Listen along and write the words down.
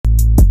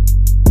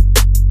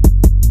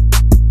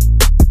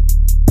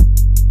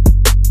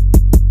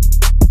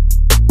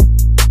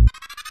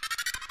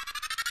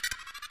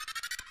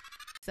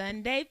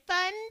Sunday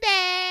fun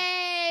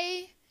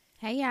day.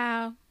 Hey,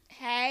 y'all.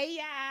 Hey,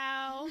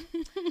 y'all.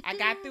 I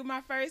got through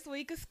my first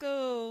week of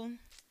school.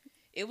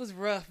 It was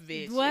rough,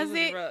 bitch. Was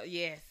it? Rough.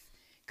 Yes.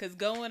 Because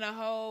going a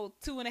whole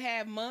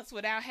 2.5 months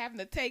without having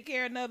to take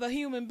care of another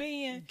human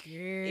being,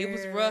 it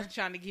was rough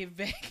trying to get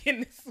back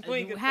in the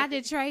swing. How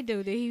did Trey do?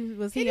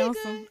 Was he on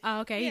some? Oh,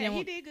 okay. Yeah,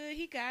 he did good.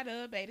 He got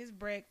up, ate his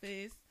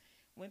breakfast,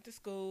 went to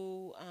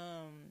school.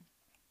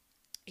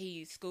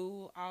 He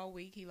schooled all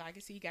week. He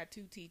he got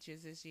 2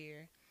 teachers this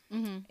year.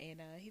 Mm-hmm.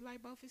 And he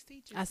liked both his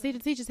teachers. I see the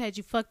teachers had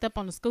you fucked up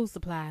on the school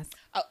supplies.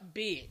 Oh,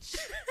 bitch.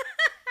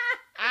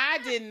 I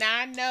did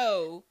not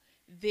know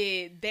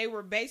that they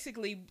were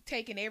basically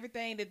taking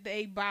everything that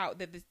they bought,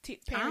 that the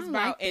parents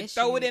bought, and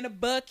throw it in a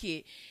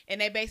bucket,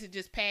 and they basically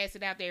just pass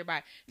it out to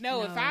everybody.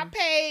 No, if I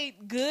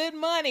paid good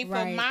money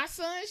for my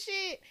son's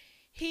shit,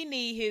 he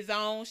need his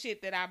own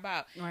shit that I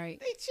bought.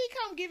 Right. She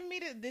come giving me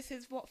this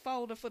his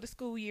folder for the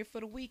school year for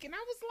the week, and I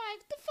was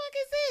like, "The fuck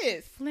is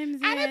this?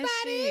 Flimsy I didn't buy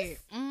shit.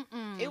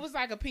 this." It was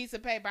like a piece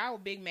of paper. I was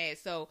big mad.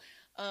 So,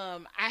 I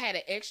had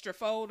an extra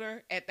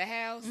folder at the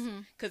house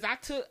because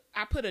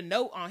I put a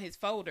note on his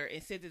folder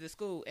and sent it to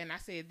school, and I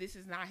said, "This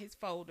is not his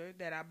folder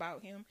that I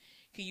bought him.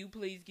 Can you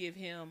please give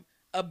him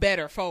a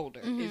better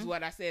folder?" Is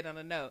what I said on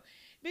the note.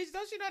 Bitch,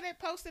 don't you know that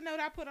Post-it note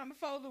I put on the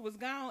folder was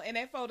gone, and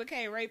that folder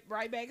came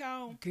right back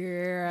home?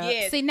 Girl.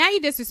 Yes. See, now you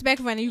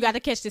disrespectful, and you got to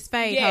catch this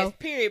fade, yes, ho.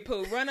 period,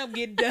 poo. Run up,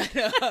 get done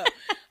up.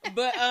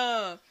 But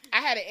I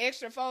had an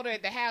extra folder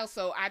at the house,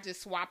 so I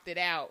just swapped it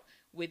out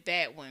with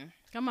that one.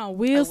 Come on,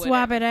 we'll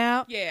swap it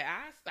out. Yeah,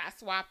 I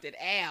swapped it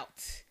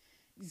out.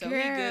 So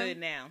Girl. he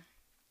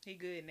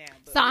good now.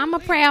 But so I'm a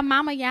proud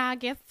mama, y'all.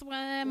 Guess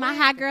what? My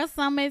hot girl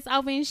summer is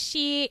over and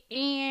shit,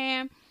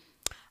 and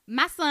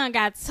my son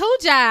got 2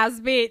 jobs,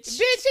 bitch.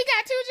 Bitch, he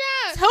got 2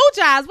 jobs.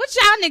 2 jobs. What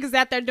y'all niggas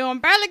out there doing?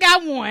 Barely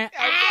got one.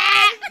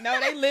 Okay. No,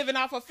 they living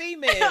off of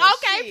females.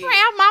 Okay, shit.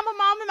 proud mama.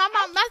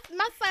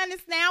 My son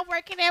is now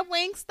working at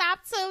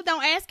Wingstop too.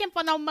 Don't ask him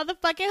for no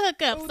motherfucking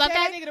hookups. Ooh, Okay, tell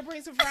that nigga to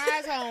bring some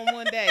fries home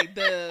one day.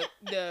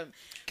 The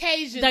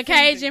Cajun. The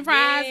Cajun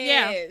fries.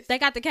 Yes. Yeah, they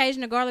got the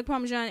Cajun, the garlic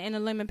parmesan, and the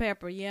lemon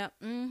pepper. Yep.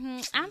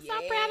 I'm so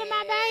proud of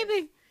my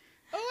baby.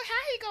 Oh,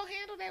 how he gonna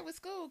handle that with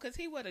school? Cause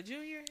he a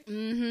junior.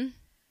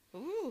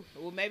 Ooh,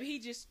 well, maybe he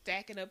just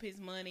stacking up his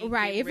money.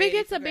 Right. If it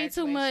gets to be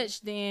too much,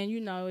 then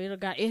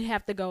it'll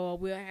have to go, or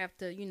we'll have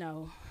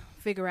to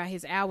figure out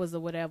his hours or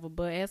whatever.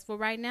 But as for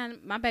right now,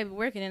 my baby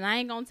working, and I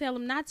ain't gonna tell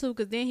him not to,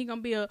 because then he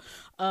gonna be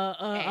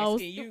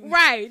asking you.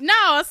 Right.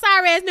 No, a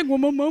sorry ass nigga. Well,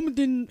 my mama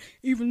didn't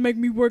even make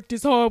me work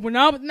this hard when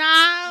I was no.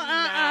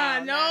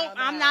 I'm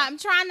not. I'm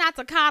trying not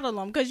to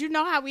coddle him, because you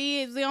know how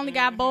he is. We only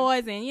got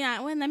boys, and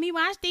well, let me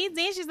wash these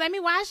dishes. Let me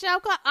wash your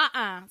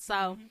car.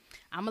 So.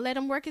 I'm going to let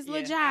him work his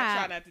little job.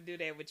 I try not to do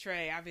that with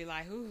Trey. I be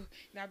like, ooh.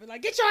 And I be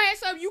like, get your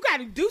ass up. You got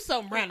to do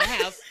something around the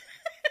house.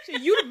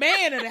 Shit, you the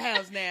man of the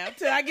house now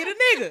until I get a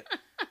nigga.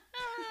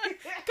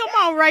 Come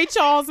on, Ray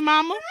Charles,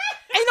 mama.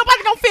 Ain't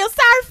nobody going to feel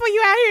sorry for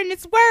you out here in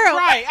this world.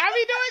 Right. I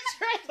be doing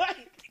Trey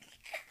like.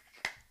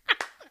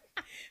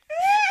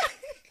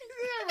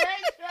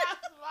 Ray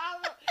Charles,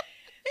 mama.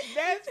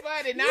 That's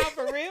funny. Now,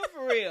 for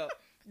real.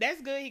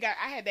 That's good.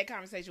 I had that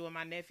conversation with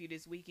my nephew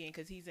this weekend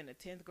because he's in the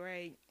 10th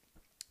grade.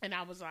 And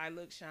I was like,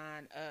 look,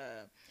 Sean,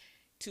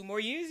 2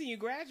 more years and you're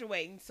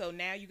graduating. So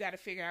now you got to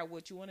figure out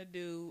what you want to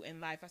do in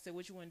life. I said,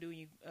 what you want to do when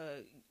you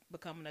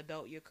become an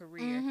adult, your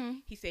career?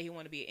 He said he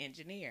wanted to be an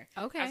engineer.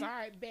 Okay. I was all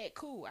right, bet,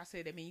 cool. I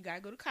said, I mean, you got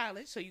to go to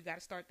college. So you got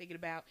to start thinking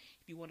about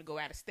if you want to go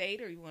out of state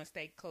or you want to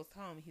stay close to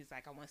home. He's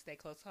like, I want to stay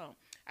close to home.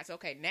 I said,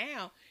 okay,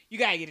 now you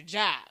got to get a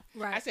job.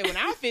 Right. I said, when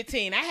I was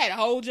 15, I had a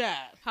whole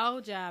job. Whole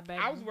job, baby.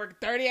 I was working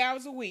 30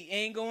 hours a week.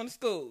 Ain't going to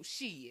school.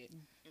 Shit.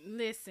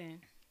 Listen,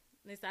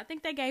 I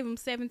think they gave him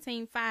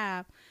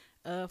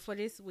 $17,500 for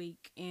this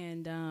week,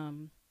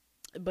 and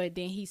but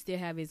then he still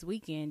have his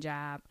weekend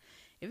job.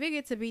 If it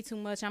gets to be too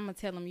much, I'm gonna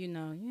tell him,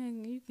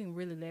 you can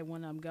really let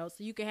one of them go,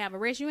 so you can have a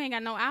rest. You ain't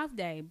got no off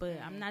day, but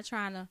I'm not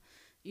trying to,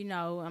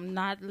 I'm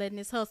not letting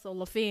this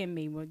hustle offend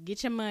me. Well,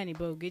 get your money,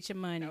 boo. Get your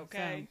money.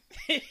 Okay.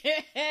 So.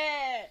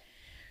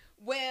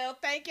 Well,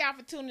 thank y'all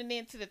for tuning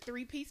in to the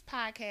 3-Piece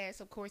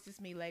Podcast. Of course,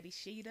 it's me, Lady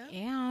Sheeta.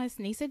 Yeah, it's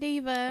Nisa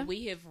Diva.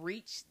 We have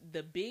reached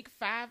the big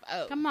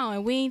 5-0. Come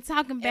on, we ain't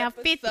talking about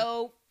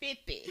Episode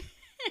 50.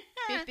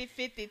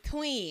 50-50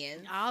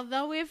 twins.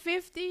 Although if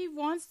 50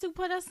 wants to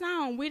put us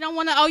on, we don't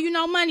want to owe you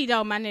no money,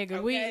 though, my nigga.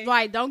 Okay.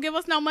 We don't give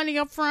us no money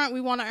up front.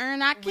 We want to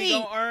earn our keep. We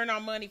gonna earn our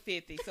money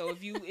 50. So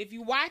if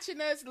you watching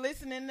us,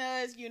 listening to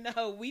us,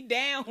 we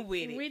down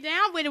with it. We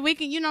down with it. We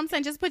can, what I'm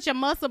saying, just put your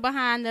muscle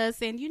behind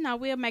us, and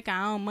we'll make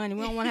our own money.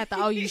 We don't want to have to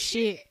owe you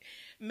shit.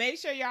 Make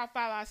sure y'all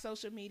follow our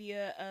social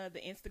media. The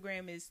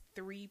Instagram is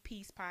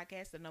 3-Piece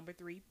Podcast, the number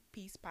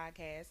 3-Piece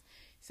Podcast.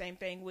 Same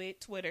thing with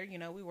Twitter.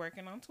 We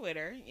working on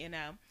Twitter, And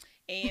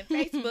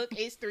Facebook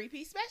is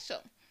 3-Piece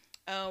Special.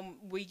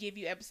 We give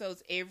you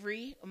episodes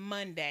every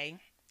Monday.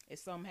 If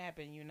something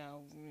happen,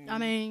 I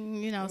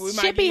mean, we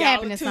shit be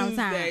happening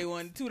sometimes.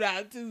 On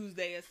 $2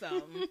 Tuesday or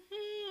something.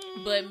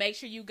 But make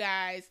sure you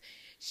guys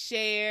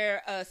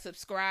share,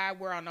 subscribe.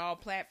 We're on all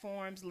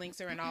platforms. Links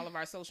are in all of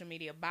our social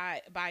media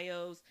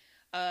bios.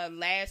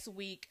 Last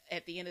week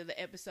at the end of the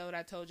episode,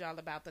 I told y'all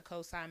about the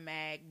Cosign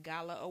Mag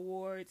Gala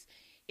Awards.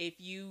 If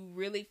you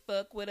really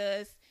fuck with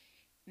us,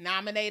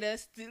 nominate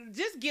us.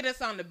 Just get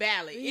us on the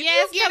ballot.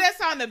 If you get us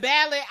on the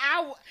ballot,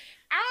 I don't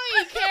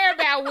even care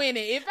about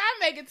winning. If I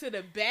make it to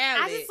the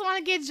ballot, I just want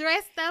to get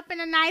dressed up in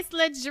a nice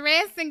little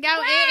dress and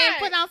go in and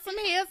put on some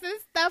heels and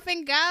stuff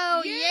and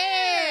go.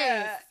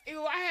 Yeah.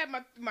 I have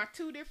my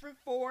 2 different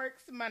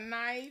forks, my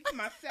knife,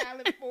 my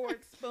salad fork,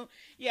 spoon.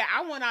 Yeah,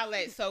 I want all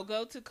that. So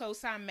go to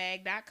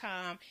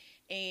cosignmag.com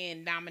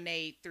and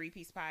nominate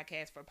 3-Piece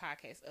Podcast for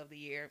Podcast of the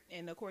Year.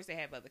 And of course, they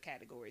have other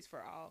categories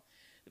for all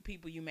the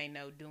people you may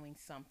know doing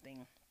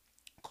something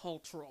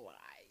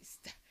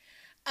culturalized.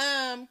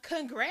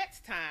 Congrats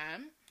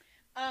time.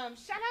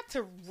 Shout out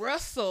to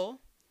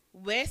Russell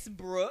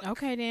Westbrook.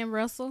 Okay then,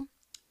 Russell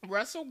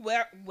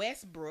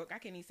Westbrook. I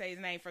can't even say his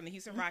name, from the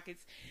Houston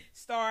Rockets.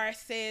 Star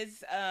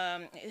says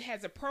it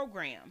has a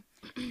program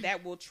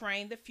that will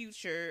train the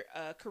future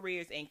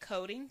careers in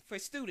coding for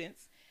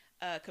students,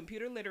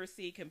 computer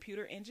literacy,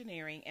 computer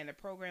engineering, and the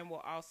program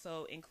will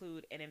also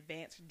include an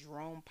advanced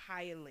drone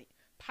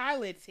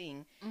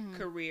piloting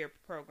career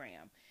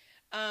program.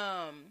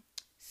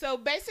 So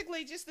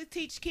basically, just to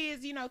teach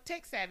kids,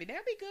 tech savvy.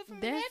 That'd be good for my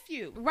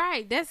nephew.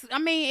 Right.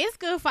 It's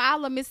good for all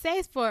of them. It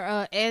says for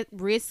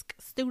at-risk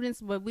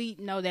students, but we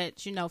know that,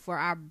 for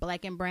our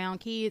black and brown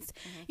kids,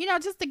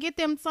 just to get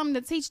them something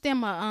to teach them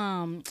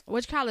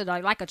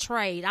like a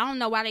trade. I don't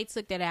know why they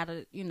took that out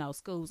of,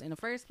 schools in the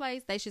first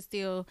place. They should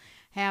still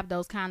have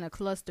those kind of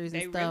clusters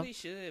and stuff. They really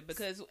should,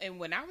 because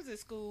when I was in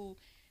school,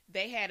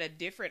 they had a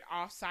different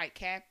off-site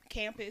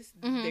campus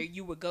that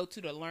you would go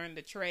to learn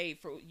the trade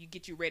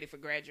get you ready for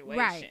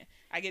graduation.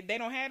 Right. They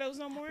don't have those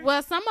no more?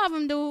 Well, some of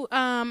them do.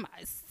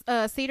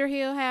 Cedar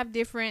Hill have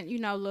different,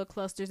 little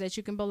clusters that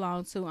you can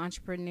belong to.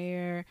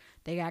 Entrepreneur.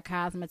 They got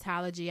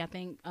cosmetology. I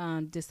think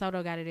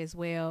DeSoto got it as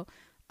well.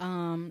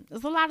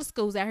 There's a lot of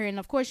schools out here. And,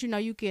 of course,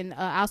 you can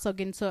also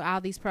get into all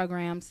these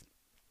programs.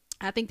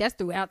 I think that's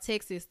throughout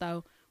Texas,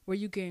 though, where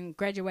you can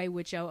graduate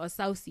with your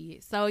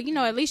associate. So,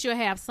 at least you'll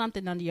have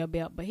something under your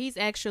belt. But he's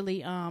actually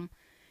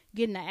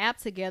getting an app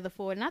together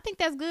for it. And I think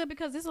that's good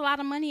because there's a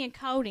lot of money in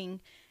coding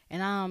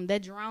and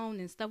that drone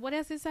and stuff. What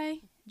else it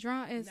say?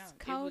 Drone is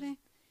coding?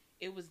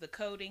 It was the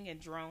coding and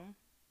drone.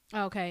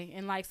 Okay.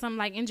 And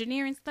some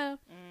engineering stuff?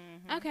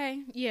 Mm-hmm.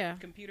 Okay. Yeah.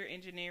 Computer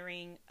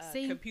engineering,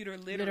 computer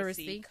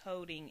literacy,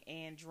 coding,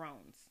 and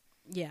drones.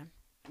 Yeah.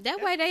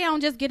 That way they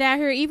don't just get out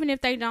here, even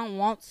if they don't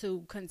want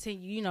to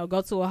continue,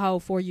 go to a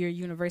whole 4-year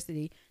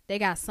university. They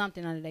got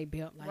something under their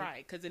belt.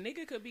 Right, because a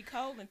nigga could be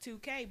cold in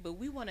 2K, but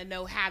we want to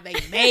know how they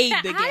made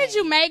the game. How did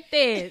you make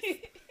this? I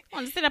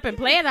want to sit up and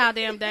play it all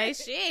damn day.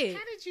 Shit.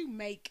 How did you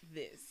make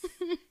this?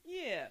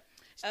 Yeah.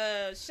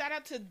 Shout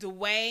out to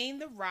Dwayne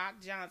 "The Rock"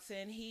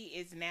 Johnson. He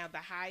is now the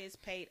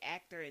highest paid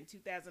actor in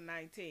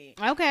 2019.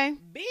 Okay.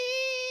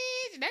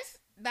 Bitch, that's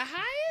the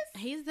highest?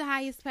 He's the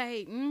highest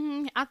paid.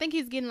 Mm-hmm. I think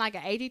he's getting like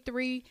an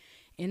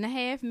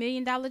 $83.5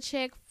 million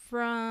check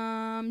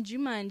from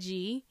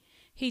Jumanji.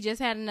 He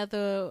just had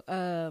another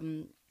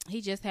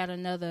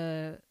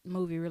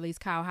movie release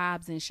called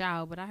Hobbs and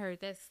Shaw, but I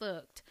heard that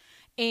sucked.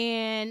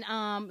 And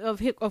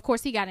of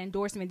course he got an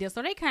endorsement deal,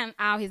 so they count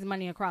all his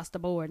money across the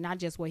board, not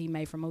just what he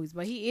made from movies.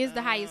 But he is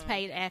the highest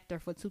paid actor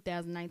for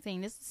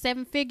 2019. It's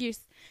 7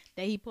 figures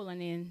that he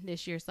pulling in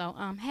this year. So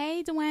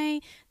hey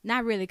Dwayne,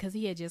 not really, because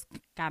he had just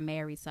got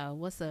married. So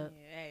what's up?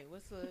 Yeah, hey,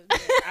 what's up?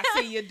 I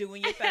see you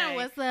doing your thing.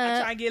 What's up?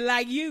 I'm trying to get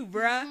like you,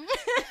 bruh.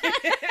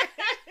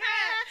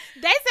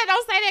 They said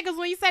don't say that, because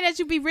when you say that,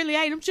 you be really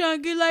hating. I'm trying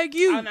to get like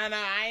you. Oh, no,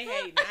 I ain't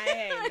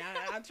hating.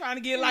 I'm trying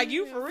to get like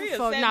you for real.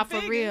 For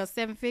real.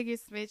 7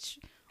 figures, bitch.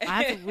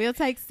 We'll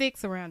take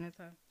 6 around that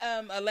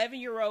time.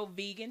 11-year-old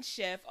vegan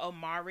chef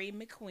Omari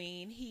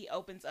McQueen, he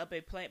opens up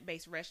a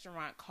plant-based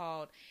restaurant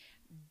called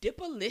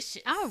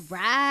Dipalicious. All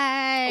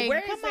right.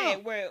 Where is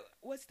that?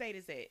 What state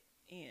is that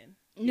in?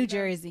 New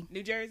Jersey.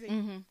 New Jersey?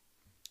 Mm-hmm.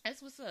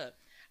 That's what's up.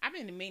 I've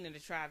been meaning to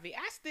try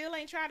I still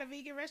ain't tried a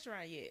vegan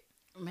restaurant yet.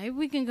 Maybe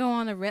we can go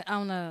on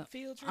a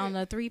field trip, on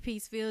a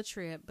 3-piece field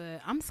trip,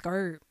 but I'm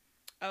scared.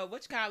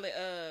 What you call it?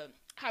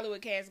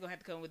 Hollywood Cass gonna have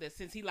to come with us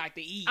since he like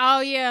to eat. Oh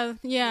yeah.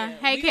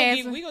 Hey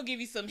Cass, we gonna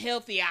give you some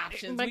healthy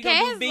options. But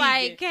Cass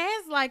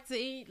like to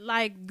eat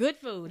like good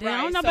food. Right.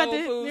 I don't know soul about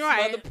this. Food, right.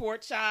 Smothered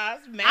pork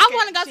chops. I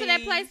want to go to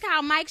that place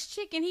called Mike's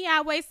Chicken. He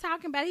always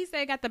talking about. He said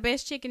he got the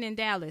best chicken in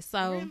Dallas.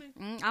 So really?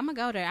 I'm gonna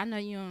go there. I know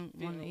you don't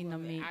want to eat no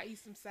meat. I eat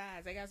some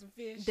sides. They got some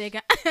fish. They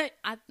got.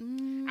 I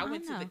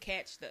went to the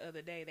Catch the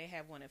other day. They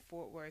have one in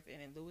Fort Worth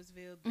and in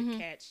Louisville. The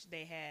Catch,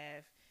 they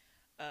have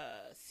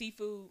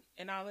seafood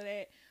and all of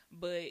that,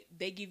 but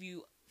they give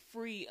you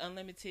free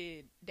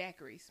unlimited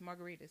daiquiris,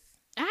 margaritas.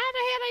 How the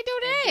hell they do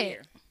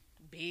that?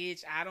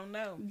 Bitch, I don't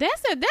know.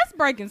 That's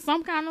breaking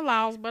some kind of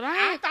laws, but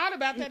I thought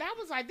about that. I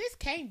was like, this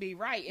can't be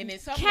right. And then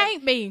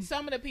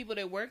some of the people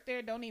that work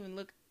there don't even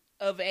look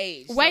of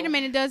age. Wait a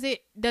minute, does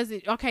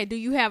it okay, do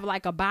you have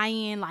like a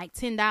buy-in like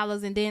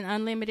 $10 and then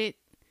unlimited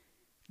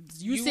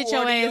You sit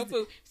your order ass.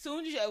 food.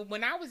 Soon as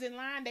when I was in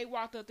line, they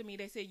walked up to me.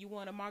 They said, "You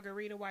want a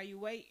margarita while you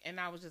wait?" And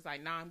I was just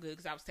like, "Nah, I'm good,"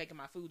 because I was taking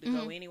my food to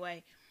go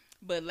anyway.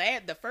 But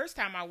the first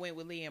time I went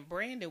with Lee and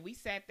Brandon, we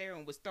sat there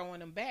and was throwing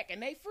them back,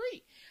 and they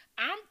free.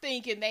 I'm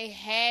thinking they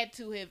had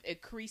to have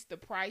increased the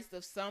price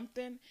of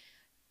something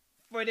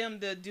for them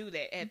to do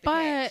that at the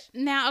cash.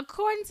 But now, I ain't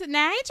trying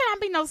to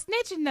be no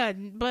snitching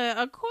nothing, but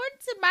according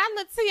to my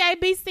little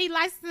TABC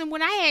license,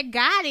 when I had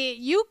got it,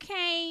 you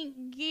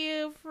can't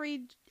give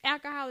free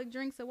alcoholic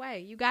drinks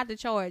away. You got to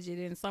charge it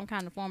in some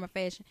kind of form or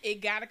fashion.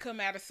 It got to come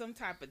out of some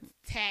type of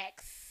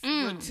tax,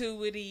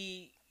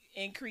 gratuity,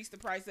 increase the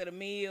price of the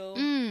meal.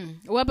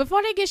 Well,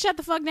 before they get shut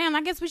the fuck down,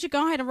 I guess we should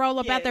go ahead and roll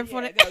up out there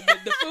before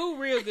the food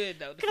real good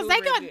though. Because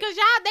they gonna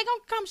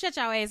come shut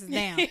y'all asses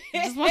down.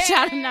 Just want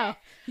y'all to know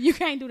you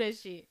can't do that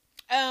shit.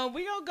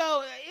 We gonna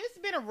go. It's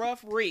been a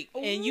rough week,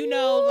 and you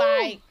know,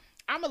 like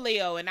I'm a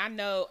Leo, and I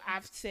know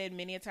I've said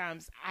many a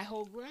times I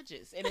hold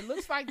grudges, and it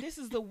looks like this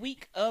is the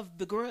week of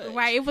the grudge.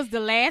 Right, it was the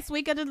last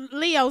week of the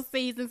Leo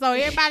season, so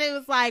everybody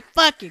was like,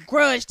 "Fuck it,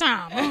 grudge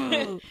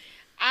time."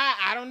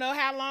 I don't know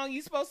how long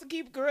you're supposed to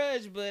keep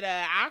grudge, but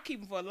I'll keep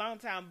them for a long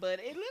time.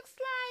 But it looks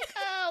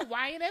like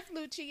YNF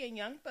Lucci and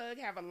Young Thug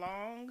have a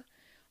long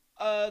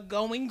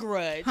going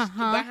grudge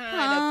behind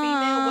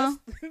a female.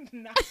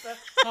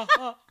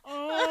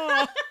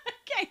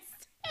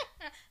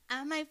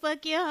 I might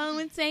fuck your hoe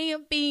and say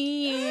you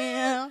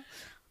bill.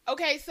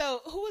 Okay,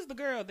 so who is the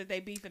girl that they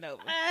beefing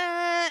over?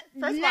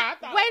 First of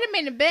all, wait a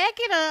minute. Back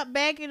it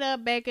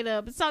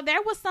up. So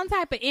there was some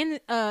type of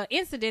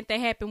incident that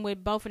happened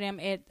with both of them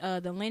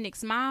at the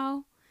Lenox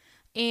Mall,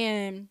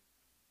 and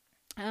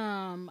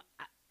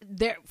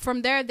there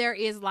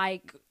is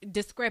like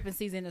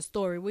discrepancies in the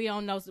story. We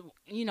don't know.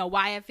 You know,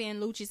 YFN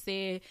Lucci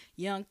said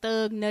Young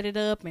Thug nutted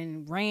up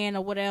and ran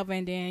or whatever,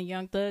 and then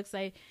Young Thug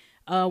say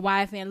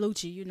YFN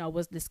Lucci, you know,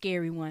 was the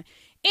scary one.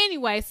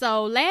 Anyway,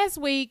 so last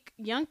week,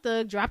 Young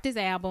Thug dropped his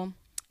album,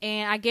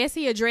 and I guess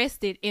he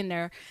addressed it in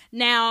there.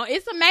 Now,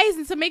 it's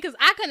amazing to me because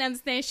I couldn't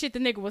understand shit the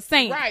nigga was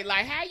saying. Right,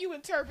 like how you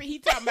interpret he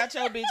talking about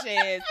your bitch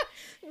ass.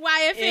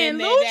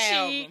 YFN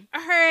Lucci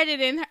heard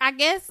it, and I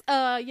guess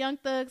Young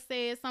Thug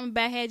said something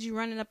about had you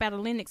running up out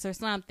of Lenox or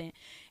something.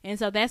 And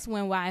so that's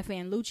when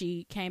YFN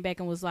Lucci came back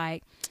and was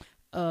like,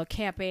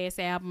 cap-ass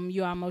album,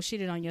 you almost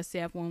shitted on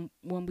yourself when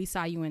we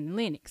saw you in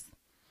Lenox.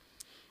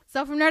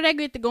 So from there, they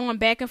get to going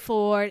back and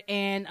forth,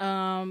 and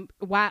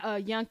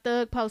Young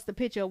Thug posted a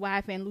picture of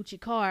YFN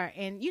Lucci car,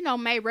 and, you know,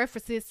 made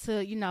references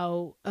to, you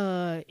know,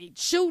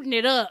 shooting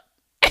it up.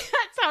 I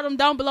told him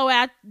don't blow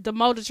out the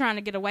motor trying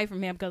to get away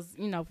from him because,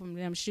 you know, from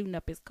them shooting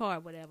up his car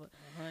or whatever.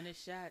 100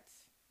 shots.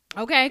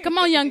 Okay, come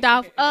on, Young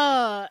Dolph.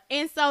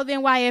 And so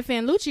then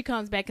YFN Lucci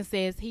comes back and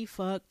says he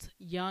fucked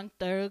Young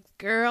Thug's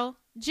girl,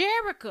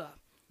 Jerica.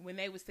 When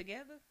they was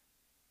together?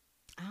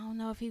 I don't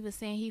know if he was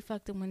saying he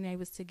fucked them when they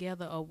was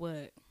together or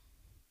what.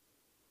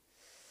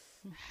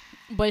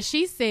 But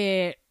she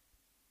said,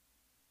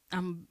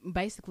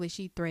 basically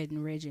she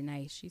threatened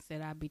Regine. She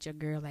said, "I'll beat your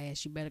girl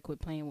ass. You better quit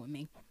playing with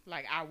me."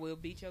 Like, I will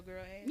beat your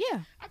girl ass?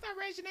 Yeah. I thought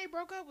Regine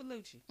broke up with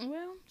Lucci.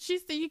 Well, she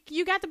said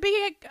you got to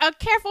be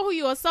careful who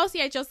you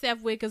associate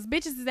yourself with, because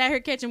bitches is out here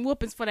catching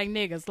whoopings for their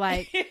niggas.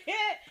 Like, ain't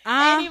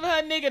even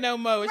her nigga no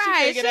more.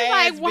 Right. She's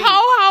like, hold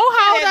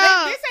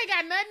up. This ain't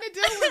got nothing to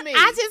do with me.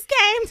 I just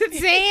came to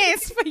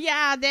dance for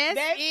y'all. That's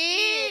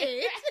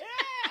it.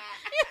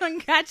 You done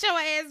got your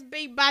ass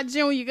beat by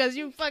Junior because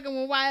you fucking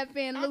with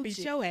YFN Lucci. I'll beat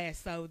your ass,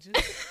 soldier.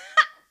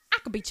 I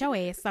could beat your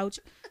ass,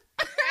 soldier.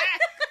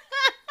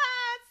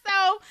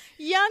 So,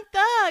 Young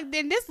Thug,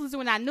 then this was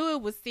when I knew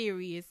it was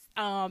serious.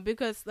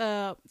 Because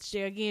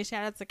again,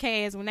 shout out to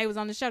Kaz, when they was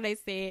on the show, they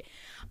said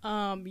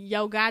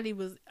Yo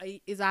Gotti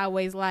is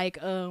always like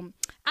I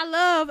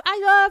love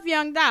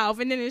Young Dolph,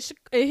 and then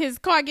his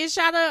car gets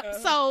shot up.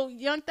 So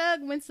Young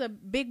Thug went to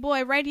Big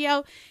Boy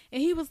Radio, and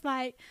he was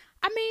like,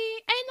 I mean,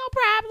 ain't no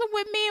problem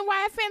with me and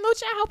YFN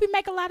Lucci. I hope he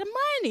make a lot of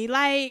money.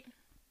 Like,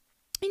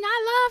 you know,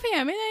 I love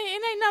him. It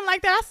ain't nothing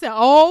like that. I said,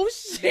 oh,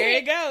 shit. There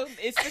you go.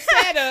 It's the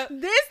setup.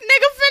 This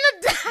nigga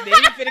finna die. Then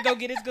he finna go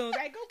get his guns.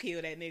 Hey, go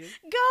kill that nigga.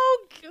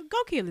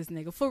 Go kill this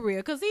nigga, for real.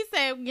 Because he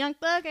said, Young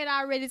Thug had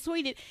already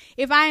tweeted,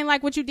 if I ain't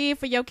like what you did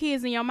for your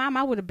kids and your mom,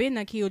 I would have been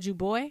done killed you,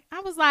 boy.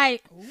 I was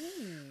like,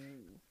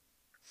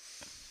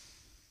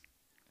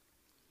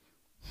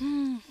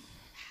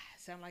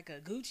 Sound like a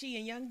Gucci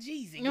and Young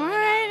Jeezy. All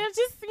right,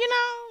 just, you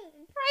know,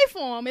 pray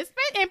for him. And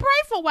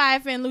pray for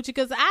YFN Lucci,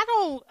 because I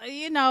don't,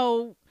 you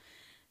know,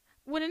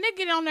 when a nigga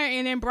get on there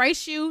and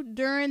embrace you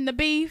during the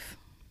beef,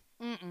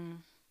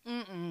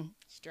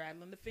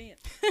 straddling the fence.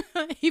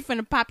 He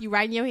finna pop you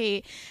right in your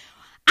head.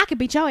 I could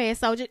beat your ass,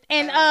 soldier.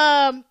 And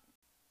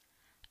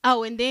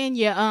and then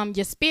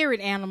your spirit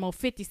animal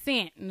 50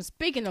 Cent. And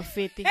speaking of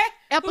 50,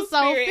 episode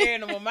spirit 50,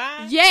 animal,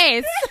 mine?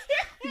 Yes,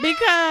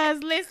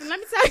 because listen, let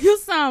me tell you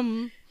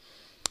something.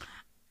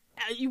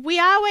 We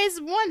always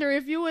wonder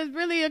if you was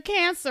really a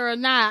Cancer or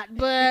not,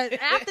 but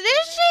after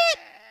this shit,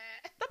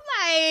 I'm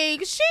like,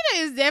 this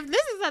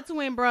is her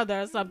twin brother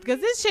or something, because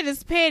this shit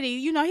is petty.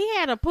 You know, he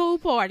had a pool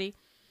party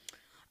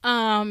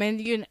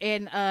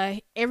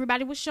And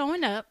everybody was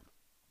showing up.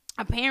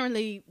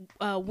 Apparently,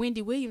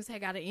 Wendy Williams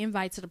had got an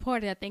invite to the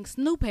party. I think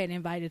Snoop had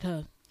invited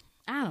her.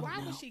 I don't know. Why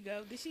would she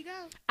go? Did she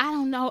go? I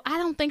don't know. I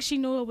don't think she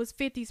knew it was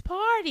 50's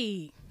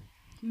party.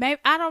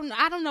 Maybe I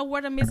don't know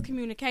where the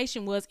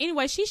miscommunication was.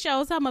 Anyway, she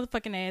shows her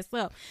motherfucking ass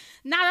up.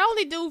 Not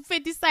only do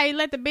 50 say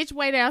let the bitch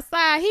wait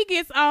outside, he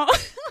gets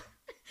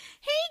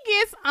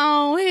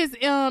on his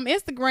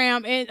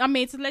Instagram, and I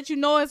mean, to let you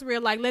know it's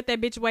real, like, let that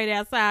bitch wait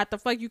outside. The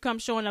fuck you come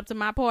showing up to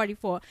my party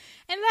for?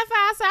 And left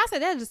outside. I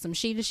said, that's just some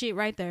shit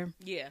right there.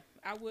 Yeah,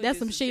 I would. That's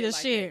some shit.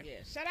 Yeah.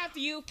 Shout out to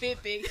you,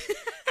 50.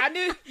 I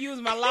knew you was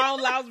my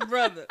long lost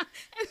brother.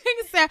 And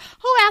nigga said,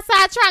 who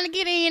outside trying to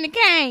get in and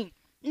can't?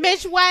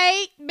 Bitch,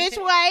 wait.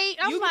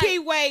 I'm you like,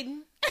 keep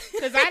waiting,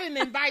 because I didn't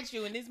invite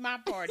you, and it's my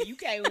party. You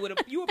came with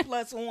you a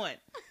 +1.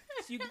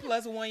 So you can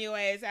 +1 your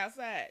ass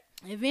outside.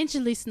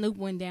 Eventually, Snoop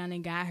went down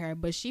and got her,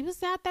 but she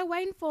was out there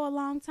waiting for a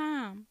long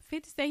time.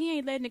 50 said he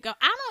ain't letting it go.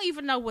 I don't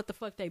even know what the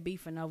fuck they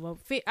beefing over.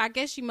 I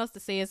guess she must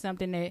have said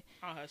something that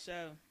on her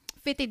show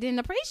 50 didn't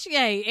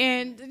appreciate,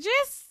 and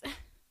just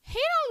he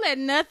don't let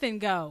nothing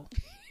go.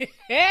 He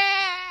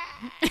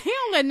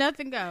don't let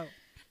nothing go.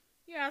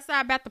 You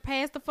outside about to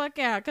pass the fuck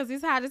out because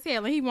it's hot as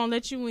hell and he won't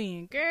let you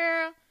in,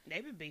 girl.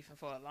 They been beefing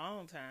for a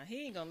long time.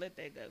 He ain't gonna let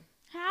that go.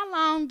 How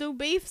long do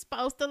beef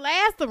supposed to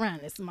last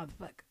around this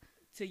motherfucker?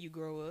 Till you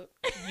grow up.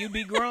 You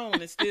be grown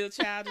and still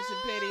childish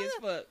and petty as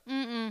fuck.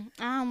 I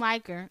don't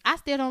like her. I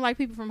still don't like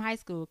people from high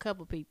school. A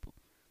couple people.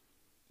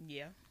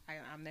 Yeah,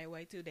 I'm that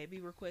way too. They be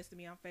requesting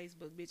me on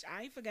Facebook. Bitch,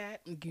 I ain't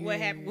forgot what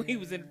happened when he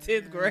was in the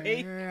 10th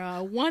grade.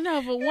 Girl, one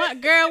of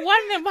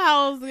them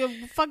hoes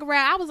fuck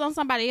around. I was on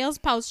somebody else's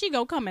post. She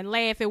go come and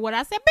laugh at what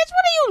I said. Bitch,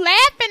 what are you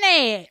laughing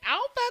at? I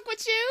don't fuck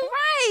with you.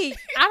 Right.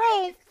 I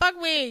don't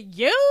fuck with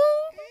you.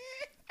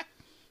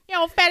 You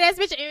know, fat ass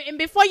bitch. And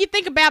before you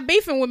think about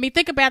beefing with me,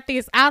 think about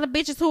this. All the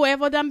bitches who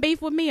ever done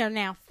beef with me are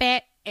now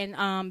fat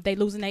and they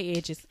losing their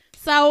edges.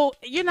 So,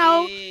 you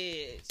know,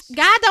 bitch.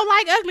 God don't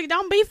like ugly.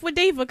 Don't beef with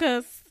Diva,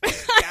 cause God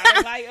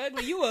don't like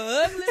ugly. You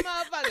a ugly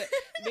motherfucker.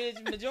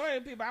 Bitch, majority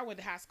of people I went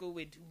to high school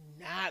with do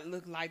not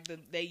look like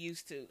they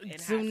used to in high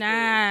school. Do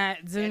not. I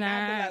be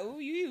like, ooh,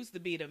 you used to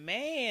be the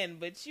man,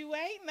 but you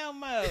ain't no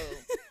more.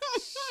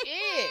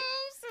 Shit.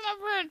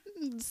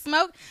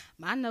 Smoke.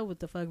 I know what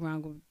the fuck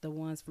wrong with the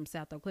ones from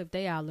South Oak Cliff.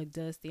 They all look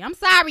dusty. I'm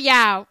sorry,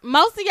 y'all.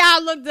 Most of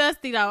y'all look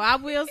dusty, though. I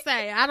will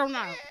say. I don't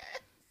know.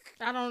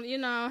 I don't,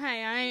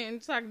 hey, I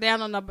ain't talking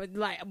down on nobody,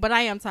 but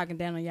I am talking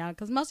down on y'all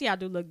because most of y'all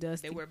do look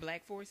dusty. They wear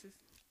black forces?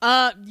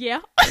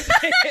 Yeah.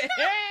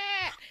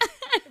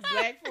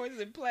 Black forces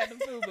and platinum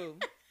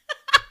FUBU.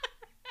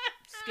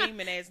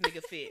 Scheming ass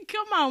nigga fit.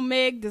 Come on,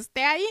 Meg the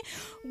Stallion.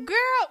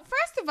 Girl,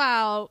 first of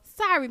all,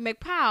 sorry,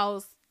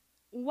 McPaws.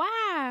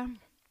 Why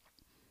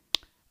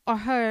are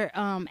her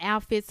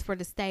outfits for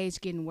the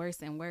stage getting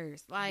worse and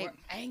worse? Like,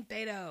 ain't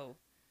they though?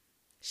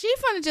 She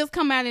finna just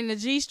come out in the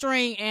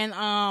G-string and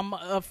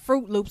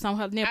Fruit Loops on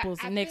her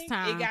nipples next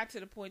time. It got to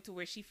the point to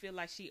where she feel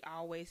like she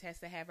always has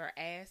to have her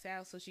ass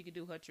out so she can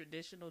do her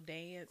traditional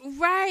dance.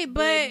 Right,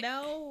 but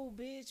no,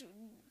 bitch.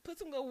 Put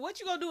some. What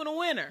you gonna do in the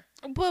winter?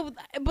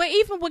 But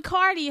even with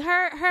Cardi,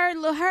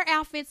 her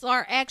outfits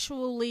are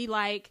actually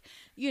like,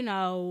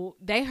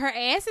 her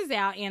ass is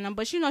out in them.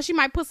 But she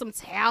might put some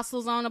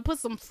tassels on it, put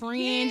some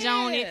fringe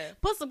on it,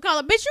 put some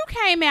color. Bitch, you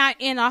came out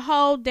in a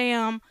whole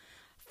damn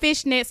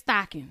fishnet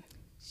stocking.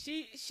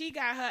 She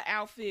got her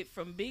outfit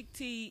from Big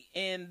T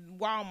and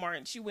Walmart,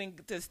 and she went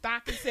to the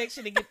stocking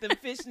section to get them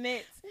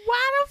fishnets.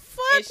 Why the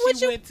fuck would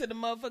you? Went to the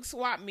motherfucking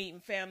swap meet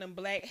and found them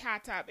black high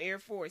top Air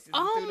Forces.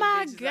 Oh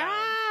my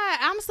God!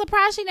 I'm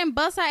surprised she didn't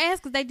bust her ass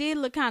because they did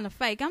look kind of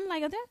fake. I'm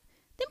like, them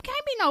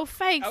can't be no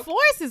fake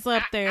forces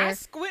up there. I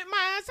squint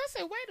my eyes. I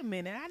said, wait a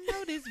minute, I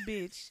know this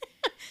bitch.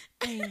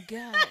 Ain't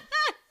God.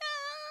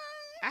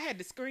 I had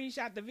to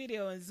screenshot the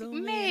video and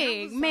zoom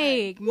in.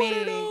 Meg. We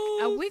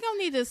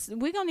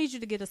gonna need you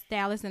to get a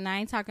stylist, and I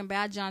ain't talking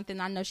about Jonathan.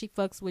 I know she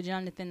fucks with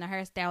Jonathan, the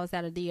hairstylist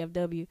out of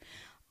DFW,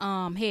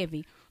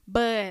 heavy.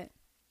 But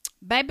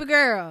baby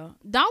girl,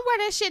 don't wear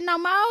that shit no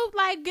more.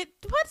 Like,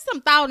 put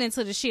some thought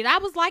into the shit. I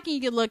was liking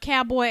your little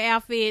cowboy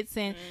outfits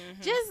and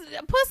just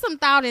put some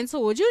thought into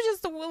it.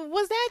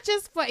 Was that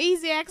just for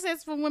easy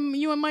access for when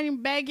you and Money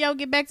Bag Yo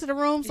get back to the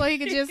room so he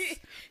could just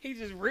he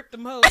just ripped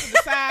them hoes to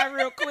the side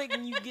real quick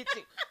and you get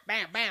your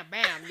bam bam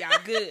bam, y'all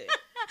good.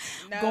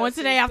 No, going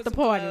to the after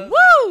party.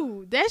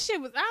 Woo! That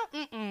shit was out.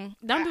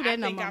 Don't do that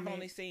no more. I think I've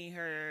only seen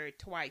her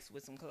twice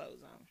with some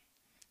clothes on.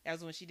 That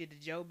was when she did the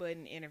Joe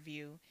Budden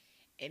interview.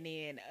 And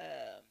then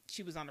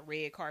she was on the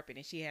red carpet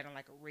and she had on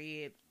like a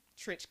red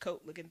trench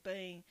coat looking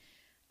thing.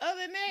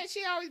 Other than that,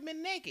 she always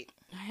been naked.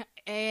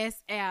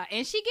 Ass out.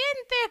 And she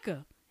getting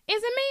thicker.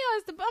 Is it me or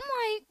is I'm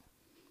like,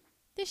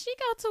 did she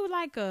go to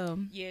like a...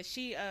 Yeah,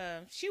 she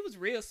was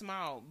real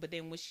small, but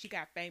then when she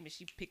got famous,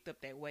 she picked up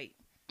that weight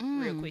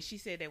real quick. She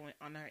said that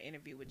on her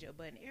interview with Joe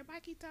Budden. Everybody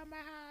keep talking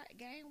about how I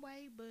gained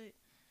weight, but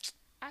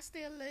I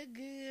still look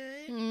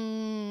good.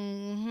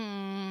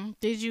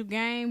 Did you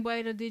gain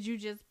weight or did you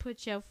just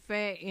put your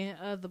fat in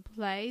other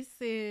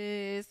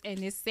places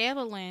and it's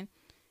settling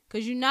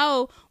Because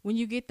when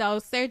you get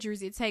those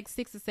surgeries, it takes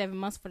 6 or 7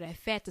 months for that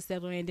fat to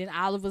settle in. And then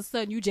all of a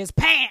sudden, you just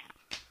bam!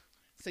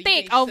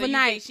 Thick overnight. So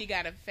you think she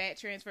got a fat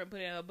transfer and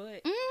put it in her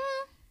butt?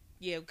 Mm-hmm.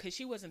 Yeah, because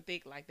she wasn't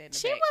thick like that in the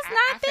She back. was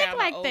not thick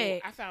like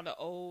that. I found an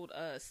old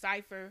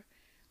cipher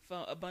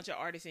from a bunch of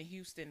artists in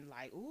Houston.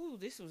 Like,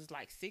 this was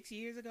like 6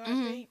 years ago, I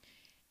think.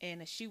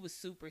 And she was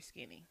super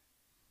skinny.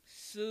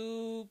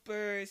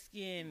 Super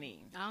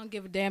skinny. I don't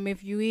give a damn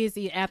if you is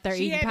after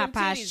eating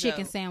Popeyes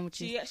chicken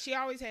sandwiches. She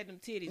always had them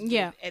titties.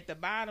 Yeah. At the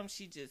bottom,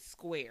 she just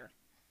square.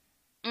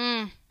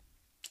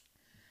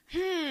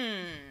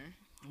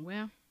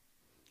 Well.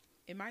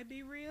 It might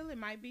be real. It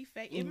might be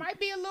fake. It might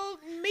be a little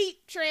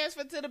meat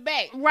transfer to the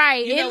back.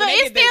 Right.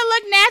 It still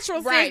look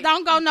natural, right. Sis.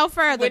 Don't go no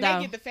further, when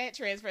they get the fat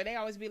transfer, they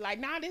always be like,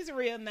 nah, this is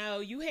real.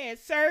 No, you had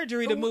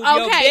surgery to move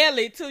your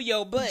belly to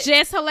your butt.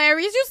 Jess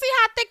hilarious. You see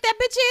how thick that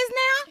bitch is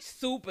now?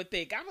 Super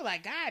thick. I was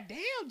like, God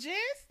damn, Jess.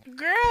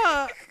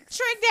 Girl,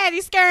 Trick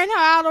Daddy scaring her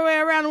all the way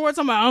around the world.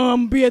 I'm like, I'm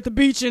going to be at the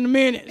beach in a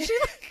minute.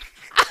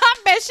 I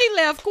bet she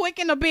left quick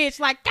in the bitch.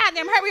 Like,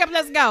 goddamn, hurry up,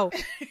 let's go.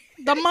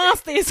 The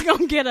monster is going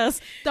to get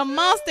us. The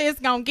monster is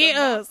going to get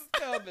us.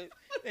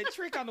 That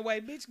Trick on the way,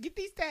 bitch. Get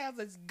these towels.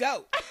 Let's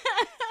go.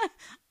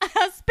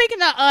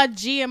 Speaking of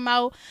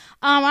GMO,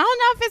 I don't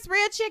know if it's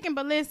real chicken,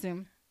 but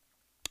listen.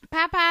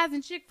 Popeyes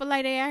and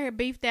Chick-Fil-A, they out here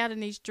beefed out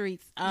in these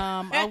streets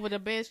over the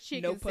best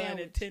chicken no pun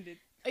sandwich. Intended.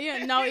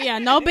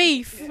 No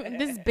beef.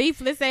 This is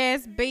beefless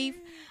ass beef.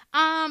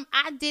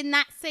 I did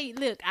not see.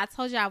 Look, I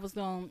told you I was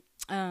going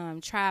to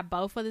try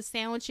both of the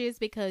sandwiches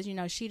because,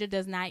 Sheeta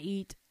does not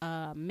eat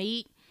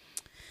meat.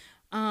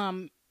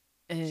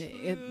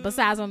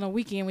 Besides on the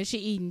weekend when she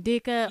eating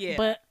dick up, yeah.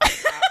 But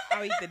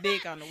I'll eat the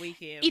dick on the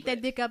weekend. Eat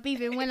that dick up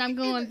even when I'm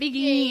going vegan.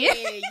 Yeah.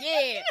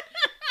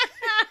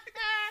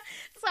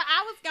 So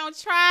I was gonna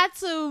try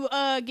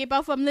to get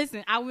both of them.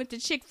 Listen, I went to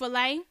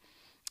Chick-Fil-A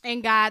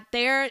and got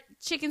their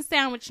chicken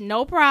sandwich,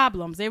 no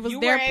problems. It was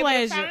their pleasure. You were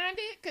able to find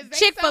it? 'Cause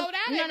they sold out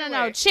everywhere.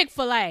 No,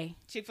 Chick-Fil-A.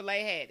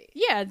 Chick-Fil-A had it.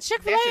 Yeah,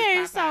 Chick-Fil-A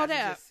ain't sold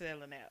out. Just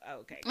selling out.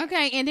 Okay.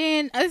 Okay, and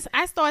then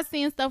I started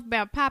seeing stuff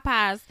about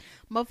Popeyes.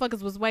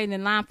 Motherfuckers was waiting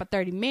in line for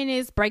 30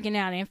 minutes, breaking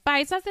out in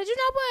fights. I said, you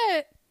know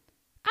what?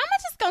 I'm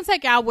just gonna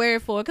take y'all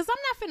word for it, cause I'm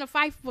not finna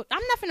fight.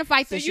 I'm not finna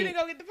fight this shit. So you didn't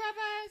go get the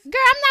Popeyes?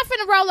 Girl, I'm not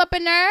finna roll up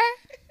in there.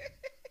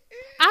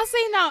 I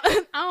seen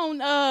on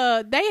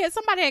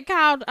somebody had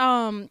called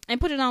and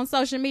put it on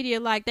social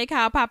media, like they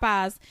called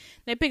Popeyes.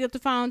 They picked up the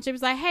phone. She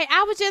was like, "Hey,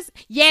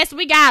 yes,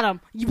 we got him.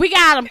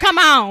 Come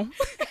on."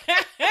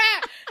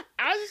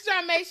 I was just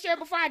trying to make sure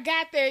before I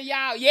got there,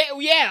 y'all.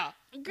 Yeah.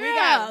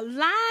 Girl,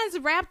 lines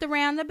wrapped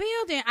around the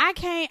building. I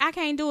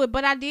can't do it.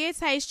 But I did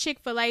taste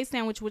Chick-fil-A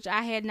sandwich, which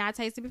I had not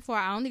tasted before.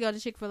 I only go to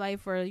Chick-fil-A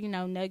for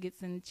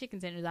nuggets and chicken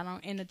tenders.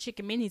 And the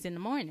chicken minis in the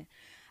morning.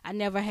 I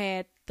never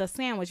had the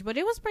sandwich, but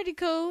it was pretty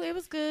cool. It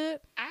was good.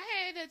 I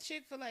had a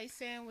Chick-fil-A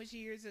sandwich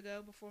years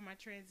ago before my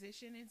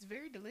transition. It's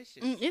very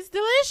delicious. It's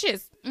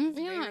delicious.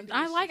 Delicious.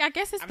 I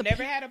guess it's. I've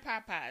never had a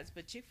Popeyes,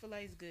 but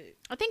Chick-fil-A is good.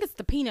 I think it's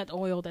the peanut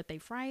oil that they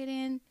fry it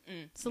in.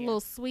 It's a little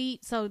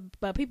sweet.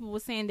 But people were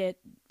saying that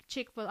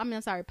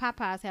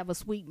Popeyes have a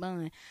sweet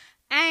bun.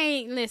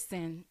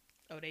 Listen.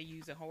 Oh, they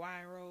using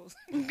Hawaiian rolls?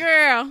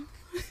 Girl.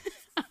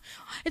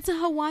 It's a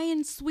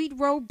Hawaiian sweet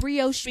roll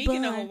brioche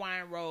Speaking bun. of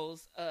Hawaiian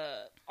rolls,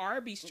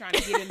 Arby's trying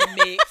to get in the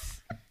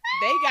mix.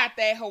 They got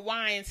that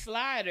Hawaiian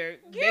slider.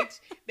 Yeah.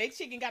 They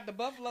chicken got the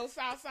buffalo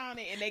sauce on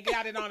it, and they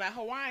got it on a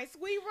Hawaiian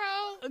sweet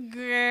roll.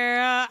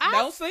 Girl.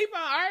 Don't sleep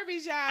on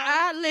Arby's,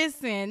 y'all.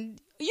 Listen,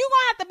 you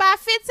gonna have to buy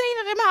 15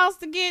 of them house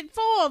to get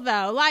full,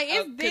 though. Like,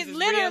 it's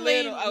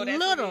literally little. Oh, that's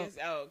little. What it is.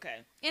 Oh,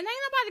 okay. And ain't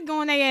nobody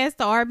going their ass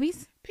to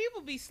Arby's.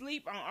 People be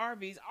sleep on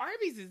Arby's.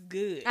 Arby's is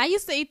good. I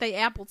used to eat the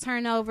apple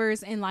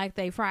turnovers and like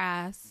they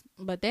fries,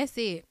 but that's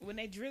it. When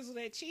they drizzle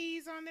that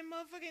cheese on them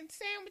motherfucking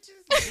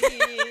sandwiches,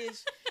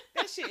 bitch,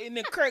 that shit in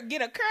the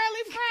get a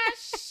curly fry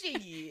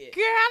shit.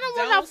 Girl, I don't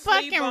want no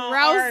fucking roast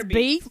Arby's.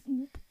 beef.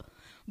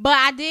 But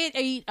I did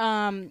eat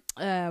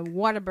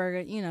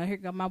Whataburger. Here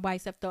go my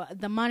wife's up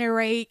the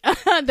Monterey,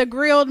 the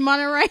grilled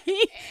Monterey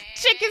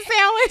chicken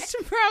sandwich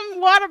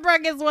from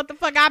Whataburger is what the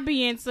fuck I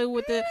be into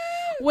with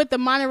the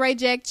Monterey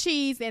Jack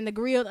cheese and the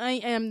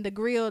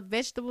grilled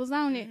vegetables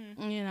on it.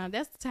 Mm-hmm.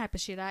 That's the type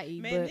of shit I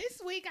eat. Man,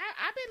 this week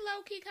I've been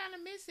low key kind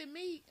of missing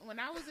meat. When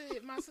I was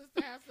at my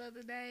sister's house the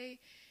other day.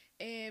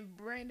 And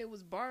Brandon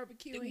was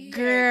barbecuing. He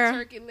had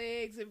turkey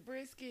legs and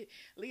brisket.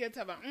 Leah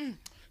talking about,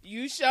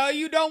 you sure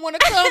you don't want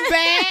to come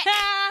back?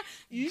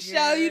 You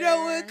sure you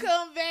don't want to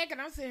come back?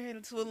 And I'm sitting here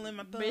twiddling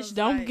my thumbs. Bitch,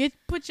 don't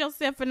put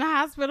yourself in the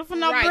hospital for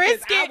no right,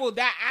 brisket. I will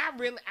die. I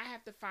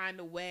have to find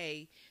a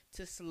way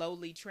to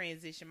slowly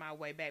transition my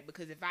way back,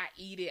 because if I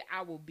eat it,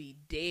 I will be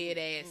dead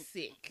ass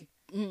sick.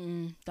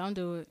 Don't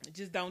do it.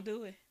 Just don't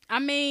do it. I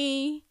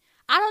mean,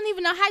 I don't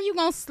even know how you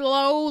gonna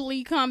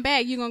slowly come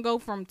back. You gonna go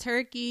from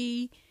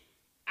turkey.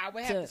 I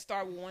would have to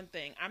start with one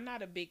thing. I'm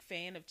not a big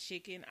fan of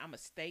chicken. I'm a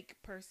steak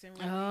person.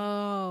 Really.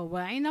 Oh,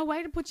 well, ain't no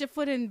way to put your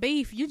foot in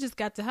beef. You just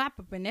got to hop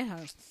up in that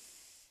house.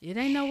 It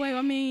ain't no way.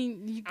 I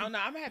mean, I don't know.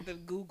 I'm gonna have to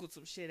Google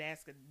some shit,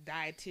 ask a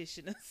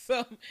dietitian or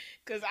something,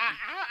 cause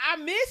I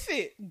miss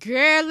it.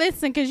 Girl,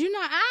 listen, cause you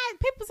know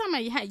people talking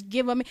about you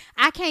give up.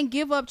 I can't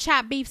give up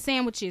chopped beef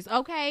sandwiches.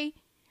 Okay.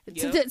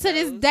 Yep, to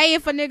this day,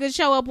 if a nigga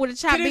show up with a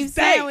chopped beef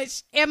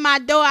sandwich in my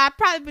door, I'd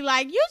probably be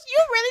like, "You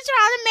really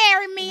trying to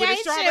marry me, with ain't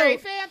a strawberry you,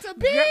 Fanta,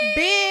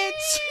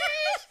 bitch?"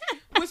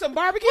 With some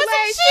barbecue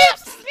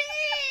chips.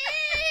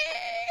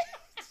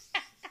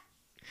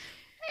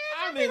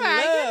 I'm in love.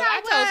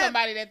 I told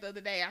somebody that the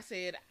other day. I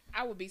said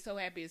I would be so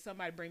happy if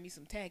somebody bring me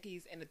some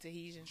Takis and a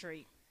Tahitian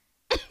treat.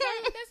 That's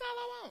all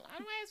I want. I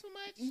don't ask for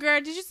much. Girl,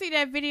 did you see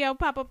that video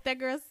pop up? That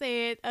girl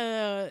said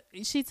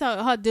she told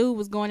her dude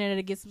was going in there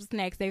to get some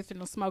snacks. They was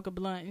finna smoke a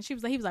blunt, and he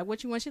was like,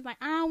 "What you want?" She's like,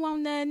 "I don't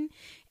want nothing."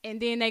 And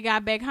then they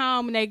got back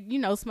home and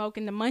they,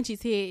 smoking the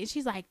munchies here. And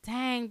she's like,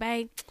 "Dang,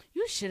 babe,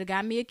 you should have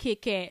got me a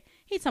Kit Kat."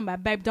 He talking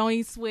about, "Babe, don't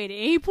even sweat it."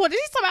 And he's talking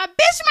about,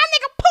 "Bitch, my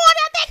nigga pulled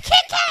out that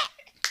Kit Kat.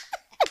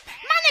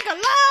 My nigga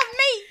love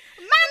me.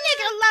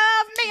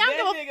 I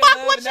don't give a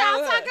fuck what y'all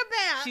talk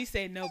about." She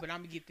said no, but I'm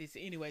gonna get this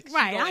anyway.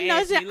 Right, I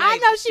know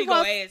she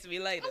gonna ask me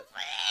later.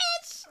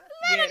 Bitch,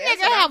 let a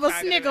nigga have a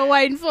Snicker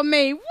waiting for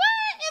me. What?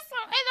 Is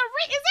that a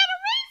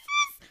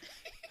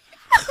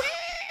Reese's?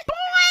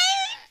 Boy,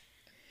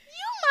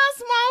 you must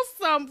want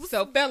some.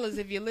 So, fellas,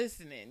 if you're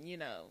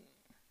listening,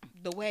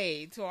 the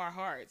way to our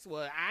hearts.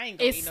 Well, I ain't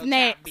gonna eat no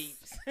chopped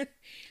beefs,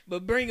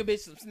 but bring a bitch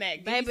some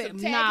snack. Baby,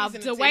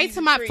 the way to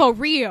my for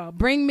real.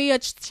 Bring me a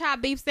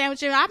chopped beef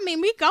sandwich. I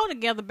mean, we go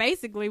together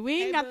basically.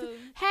 We ain't got to.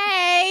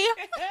 Hey,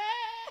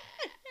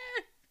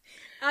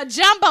 a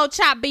jumbo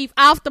chopped beef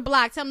off the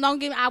block. Tell them don't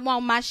give me. I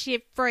want my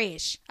shit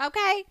fresh.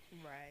 Okay,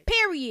 right.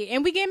 Period.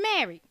 And we get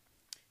married.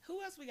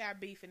 Who else we got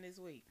beefing this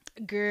week?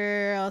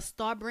 Girl,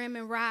 Star Brim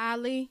and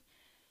Riley.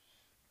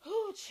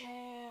 Oh,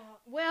 child.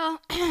 Well,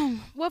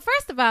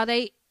 first of all,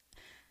 they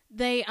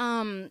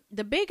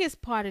the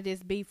biggest part of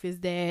this beef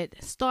is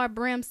that Star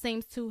Brim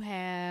seems to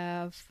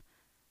have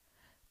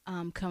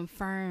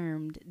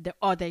confirmed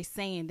or they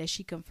saying that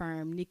she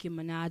confirmed Nicki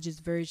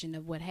Minaj's version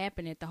of what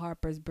happened at the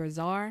Harper's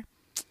Bazaar.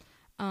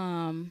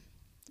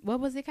 What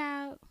was it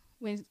called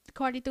when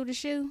Cardi threw the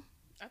shoe?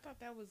 I thought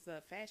that was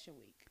Fashion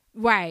Week.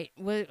 Right.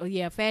 Well,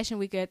 yeah, Fashion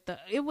Week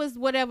it was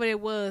whatever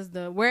it was,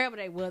 wherever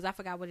they was, I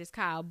forgot what it's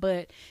called.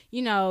 But,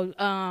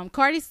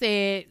 Cardi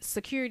said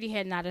security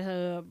had not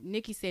her.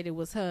 Nicki said it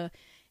was her.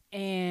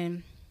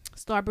 And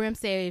Star Brim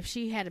said if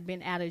she had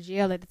been out of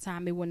jail at the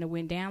time, it wouldn't have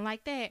went down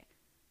like that.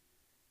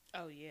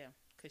 Oh, yeah.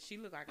 Because she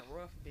looked like a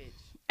rough bitch.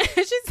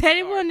 She said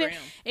it wouldn't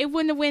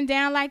have went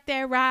down like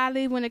that.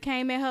 Riley wouldn't have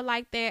came at her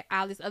like that.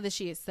 All this other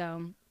shit.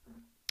 So,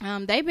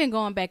 they've been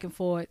going back and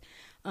forth.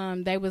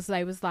 They was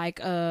like,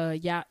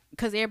 yeah,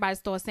 because everybody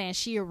started saying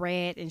she a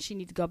rat and she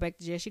need to go back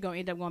to jail. She gonna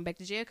end up going back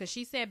to jail because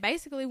she said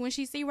basically when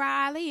she see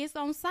Riley, it's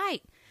on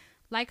site,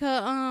 like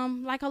her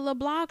little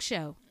blog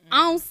show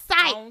on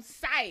site, on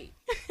site.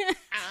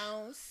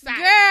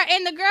 Girl,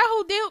 and the girl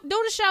who do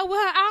the show with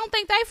her, I don't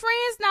think they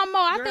friends no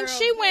more. I think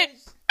she went.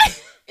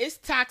 It's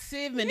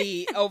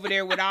toxicity over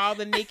there with all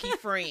the Nicki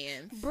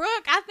friends.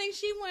 Brooke, I think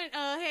she went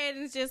ahead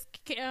and just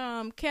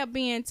kept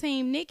being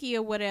Team Nicki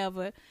or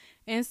whatever.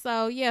 And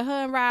so, yeah,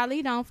 her and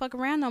Riley don't fuck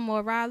around no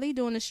more. Riley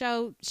doing the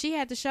show. She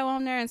had the show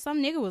on there, and some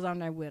nigga was on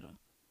there with her.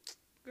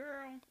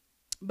 Girl.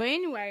 But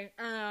anyway,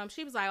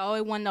 she was like, oh,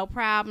 it wasn't no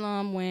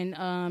problem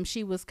when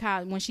she was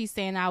caught, when she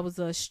saying I was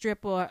a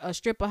stripper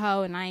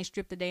hoe, and I ain't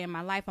stripped a day in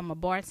my life. I'm a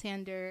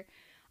bartender.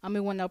 It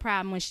wasn't no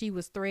problem when she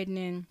was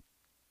threatening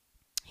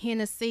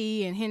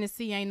Hennessy, and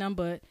Hennessy ain't nothing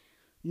but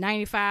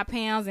 95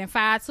 pounds and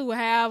 5'2" or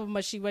however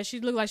much she was.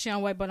 She looked like she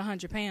don't weigh but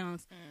 100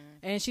 pounds.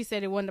 And she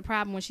said it wasn't a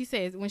problem when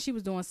she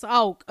was doing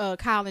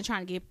Colin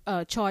trying to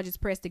get charges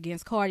pressed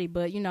against Cardi.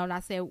 But I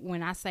said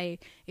when I say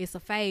it's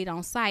a fade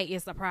on site,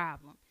 it's a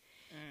problem.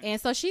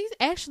 And so she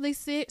actually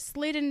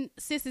slid in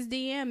Sis's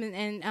DM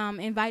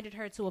and invited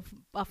her to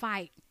a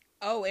fight.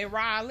 Oh, in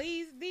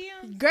Riley's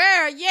DM?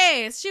 Girl,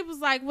 yes. She was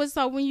like, "What's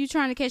so when you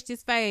trying to catch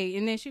this fade?"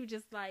 And then she was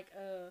just like,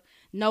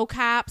 no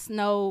cops,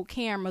 no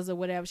cameras or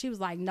whatever. She was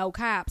like, no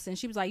cops. And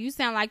she was like, you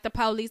sound like the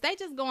police. They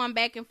just going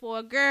back and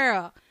forth.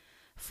 Girl,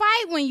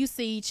 fight when you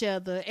see each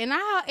other.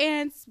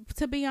 And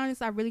to be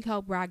honest, I really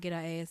hope Rock get her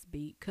ass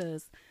beat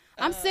because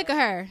I'm sick of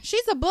her.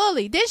 She's a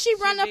bully. Then she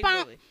run up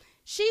on... Bully.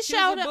 She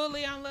showed a up...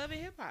 bully on Love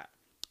and Hip Hop.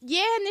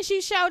 Yeah, and then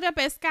she showed up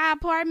at Sky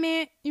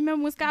apartment. You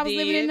remember when Sky was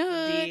living in the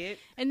hood?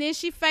 And then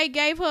she fake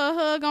gave her a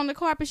hug on the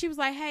carpet. She was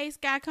like, hey,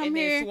 Sky, come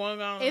here.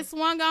 It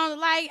swung on.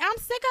 Like, I'm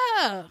sick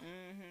of her.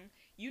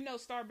 Mm-hmm.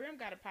 Star Brim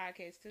got a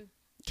podcast, too.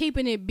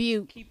 Keeping It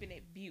Butte.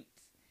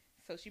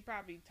 So she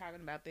probably talking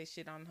about that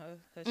shit on her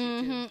shit,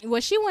 too. Well,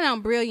 she went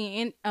on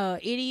Brilliant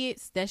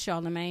Idiots. That's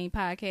y'all the main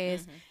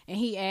podcast. And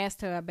he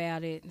asked her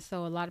about it.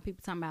 So a lot of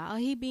people talking about,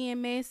 he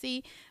being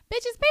messy.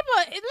 Bitches,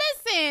 people,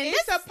 listen.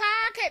 It's a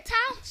podcast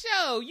talk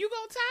show. You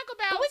gonna talk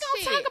about we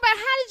gonna talk about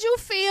how did you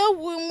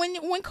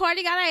feel when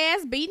Cardi got her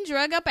ass beaten,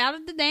 drug up out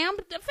of the damn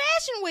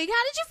Fashion Week.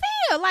 How did you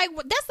feel?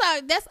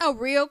 Like, that's a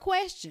real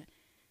question.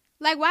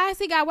 Like, why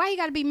he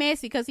got to be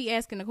messy? Because he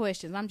asking the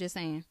questions. I'm just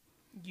saying.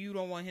 You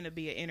don't want him to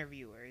be an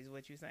interviewer, is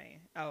what you're saying.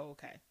 Oh,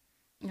 okay.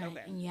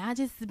 Okay. Y'all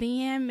just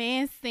being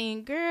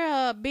messy.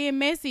 Girl, being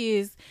messy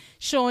is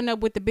showing up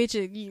with the bitch.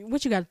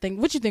 What you got to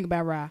think? What you think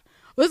about Ra?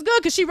 Well, it's good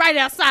because she right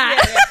outside.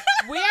 Yeah,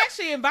 we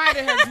actually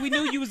invited her because we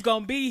knew you was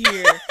going to be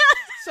here.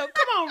 So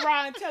come on,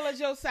 Ra, and tell us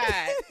your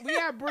side. We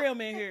got Brim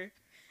in here.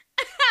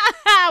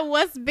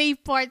 What's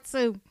beef part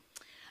 2?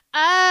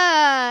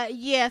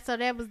 Yeah, so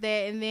that was that.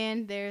 And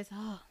then there's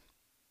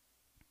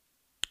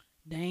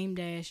Dame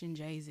Dash and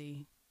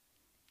Jay-Z.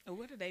 Oh,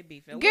 what are they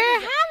beefing? Girl,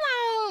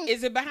 how long?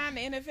 Is it behind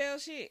the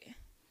NFL shit?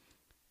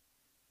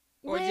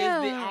 Or just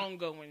the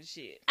ongoing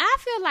shit? I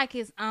feel like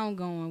it's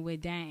ongoing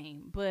with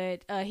Dame.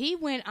 But he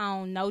went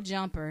on No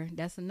Jumper.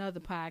 That's another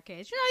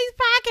podcast. You know, these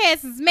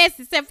podcasts is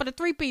messy except for the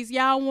 3-piece.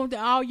 Y'all want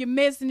all your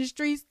mess in the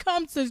streets?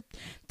 Come to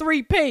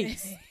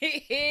 3-piece.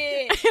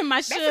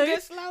 That's a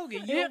good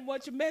slogan. You don't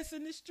want your mess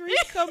in the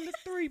streets? Come to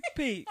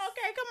 3-piece.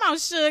 Okay, come on,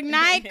 Suge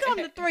Knight. Come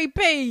to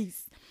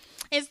 3-piece.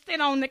 And sit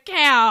on the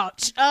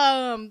couch.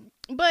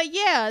 But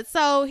yeah,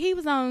 so he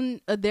was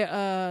on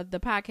the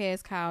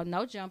podcast called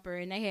No Jumper,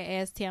 and they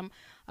had asked him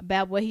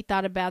about what he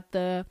thought about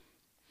the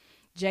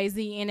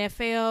Jay-Z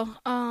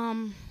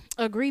NFL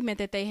agreement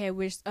that they had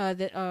with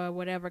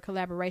whatever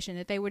collaboration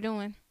that they were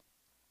doing.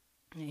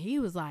 And he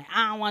was like,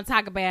 I don't want to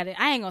talk about it.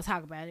 I ain't gonna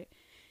talk about it.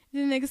 The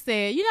nigga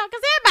said, you know,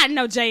 because everybody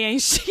know Jay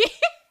ain't shit.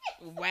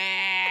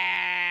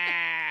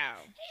 Wow.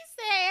 He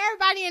said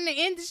everybody in the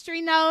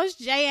industry knows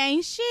Jay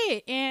ain't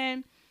shit.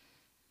 And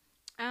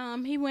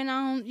he went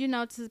on,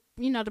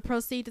 to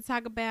proceed to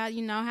talk about,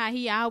 how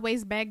he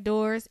always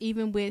backdoors,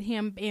 even with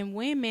him and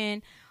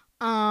women.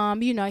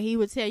 He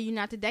would tell you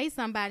not to date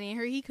somebody, and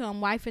here he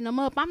come wifing them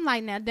up. I'm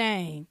like, now,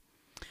 dang.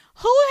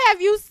 Who have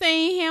you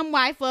seen him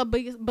wife up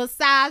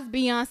besides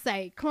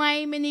Beyonce?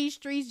 Claiming these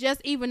streets just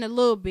even a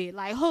little bit.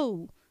 Like,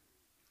 who?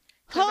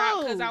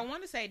 Because I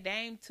want to say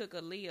Dame took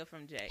Aaliyah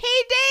from Jay.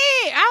 He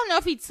did. I don't know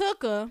if he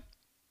took her.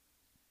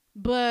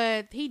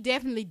 But he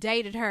definitely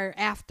dated her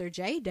after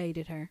Jay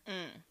dated her.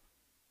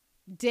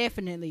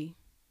 Definitely.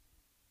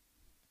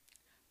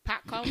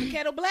 Pot calling the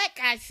kettle black,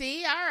 I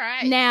see. All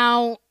right.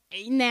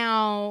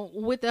 Now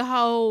with the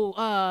whole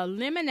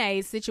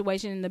Lemonade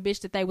situation and the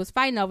bitch that they was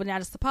fighting over, now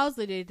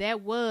supposedly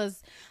that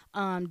was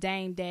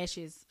Dame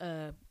Dash's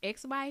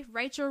ex-wife,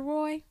 Rachel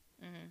Roy.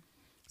 Mm-hmm.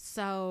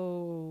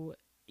 So,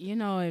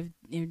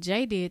 if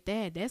Jay did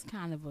that, that's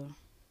kind of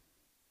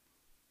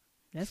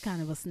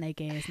a snake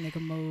ass nigga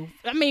move.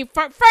 I mean,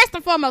 first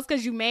and foremost,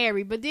 because you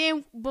married, but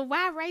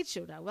why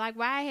Rachel though? Like,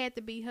 why it had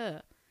to be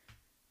her?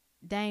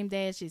 Dame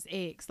Dash's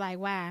ex. Like,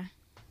 why?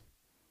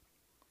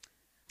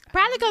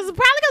 Probably because of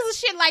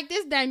shit like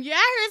this, Dame. You out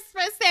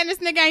here saying this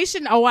nigga ain't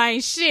shit. Oh, I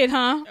ain't shit,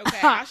 huh? Okay,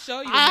 I'll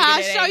show you.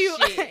 I'll show you.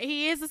 Shit.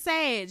 He is a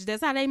Sag.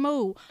 That's how they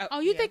move.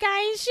 You think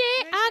I ain't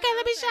shit? Okay,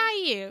 let me show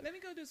you. Let me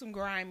go do some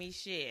grimy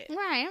shit.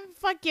 Right.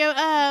 Fuck your.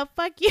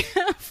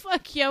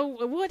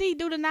 What'd he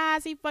do to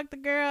Nas? He fucked the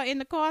girl in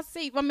the car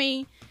seat. I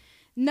mean,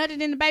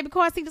 nutted in the baby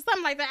car seat or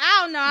something like that.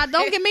 I don't know.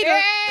 Don't give me the.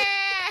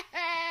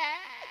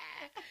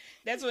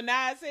 That's what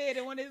Nas said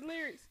in one of his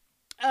lyrics.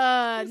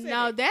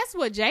 No, that's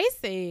what Jay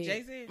said.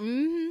 Jay said?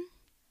 Mm-hmm.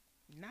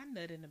 Not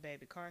nut in the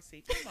baby car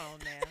seat. Come on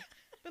now.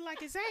 But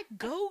like, is that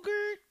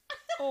Go-Gurt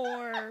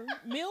or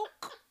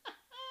milk?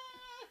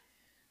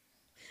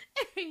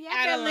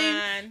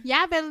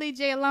 Y'all better leave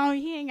Jay alone.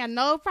 He ain't got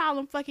no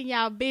problem fucking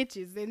y'all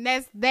bitches. And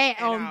that's that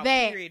and on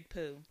that. Period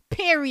poo.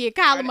 Period.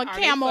 Call him a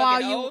camel.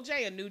 All you old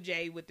Jay or new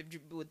Jay with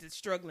the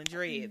struggling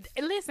dreads?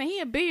 Listen,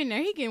 he a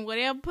billionaire. He can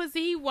whatever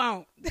pussy he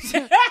want.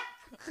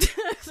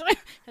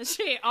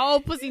 Shit,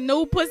 old pussy,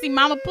 new pussy,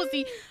 mama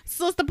pussy,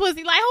 sister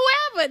pussy, like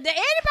whoever.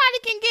 Anybody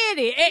can get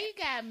it. He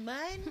got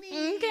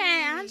money.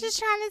 Okay, I'm just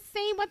trying to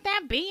see what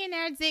that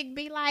billionaire dick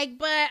be like.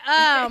 But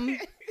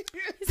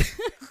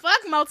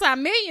fuck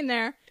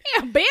multi-millionaire. He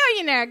a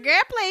billionaire,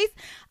 girl, please.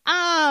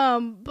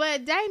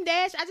 But Dame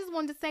Dash, I just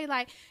wanted to say,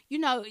 like, you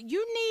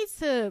need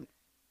to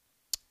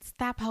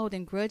stop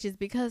holding grudges,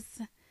 because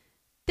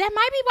that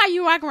might be why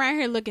you walk around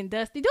here looking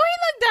dusty. Do he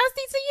look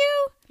dusty to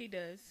you? He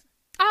does.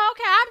 Oh,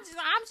 okay.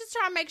 I'm just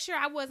trying to make sure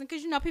I wasn't,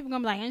 because people gonna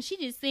be like, and she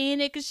just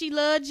saying it because she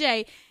love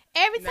Jay.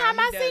 Every time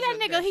I see that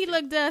nigga, dusty. He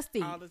look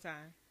dusty all the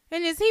time.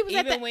 And he was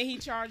even when he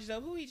charged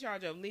up, who he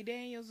charged up? Lee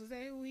Daniels, was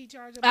that who he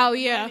charged up? Oh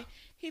yeah, money?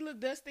 He looked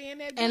dusty in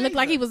that. And looked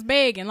like he was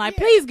begging, like,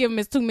 please give him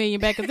his $2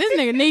 million back, because this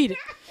nigga need it.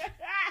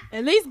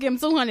 At least give him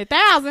 $200,000.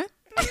 Was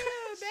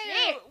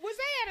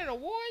they at an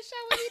award show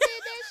when he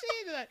did that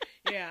shit? Like,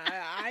 yeah,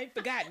 I ain't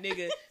forgot,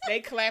 nigga.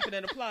 They clapping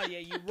and applaud. Yeah,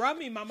 you run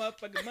me my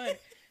motherfucking money.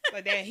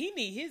 Like that, he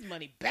need his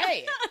money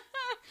bad.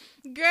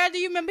 Girl, do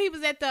you remember he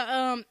was at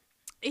the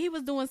he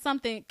was doing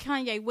something,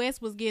 Kanye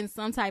West was getting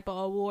some type of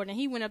award, and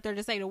he went up there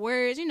to say the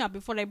words,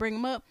 before they bring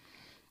him up,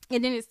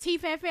 and then his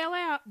teeth had fell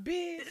out.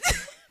 Bitch.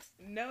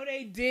 No,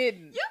 they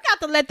didn't. You got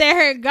to let that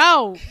hair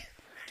go.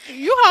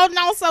 You holding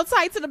on so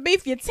tight to the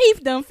beef, your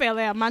teeth done fell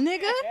out, my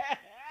nigga.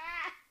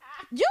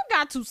 You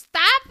got to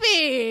stop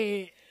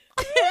it.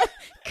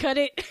 Cut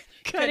it.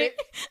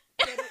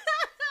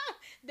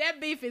 That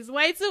beef is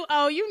way too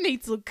old. You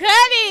need to cut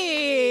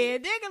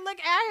it. Nigga look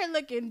out here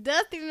looking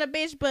dusty in the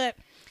bitch, but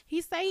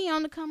he say he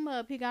on the come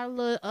up. He got a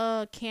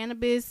little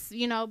cannabis,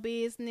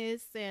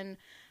 business, and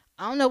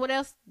I don't know what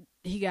else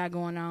he got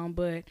going on,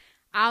 but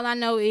all I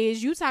know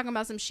is you talking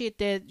about some shit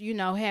that,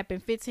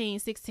 happened 15,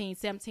 16,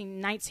 17,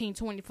 19,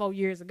 24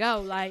 years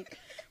ago. Like,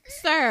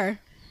 sir,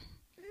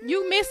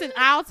 you missing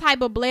all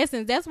type of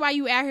blessings. That's why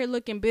you out here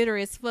looking bitter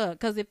as fuck.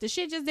 Because if the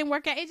shit just didn't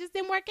work out, it just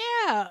didn't work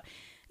out.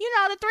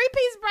 The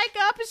 3-piece break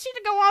up and she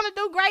to go on to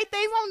do great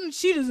things.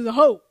 She just a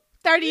hoe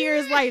 30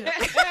 years later.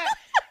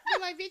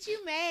 I'm like, bitch,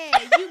 you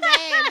mad. You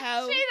mad,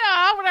 hoe. She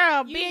the over there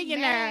a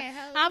billionaire.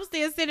 Mad, I'm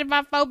still sitting in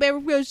my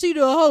 4-bedroom crib. She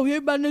the hoe.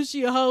 Everybody knows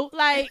she a hoe.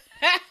 Like,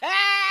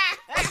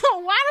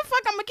 why the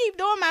fuck I'm going to keep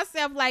doing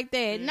myself like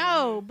that?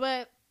 No,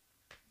 but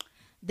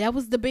that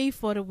was the beef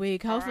for the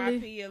week. Hopefully.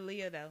 R.I.P.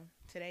 Aaliyah, though.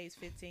 Today's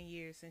 15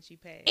 years since she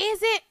passed. Is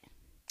it?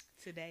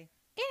 Today.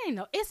 It ain't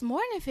no. It's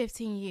more than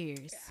 15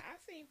 years. Yeah,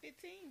 I seen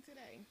 15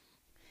 today.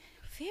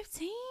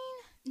 15?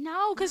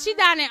 No, because she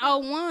died in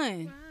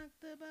 01.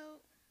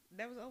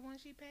 That was 01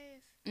 she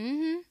passed?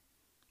 Mm-hmm.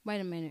 Wait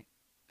a minute.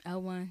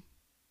 01.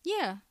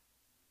 Yeah.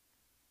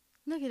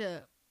 Look it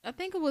up. I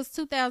think it was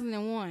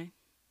 2001.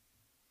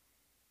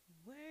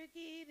 Work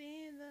it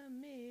in the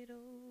middle.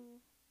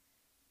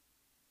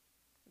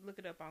 Look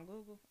it up on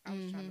Google. I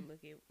was trying to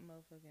look at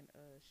motherfucking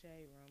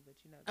Shade Room,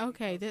 but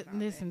Okay,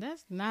 listen,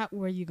 that's not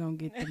where you gonna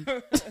get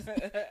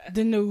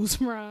the news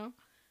from.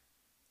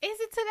 Is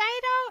it today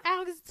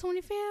though? August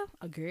 25th?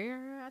 Oh,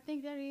 girl, I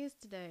think that is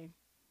today.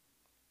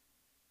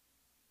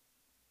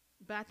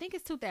 But I think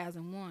it's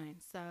 2001,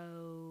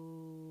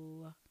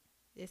 so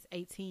it's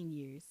 18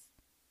 years.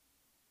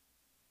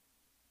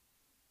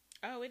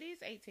 Oh, it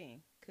is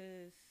 18,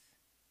 because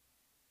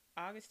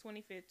August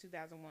 25th,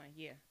 2001,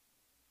 yeah.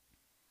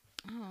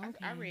 Oh,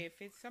 okay. I read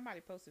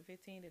somebody posted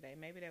 15 today.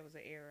 Maybe that was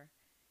an error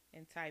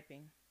in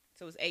typing.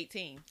 So it's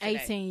 18 today.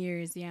 18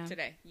 years, yeah.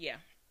 Today, yeah.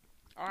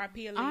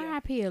 R.I.P. Aaliyah.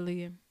 R.I.P.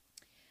 Aaliyah.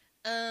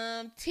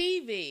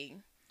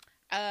 TV.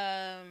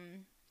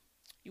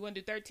 You want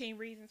to do 13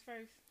 Reasons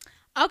first?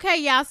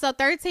 Okay, y'all. So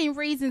 13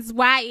 Reasons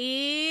Why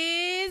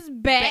is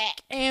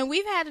back. And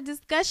we've had a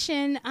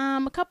discussion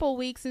a couple of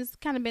weeks, and it's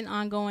kind of been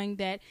ongoing,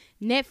 that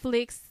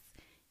Netflix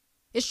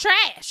is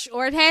trash,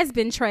 or it has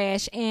been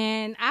trash.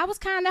 And I was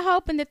kind of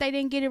hoping that they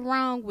didn't get it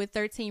wrong with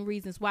 13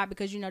 Reasons Why,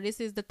 because, this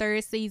is the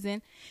 3rd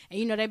season.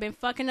 And, they've been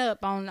fucking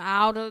up on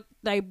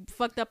they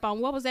fucked up on,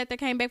 what was that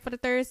came back for the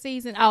 3rd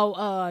season?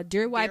 Oh,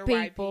 Dear White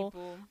People.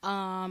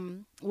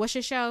 What's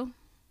your show?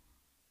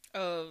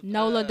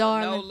 Nola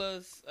Darling.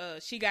 Nola's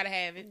She Gotta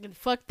Have It.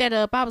 Fuck that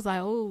up. I was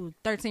like,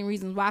 13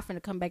 Reasons Why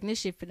finna come back, and this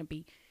shit finna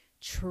be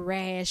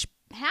trash.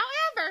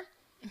 However,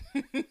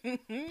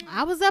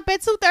 I was up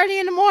at 2:30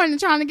 in the morning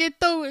trying to get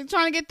through it.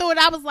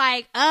 I was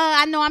like,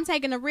 I know I'm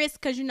taking a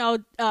risk because,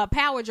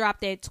 power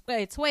dropped at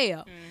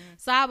 12.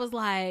 So I was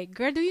like,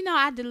 girl, do you know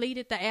I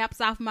deleted the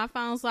apps off my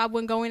phone so I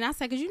wouldn't go in? I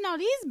said, because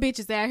these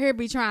bitches out here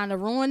be trying to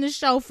ruin the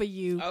show for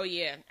you. Oh,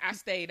 yeah. I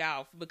stayed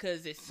off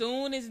because as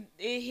soon as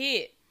it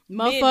hit,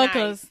 motherfuckers,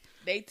 midnight,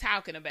 they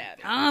talking about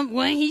it.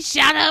 When he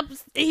shot up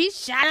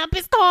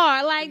his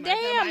car. Like,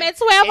 damn, at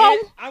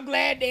 12. I'm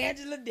glad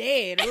Angela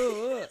dead.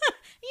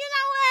 You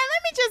know what?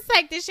 Let me just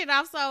take this shit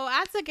off. So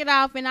I took it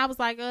off, and I was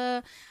like,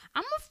 I'm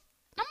gonna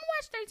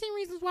watch 13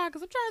 Reasons Why,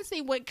 because I'm trying to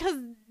see because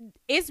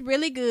it's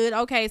really good.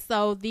 Okay,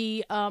 so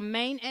the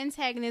main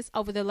antagonist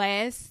over the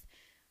last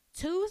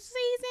 2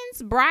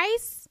 seasons,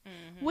 Bryce,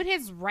 with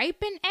his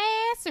raping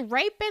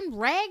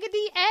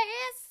raggedy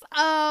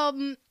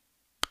ass,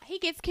 he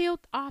gets killed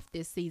off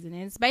this season,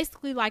 and it's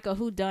basically like a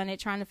whodunit,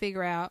 trying to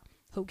figure out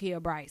who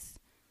killed Bryce.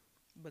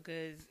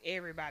 Because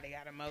everybody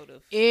got a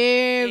motive.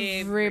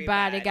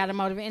 Everybody got a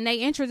motive. And they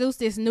introduced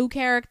this new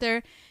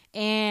character.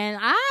 And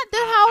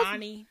the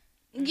Ani.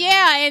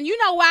 Yeah, and you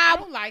know why? I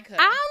don't like her.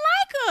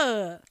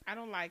 I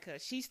don't like her.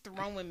 She's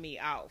throwing me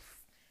off.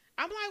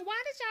 I'm like,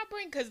 why did y'all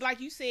bring... Because like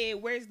you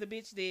said, where's the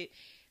bitch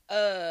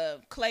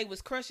that Clay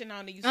was crushing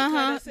on that used to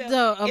cut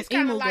herself? It's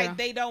kind of like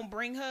they don't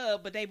bring her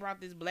up, but they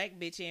brought this black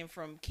bitch in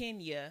from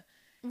Kenya.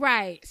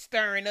 Right.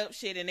 Stirring up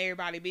shit and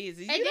everybody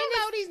busy. You don't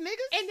know these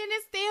niggas. And then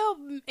it's still,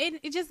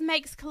 it just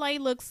makes Clay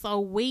look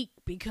so weak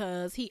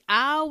because he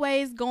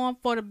always going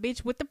for the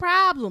bitch with the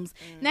problems.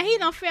 Now he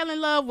done fell in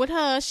love with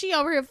her. She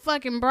over here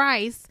fucking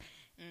Bryce.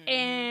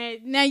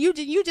 And now you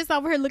just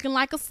over here looking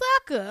like a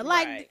sucker.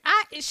 Like,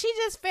 she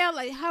just felt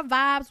like her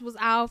vibes was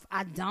off.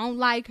 I don't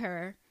like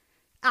her.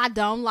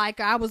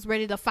 I was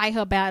ready to fight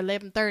her about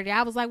 11:30.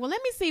 I was like, well,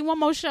 let me see one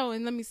more show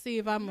and let me see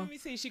if let me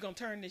see if she gonna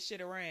turn this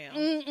shit around.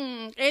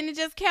 And it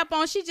just kept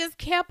on. She just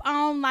kept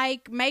on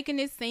like making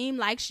it seem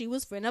like she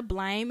was finna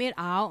blame it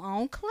all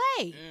on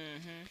Clay.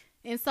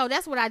 And so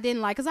that's what I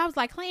didn't like, because I was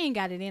like, Clay ain't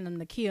got it in him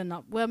to kill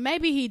no. Well,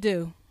 maybe he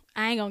do.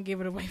 I ain't gonna give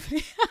it away for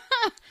him.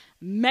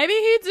 Maybe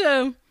he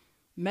do.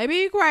 Maybe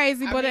he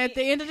crazy, but at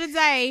the end of the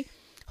day,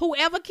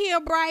 whoever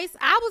killed Bryce,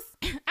 I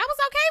I was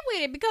okay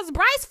with it because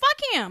Bryce, fuck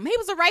him. He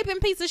was a raping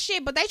piece of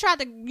shit, but they tried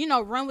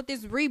to, run with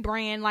this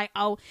rebrand like,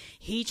 oh,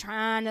 he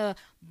trying to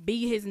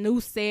be his new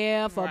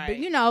self or,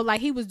 like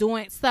he was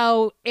doing.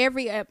 So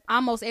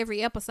almost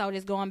every episode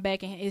is going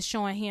back and is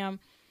showing him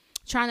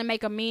trying to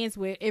make amends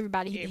with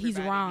everybody he's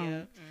wrong. Yeah.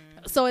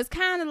 Mm-hmm. So it's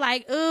kind of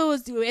like,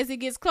 as it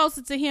gets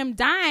closer to him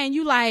dying,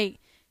 you like,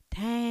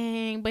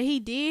 dang, but he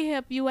did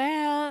help you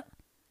out.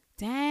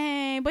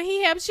 Dang, but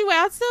he helped you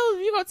out too.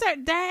 You gonna say,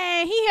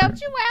 dang, he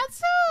helped you out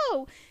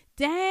too.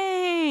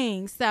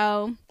 Dang.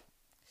 So,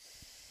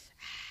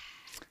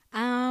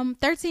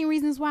 13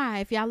 Reasons Why.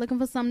 If y'all looking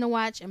for something to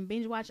watch and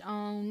binge watch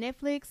on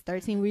Netflix,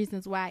 13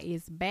 Reasons Why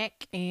is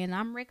back, and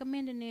I'm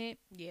recommending it.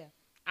 Yeah,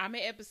 I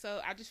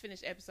just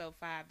finished episode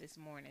 5 this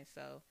morning,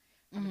 so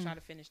I'm gonna try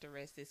to finish the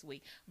rest this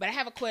week. But I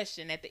have a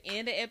question. At the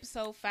end of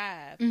episode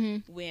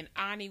 5, when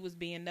Ani was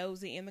being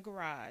nosy in the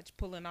garage,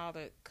 pulling all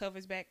the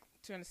covers back,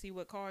 trying to see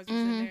what cars was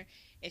in there,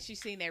 and she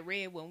seen that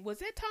red one. Was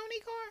that Tony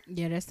car?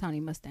 Yeah, that's Tony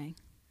Mustang.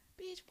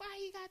 Bitch, why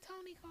he got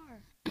Tony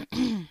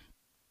car?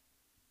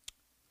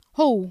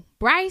 Who?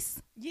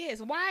 Bryce?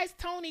 Yes. Why is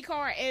Tony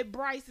car at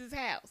Bryce's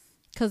house?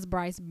 Because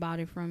Bryce bought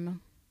it from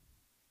him.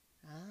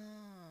 Oh,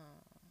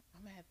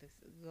 I'm gonna have to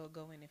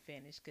go in and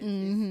finish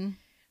because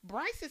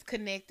Bryce is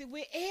connected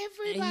with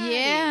everybody.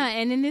 Yeah,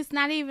 and then it's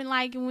not even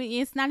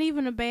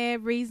a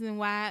bad reason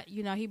why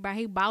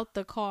he bought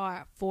the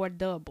car for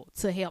double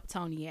to help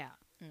Tony out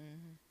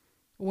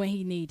when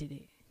he needed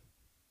it.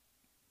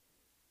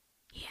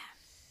 Yeah.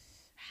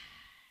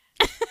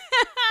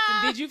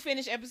 Did you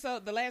finish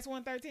the last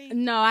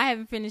 113? No, I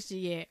haven't finished it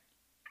yet.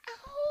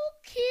 Who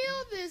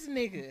killed this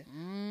nigga?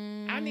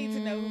 I need to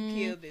know who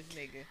killed this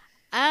nigga.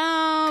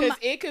 Because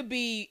it could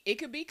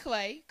be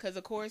Clay. Because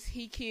of course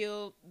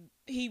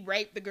he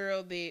raped the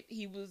girl that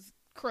he was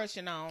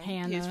crushing on,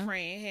 Hannah. His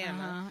friend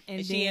Hannah,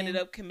 and she ended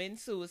up committing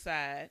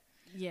suicide.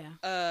 Yeah.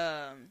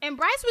 And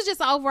Bryce was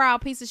just an overall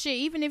piece of shit.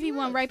 Even if he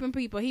wasn't raping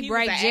people, he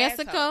raped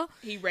Jessica. Asshole.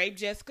 He raped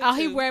Jessica. Oh,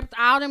 he raped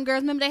all them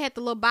girls. Remember they had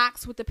the little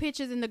box with the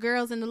pictures and the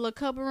girls in the little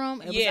cupboard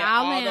room. It was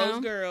all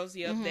those girls.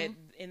 Yep, that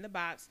in the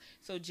box.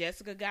 So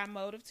Jessica got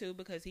motive too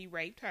because he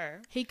raped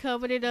her. He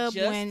covered it up.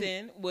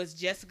 Justin was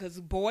Jessica's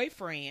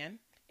boyfriend,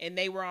 and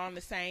they were on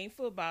the same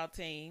football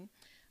team.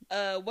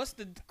 What's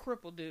the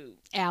crippled dude?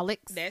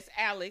 Alex. That's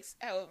Alex.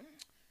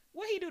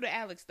 What he do to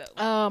Alex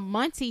though?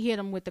 Monty hit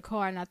him with the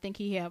car, and I think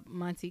he helped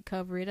Monty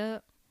cover it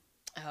up.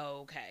 Oh,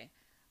 okay.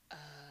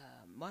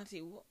 Monty,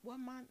 what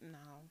Monty?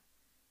 No,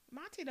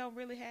 Monty don't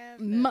really have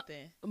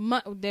nothing.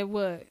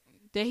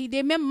 That he did.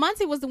 Remember,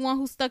 Monty was the one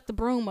who stuck the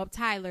broom up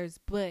Tyler's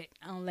butt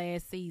on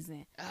last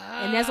season,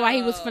 and that's why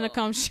he was finna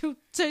come shoot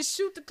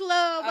the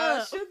club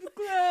up. Shoot the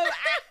club.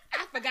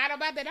 I forgot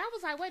about that. I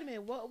was like, wait a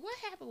minute, what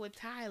happened with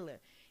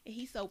Tyler? And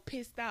he's so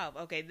pissed off.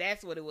 Okay,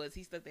 that's what it was.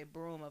 He stuck that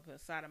broom up and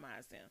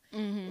sodomized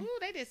him. Ooh,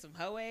 they did some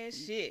hoe ass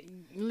shit.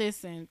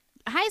 Listen,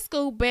 high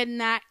school better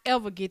not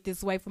ever get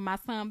this way for my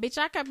son, bitch.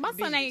 My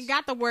son ain't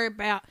got to worry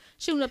about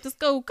shooting up the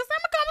school because I'm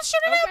gonna come shoot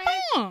it up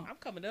on. I'm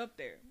coming up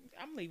there.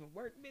 I'm leaving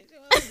work, bitch.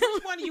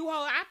 Which one of you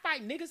hoes? I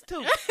fight niggas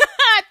too.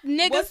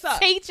 Niggas,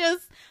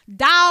 teachers,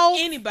 dogs.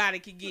 Anybody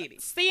can get it.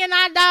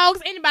 CNI dogs.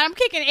 Anybody. I'm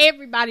kicking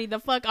everybody the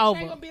fuck over.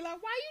 They're gonna be like,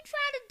 why you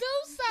trying to do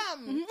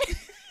something?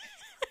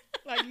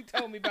 Like you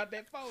told me about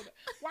that folder.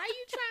 Why are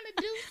you trying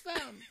to do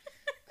something?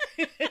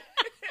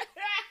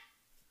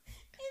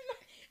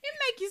 It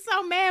make you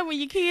so mad when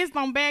your kids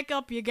don't back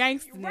up your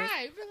gangsterness.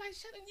 Right. Be like,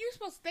 shut up. You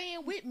supposed to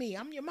stand with me.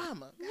 I'm your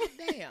mama.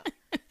 Goddamn.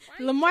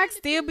 Lamarck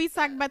still be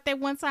talking about that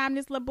one time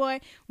this little boy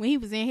when he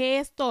was in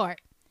Head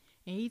Start.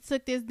 And he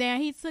took this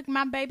down. He took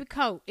my baby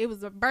coat. It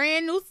was a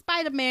brand new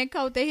Spider-Man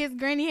coat that his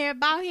granny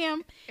had bought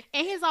him.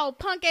 And his old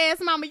punk ass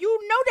mama,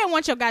 you know that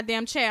want your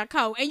goddamn child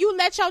coat. And you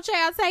let your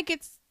child take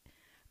it.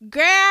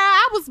 Girl,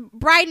 I was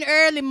bright and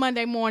early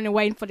Monday morning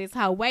waiting for this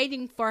hoe,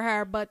 waiting for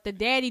her, but the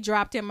daddy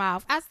dropped him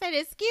off. I said,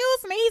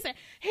 excuse me. He said,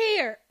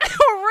 here,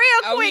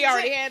 real quick. He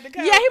already had the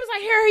coat? Yeah, he was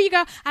like, here you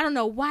go. I don't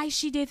know why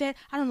she did that.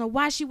 I don't know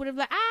why she would have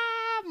like,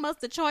 I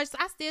must have charged.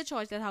 I still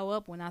charged that hoe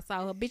up when I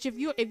saw her. Bitch,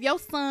 if your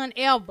son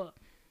ever.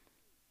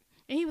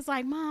 And he was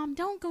like, Mom,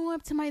 don't go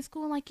up to my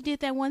school like you did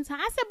that one time.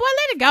 I said, boy,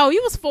 let it go.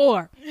 You was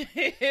 4.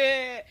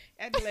 I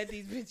had to let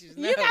these bitches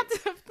know. You got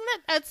to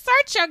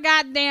assert your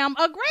goddamn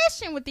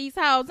aggression with these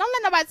hoes. Don't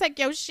let nobody take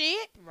your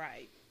shit.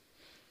 Right.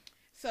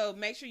 So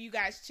make sure you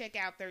guys check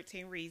out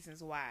 13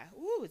 Reasons Why.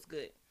 Ooh, it's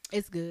good.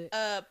 It's good.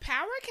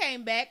 Power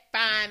came back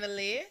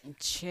finally.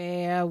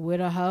 Yeah,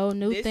 with a whole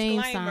new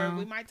theme song.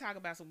 We might talk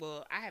about some.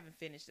 Well, I haven't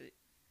finished it.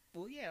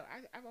 Well, yeah,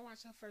 I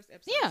watched the first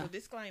episode. Yeah. So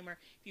disclaimer,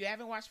 if you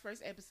haven't watched the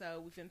first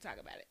episode, we finna talk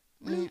about it.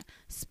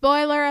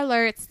 Spoiler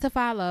alerts to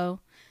follow.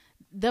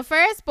 The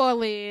first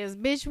spoiler is,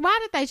 bitch, why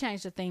did they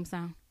change the theme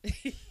song?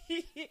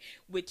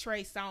 With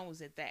Trey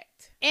Songz at that.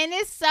 And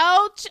it's so,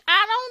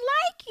 I don't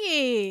like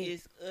it.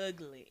 It's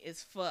ugly.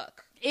 It's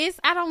fuck.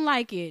 I don't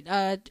like it.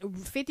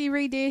 50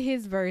 redid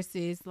his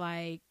verses.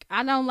 Like,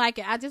 I don't like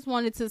it. I just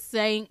wanted to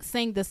sing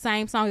the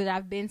same song that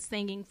I've been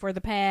singing for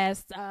the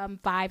past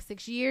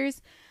 5-6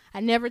 years. I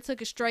never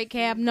took a straight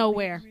cab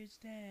nowhere.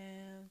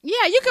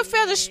 Yeah, you can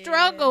feel the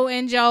struggle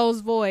in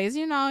Joe's voice.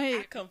 You know,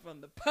 I come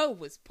from the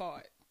poet's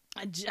part.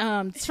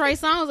 Trey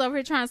Songz over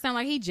here trying to sound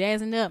like he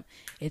jazzing up.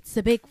 It's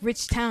a big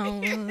rich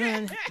town.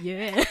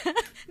 Yeah. That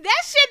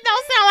shit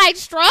don't sound like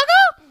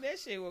struggle. That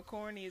shit was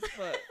corny as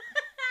fuck.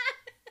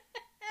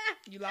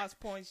 You lost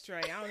points,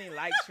 Trey. I don't even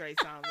like Trey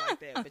Songz like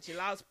that, but you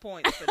lost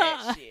points for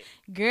that shit.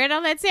 Girl,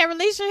 don't let Terry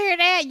Leisha hear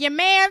that. Your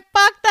man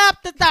fucked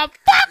up the South.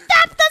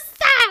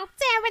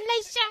 Terry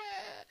Leisha.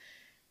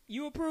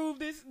 You approve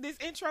this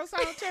intro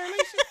song, Terry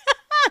Leisha?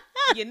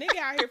 Your nigga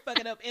out here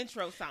fucking up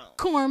intro songs.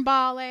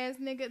 Cornball ass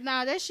nigga.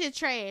 Nah, that shit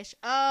trash.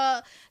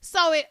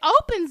 So it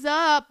opens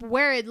up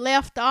where it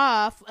left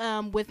off,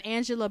 with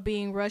Angela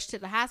being rushed to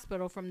the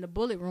hospital from the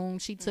bullet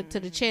wound she took to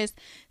the chest,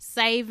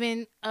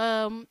 saving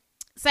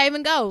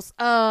ghosts.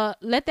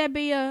 Let that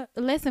be a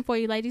lesson for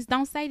you, ladies.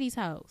 Don't say these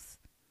hoes.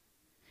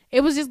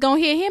 It was just gonna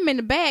hit him in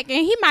the back,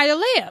 and he might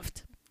have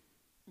lived.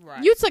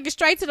 Right. You took it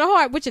straight to the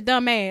heart with your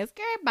dumb ass.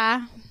 Girl,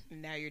 bye.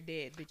 Now you're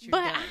dead, but you're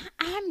done.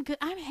 I'm good.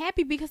 I'm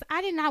happy because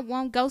I did not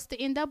want Ghost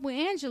to end up with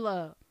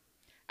Angela.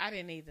 I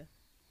didn't either.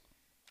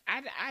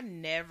 I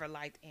never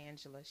liked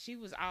Angela. She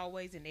was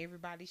always in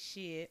everybody's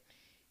shit,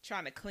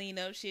 trying to clean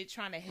up shit,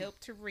 trying to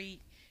help Tariq,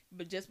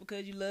 but just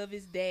because you love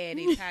his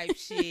daddy type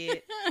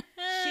shit.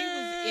 She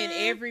was in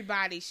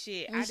everybody's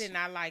shit. I did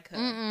not like her.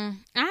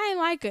 I ain't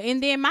like her.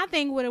 And then my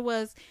thing with it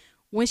was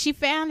when she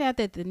found out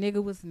that the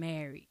nigga was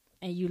married.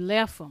 And you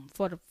left him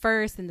for the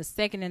first and the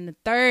second and the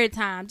third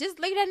time.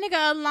 Just leave that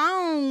nigga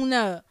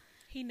alone.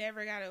 He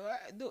never got a...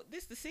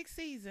 This is the 6th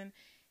season.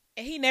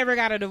 And he never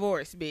got a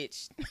divorce,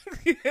 bitch.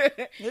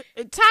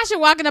 Tasha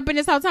walking up in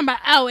this whole time about,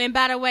 oh, and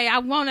by the way, I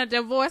want a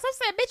divorce. I'm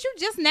saying, bitch, you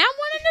just now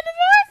wanted a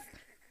divorce?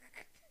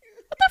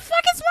 What the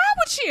fuck is wrong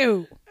with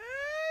you?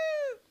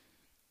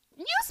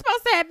 You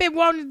supposed to have been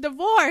wanting a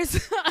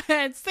divorce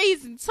in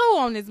season 2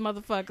 on this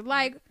motherfucker.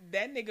 Like,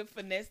 that nigga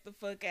finessed the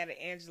fuck out of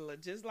Angela,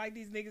 just like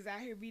these niggas out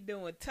here be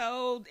doing.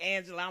 Told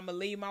Angela I'm gonna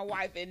leave my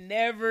wife and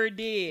never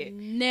did.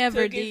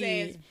 Took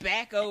his ass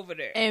back over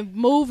there and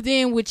moved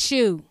in with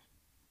you.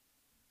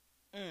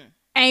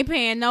 Ain't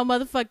paying no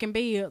motherfucking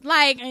bill.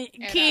 Like,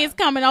 kids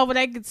coming over,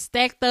 they get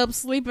stacked up,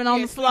 sleeping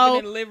on the floor.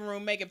 In the living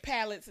room, making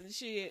pallets and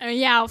shit. And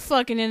y'all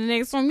fucking in the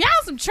next room. Y'all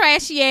some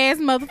trashy ass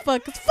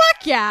motherfuckers.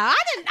 Fuck y'all. I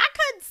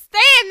couldn't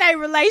stand that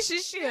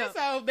relationship. That's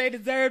how they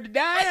deserve to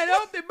die. I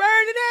hope they burn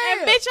it out.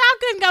 And bitch, y'all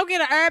couldn't go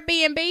get an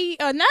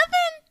Airbnb or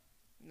nothing?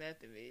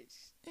 Nothing, bitch.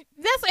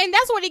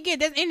 That's what he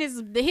get. And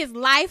his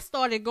life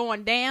started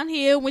going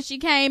downhill when she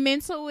came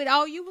into it.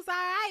 Oh, you was all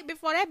right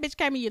before that bitch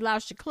came in. You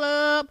lost your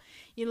club.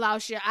 You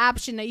lost your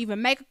option to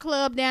even make a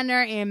club down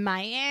there in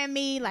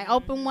Miami. Like,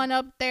 open one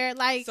up there.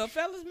 Like, so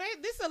fellas,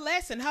 this a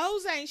lesson.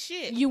 Hoes ain't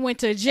shit. You went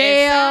to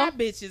jail. And side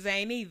bitches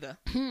ain't either.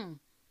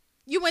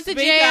 You went to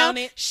Speak jail. on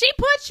it. She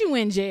put you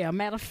in jail.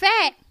 Matter of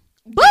fact,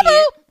 boop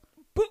boop.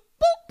 Boop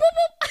boop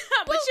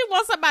boop. But you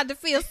want somebody to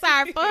feel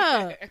sorry for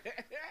her.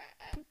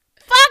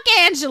 Fuck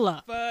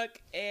Angela.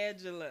 Fuck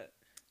Angela.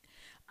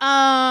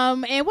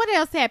 And what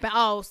else happened?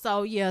 Oh,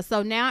 so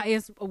now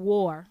it's a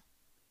war.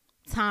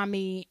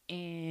 Tommy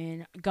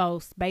and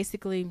Ghost,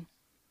 basically,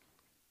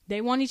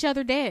 they want each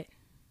other dead.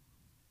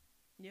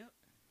 Yep.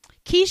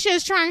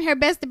 Keisha's trying her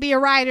best to be a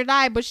ride or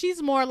die, but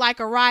she's more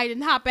like a ride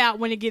and hop out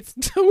when it gets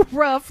too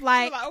rough.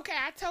 Like, okay,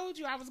 I told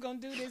you I was gonna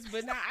do this,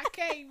 but now I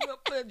can't.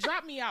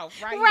 Drop me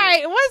off right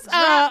here. What's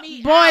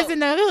Boys in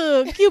the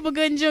Hood? Cuba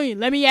Gooding Jr.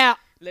 Let me out.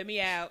 Let me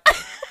out.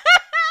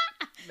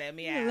 Let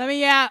me out. Let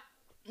me out.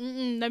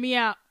 Let me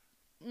out.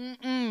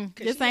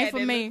 This ain't for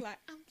me. Like,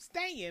 I'm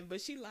staying,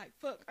 but she like,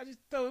 fuck. I just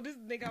told this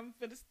nigga I'm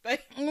finna stay.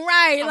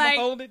 Right, I'm like,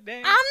 hold it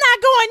down. I'm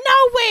not going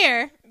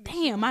nowhere.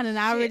 Damn, I done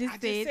already said. I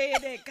just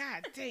said that.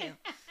 God damn.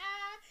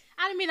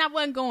 I didn't mean I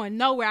wasn't going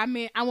nowhere. I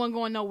mean I wasn't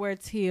going nowhere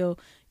till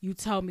you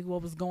told me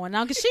what was going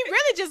on. Cause she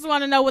really just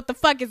want to know what the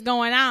fuck is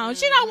going on.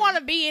 She don't want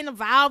to be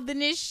involved in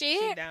this shit.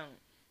 She don't.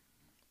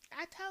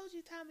 I told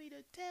you, Tommy, to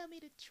tell me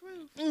the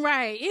truth.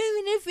 Right. Even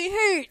if it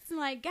hurts. I'm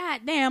like,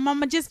 God damn,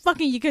 I'm just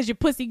fucking you because your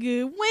pussy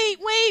good. Wait.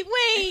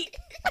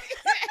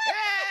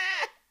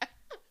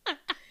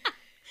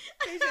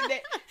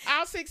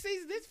 All 6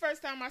 seasons, this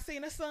first time I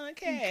seen her son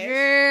Cash.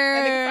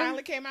 Girl. That nigga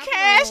finally came out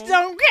Cash the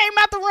room. came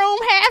out the room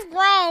half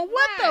grown.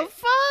 What the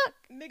fuck?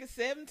 Nigga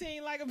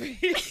 17 like a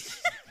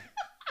bitch.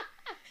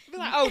 Be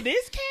like, oh,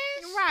 this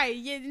Cash? Right.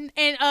 Yeah.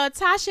 And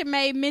Tasha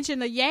made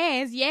mention of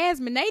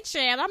Yasmin, they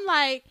chat. I'm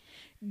like,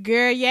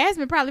 girl,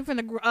 Yasmin probably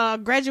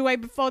finna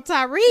graduate before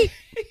Tyreek.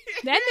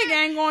 That nigga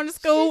ain't going to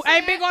school.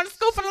 Ain't been going to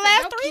school for the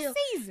last 3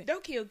 seasons.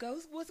 Don't kill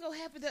Ghost. What's gonna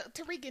happen to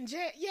Tyreek and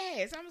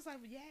Yas? I was like,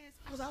 Yas.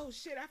 I was like, oh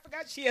shit, I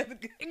forgot she had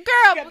listen,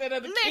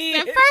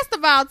 kid. First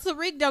of all,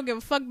 Tyreek don't give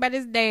a fuck about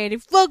his daddy.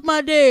 Fuck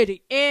my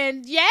daddy.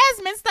 And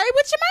Yasmin stay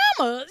with your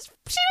mama.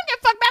 She don't give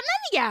a fuck about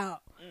none of y'all.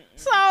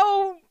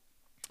 So,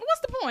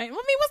 what's the point? I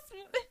mean,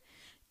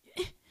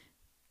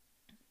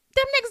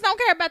 them niggas don't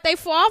care about their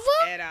father.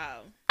 At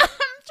all. I'm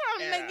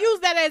trying to use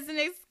that as an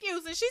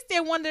excuse, and she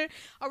still wondering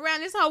around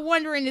this whole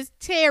wondering, is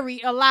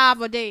Terry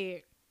alive or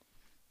dead?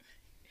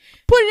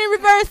 Put it in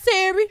reverse,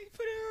 Terry.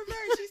 Put it in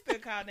reverse, She still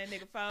calling that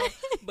nigga phone.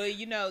 But,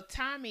 you know,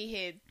 Tommy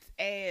had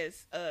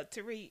asked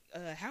Tariq,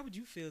 how would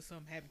you feel if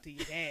something happened to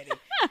your daddy?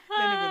 That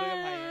nigga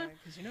looking like,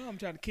 because you know I'm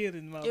trying to kill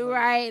this motherfucker.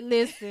 Right,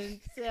 listen.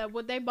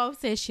 What they both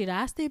said, shit,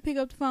 I still pick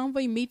up the phone for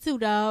you. Me too,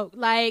 dog.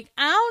 Like,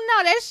 I don't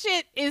know. That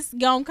shit is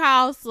going to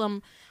cause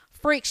some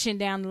friction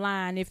down the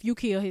line if you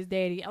kill his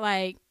daddy.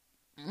 Like,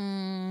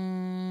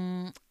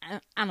 I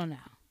don't know.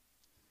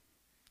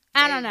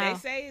 I don't know. They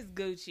say it's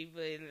Gucci,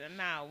 but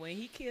nah, when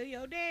he kill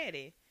your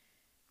daddy,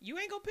 you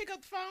ain't gonna pick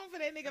up the phone for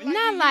that nigga. Like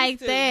not like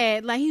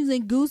that. Like he was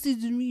like, Gucci,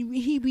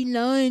 he be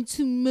lying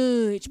too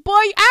much. Boy,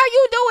 all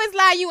you do is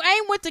lie. You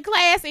ain't went to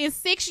class in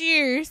 6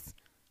 years.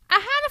 How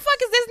the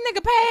fuck is this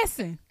nigga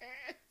passing?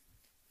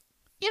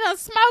 You know,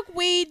 smoke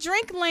weed,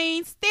 drink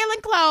lean, stealing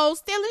clothes,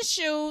 stealing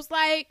shoes.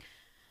 Like,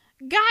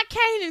 got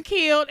Kanan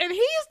killed, and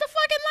he's the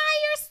fucking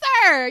liar,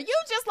 sir. You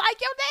just like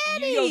your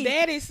daddy. You your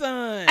daddy's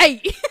son.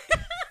 Hey.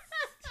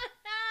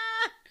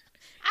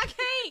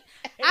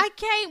 I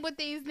can't with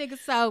these niggas.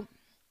 So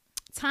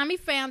Tommy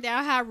found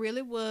out how it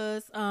really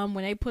was when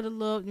they put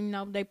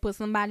they put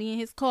somebody in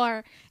his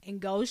car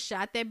and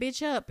shot that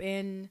bitch up,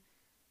 and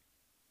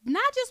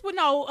not just with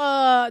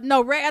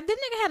no red. This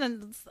nigga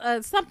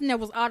had something that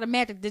was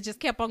automatic that just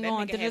kept on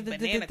going. I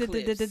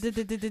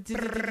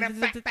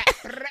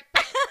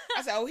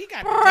said, oh, he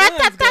got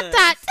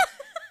guns.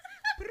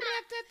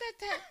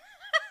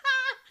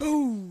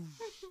 Boom.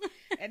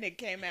 And it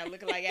came out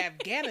looking like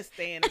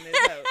Afghanistan in this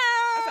house.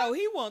 I said, oh,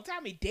 he want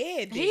Tommy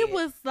dead. He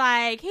was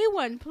like, he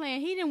wasn't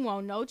playing. He didn't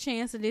want no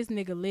chance of this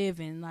nigga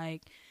living.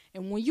 Like,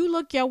 and when you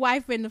look your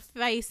wife in the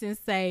face and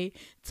say,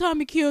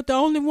 Tommy killed the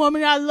only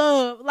woman I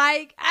love,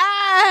 like,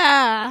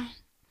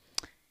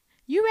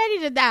 you ready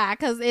to die.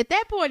 Because at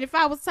that point, if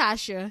I was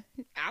Tasha,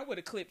 I would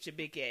have clipped your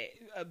bitch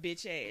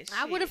ass.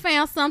 I would have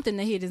found something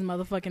to hit his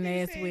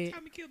motherfucking ass said, with.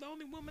 Tommy killed the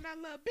only woman I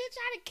love. Bitch,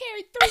 I done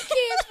carried 3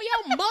 kids for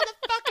your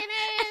motherfucking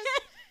ass.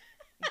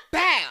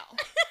 Bow.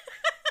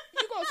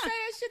 You gonna say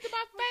that shit to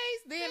my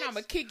face? Then I'm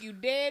gonna kick you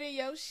dead in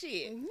your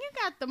shit. You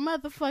got the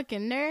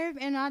motherfucking nerve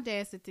and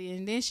audacity.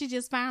 And then she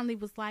just finally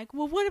was like,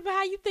 well, what about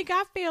how you think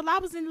I feel? I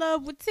was in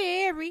love with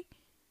Terry.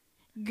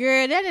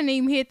 Girl, that didn't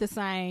even hit the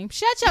same.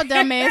 Shut your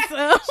dumb ass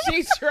up.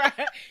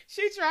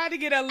 She tried to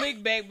get her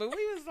lick back, but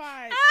we was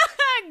like,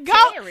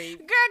 Terry.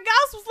 Girl,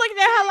 Ghost was looking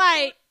at her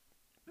like,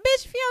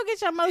 bitch, if you don't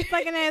get your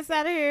motherfucking ass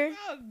out of here.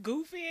 Oh,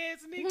 goofy ass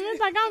nigga. It's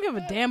like, I don't give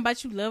a damn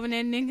about you loving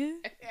that nigga.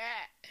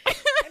 That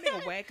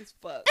nigga whack as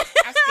fuck.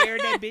 I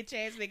scared that bitch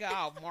ass nigga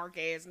off, mark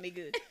ass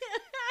nigga.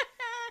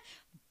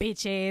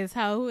 Bitch ass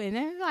hoe. And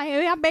then, like,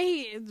 I bet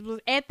he was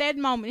at that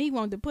moment, he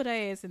wanted to put her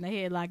ass in the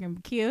headlock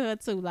and kill her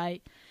too.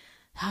 Like,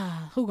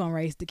 who gonna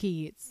raise the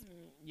kids?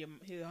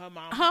 Her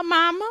mama. Her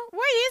mama?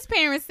 Where his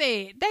parents at?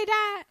 They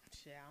died?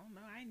 Shit, I don't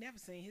know. I ain't never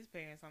seen his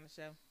parents on the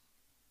show.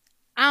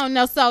 I don't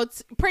know. So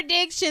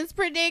predictions.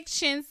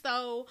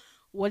 So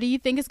what do you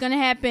think is gonna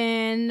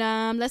happen?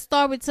 Let's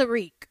start with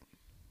Tariq.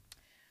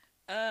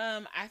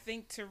 I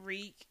think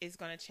Tariq is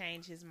gonna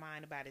change his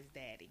mind about his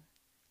daddy.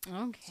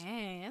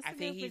 Okay, that's a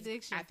good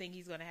prediction. I think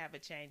he's gonna have a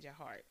change of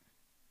heart.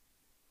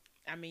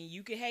 I mean,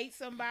 you can hate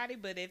somebody,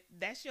 but if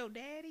that's your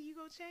daddy, you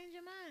gonna change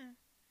your mind.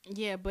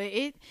 Yeah, but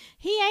he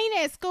ain't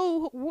at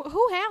school.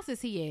 Who house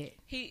is he at?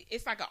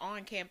 It's like an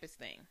on-campus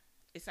thing.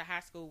 It's a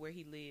high school where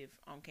he live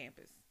on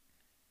campus.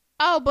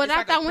 Oh, but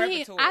I thought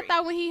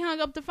when he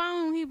hung up the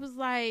phone, he was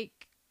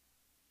like,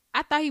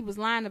 I thought he was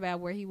lying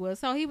about where he was.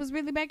 So he was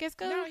really back at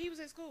school? No, he was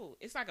at school.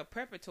 It's like a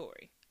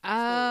preparatory.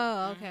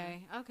 Oh,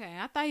 okay. Mm-hmm. Okay.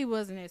 I thought he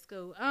wasn't at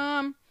school.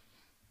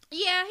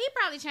 Yeah, he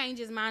probably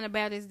changed his mind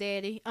about his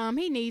daddy.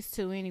 He needs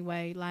to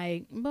anyway.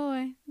 Like,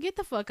 boy, get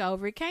the fuck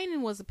over it.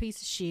 Kanan was a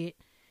piece of shit.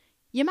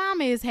 Your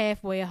mama is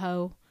halfway a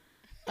hoe.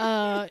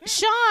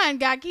 Sean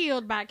got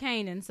killed by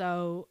Kanan,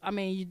 so I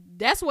mean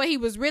that's what he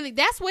was really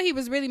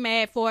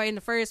mad for in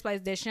the first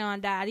place, that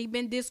Sean died. He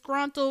been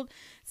disgruntled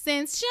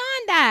since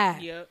Sean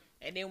died. Yep.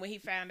 And then when he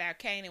found out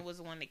Kanan was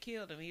the one that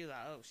killed him, he was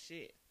like, oh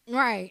shit.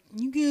 Right.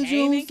 You killed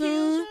your own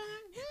son?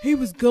 He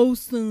was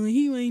ghost son.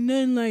 He ain't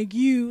nothing like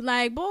you.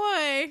 Like,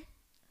 boy.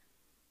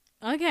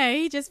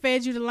 Okay, he just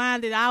fed you the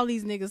line that all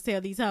these niggas tell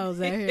these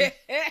hoes out here.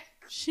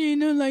 She ain't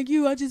nothing like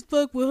you. I just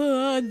fuck with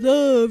her. I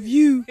love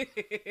you.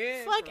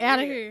 Fuck out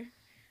of here.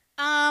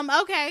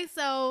 Okay,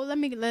 so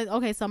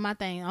so my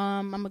thing.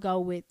 I'm gonna go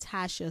with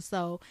Tasha.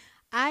 So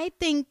I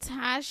think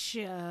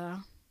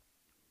Tasha,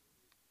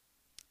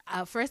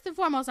 first and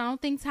foremost, I don't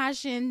think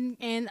Tasha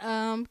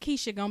and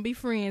Keisha gonna be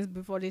friends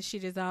before this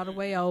shit is all the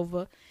way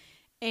over.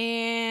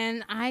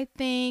 And I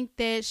think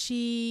that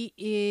she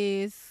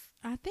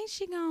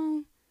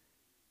gonna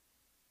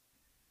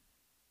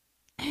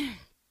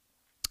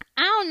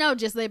I don't know,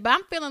 just but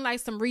I'm feeling like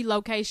some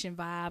relocation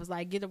vibes.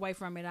 Like, get away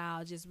from it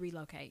all, just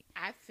relocate.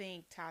 I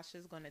think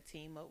Tasha's gonna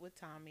team up with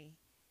Tommy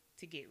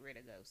to get rid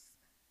of Ghost.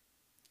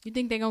 You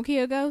think they're gonna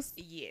kill Ghost?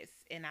 Yes,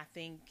 and I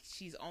think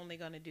she's only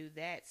gonna do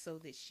that so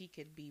that she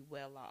could be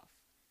well off.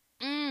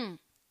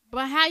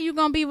 But how you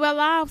gonna be well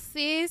off,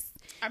 sis?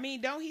 I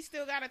mean, don't he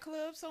still got a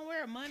club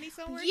somewhere, or money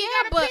somewhere? Yeah,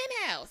 he got a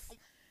penthouse.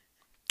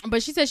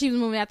 But she said she was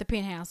moving out the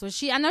penthouse. So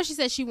I know she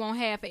said she won't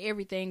have for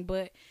everything,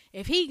 but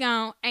if he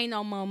gone, ain't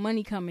no more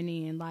money coming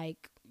in.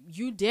 Like,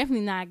 you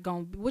definitely not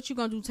gonna. What you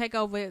gonna do? Take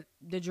over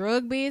the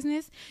drug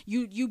business?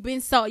 You've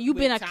been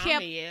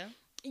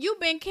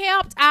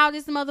kept all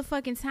this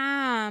motherfucking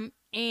time,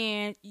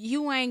 and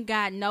you ain't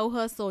got no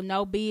hustle,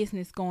 no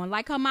business going.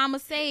 Like her mama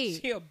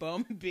said, she a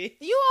bum bitch.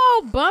 You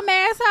old bum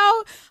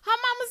asshole. Her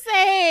mama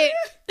said,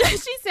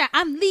 she said,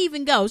 I'm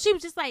leaving. Go. She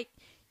was just like,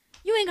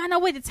 you ain't got no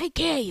way to take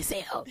care of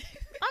yourself.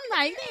 I'm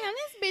like, damn,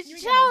 this bitch you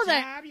ain't got no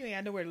shoulder. job, you ain't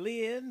got nowhere to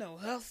live, no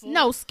hustle,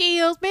 no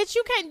skills, bitch.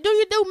 You can't. Do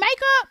you do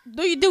makeup?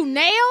 Do you do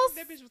nails?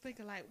 That bitch was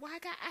thinking like, "Why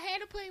I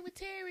had to play with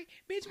Terry,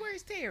 bitch.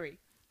 Where's Terry?"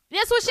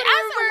 That's what she.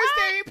 I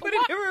said, Terry, put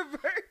it in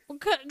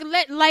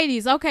reverse.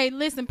 Ladies, okay,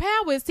 listen.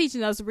 Power is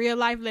teaching us real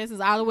life lessons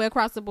all the way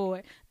across the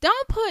board.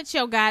 Don't put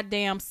your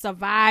goddamn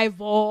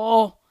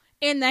survival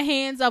in the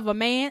hands of a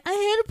man. I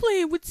had to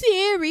play with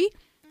Terry.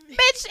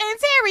 Bitch, and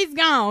Terry's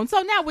gone.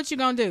 So now what you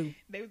gonna do?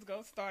 They was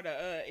gonna start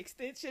a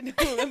extension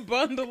and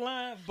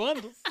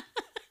bundles.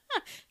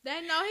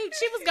 They know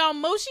she was gonna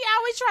move. She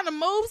always trying to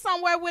move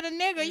somewhere with a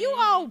nigga. You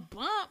old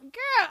bump. Girl,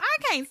 I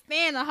can't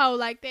stand a hoe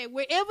like that.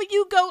 Wherever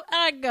you go,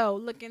 I go.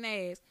 Looking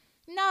ass.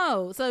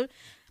 No. So,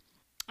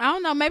 I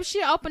don't know. Maybe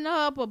she'll open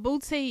up a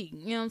boutique.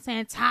 You know what I'm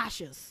saying?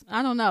 Tasha's.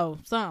 I don't know.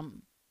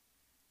 Something.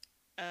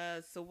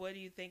 So what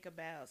do you think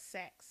about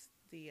Sax,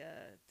 the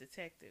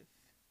detective?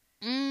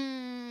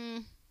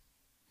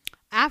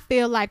 I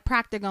feel like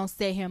Proctor gonna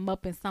set him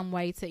up in some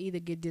way to either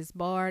get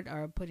disbarred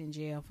or put in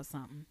jail for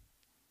something.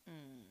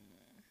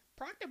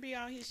 Proctor be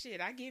on his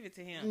shit. I give it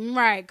to him.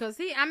 Right, because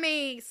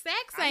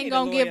Sax ain't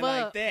gonna give up.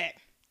 Like that.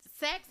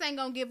 Sax ain't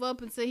gonna give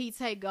up until he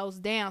take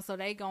Ghost down, so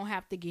they gonna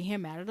have to get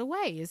him out of the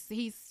way.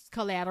 He's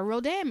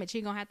collateral damage.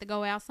 He gonna have to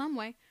go out some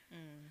way.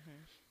 Mm-hmm.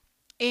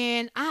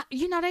 And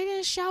they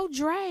didn't show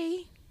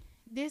Dre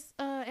this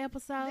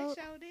episode.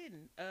 They sure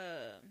didn't.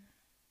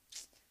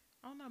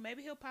 I don't know.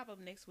 Maybe he'll pop up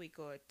next week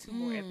or 2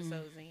 more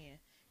episodes in.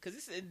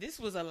 Because this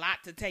was a lot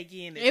to take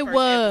in. It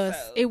was.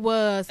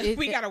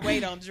 We got to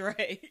wait on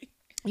Dre.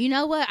 You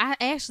know what? I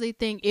actually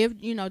think if,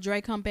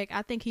 Dre come back,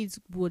 I think he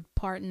would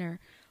partner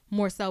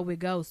more so with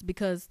Ghost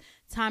because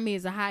Tommy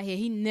is a hothead.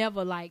 He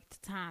never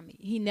liked Tommy.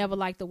 He never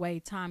liked the way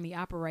Tommy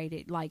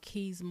operated. Like,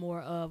 he's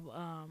more of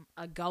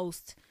a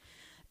Ghost.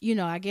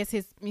 I guess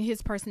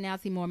his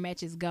personality more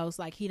matches Ghost.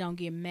 Like, he don't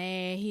get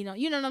mad. He don't,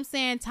 you know what I'm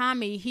saying?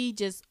 Tommy, he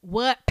just,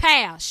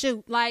 pow,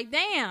 shoot. Like,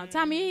 damn,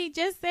 Tommy, he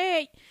just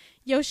said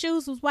your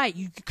shoes was white.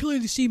 You can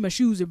clearly see my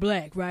shoes are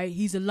black, right?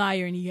 He's a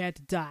liar and he had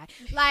to die.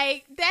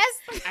 Like,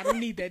 that's... I don't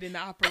need that in the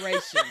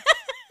operation.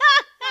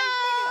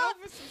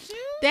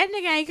 That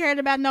nigga ain't cared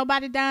about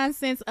nobody dying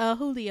since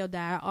Julio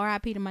died.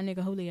 R.I.P. to my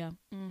nigga Julio.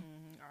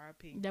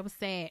 R.I.P. That was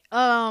sad.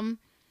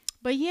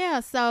 But yeah,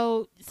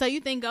 so you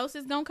think Ghost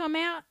is gonna come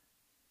out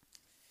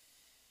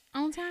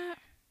on top?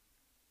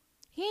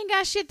 He ain't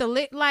got shit to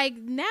live. Like,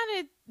 now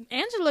that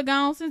Angela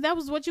gone, since that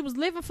was what you was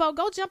living for,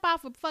 go jump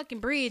off a fucking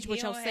bridge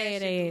with your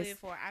sad ass.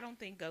 I don't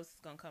think Ghost is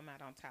gonna come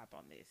out on top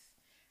on this.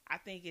 I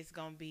think it's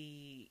gonna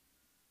be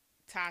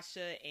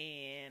Tasha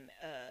and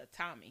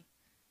Tommy.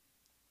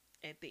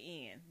 At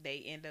the end,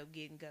 they end up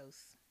getting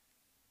Ghost.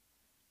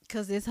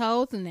 Cause this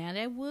whole thing now,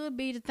 that would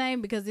be the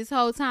thing. Because this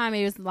whole time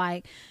it was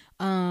like,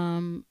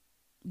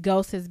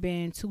 Ghost has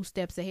been 2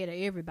 steps ahead of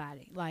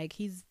everybody. Like,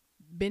 he's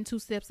been 2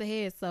 steps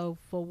ahead. So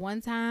for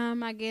one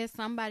time, I guess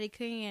somebody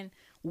can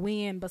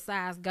win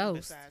besides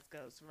Ghost.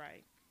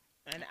 Right?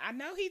 And I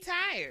know he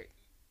tired.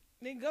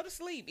 Then go to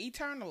sleep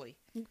eternally.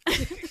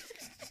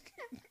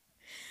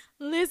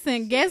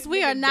 Listen, guess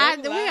we are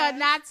not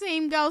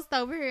Team Ghost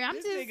over here.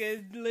 This nigga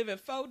is living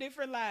 4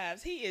 different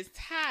lives. He is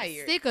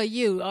tired. Sick of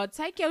you. Or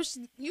he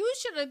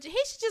should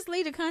just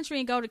leave the country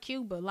and go to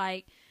Cuba.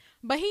 Like,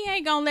 but he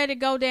ain't gonna let it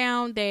go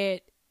down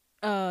that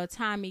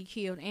Tommy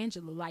killed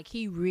Angela. Like,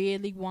 he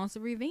really wants a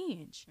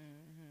revenge.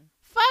 Mm-hmm.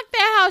 Fuck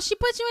that hoe. She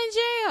put you in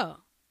jail.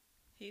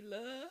 He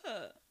love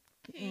her.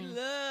 He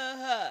love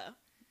her.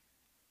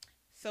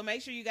 So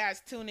make sure you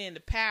guys tune in to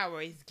Power.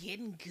 It's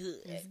getting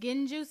good. It's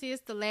getting juicy.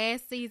 It's the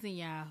last season,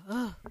 y'all.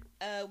 Ugh.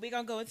 We're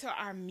going to go into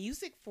our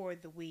music for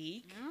the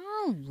week.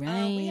 All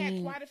right. We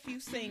had quite a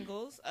few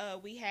singles.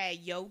 We had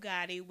Yo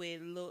Gotti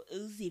with Lil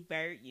Uzi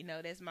Vert.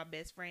 That's my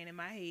best friend in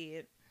my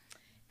head.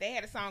 They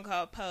had a song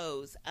called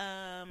Pose.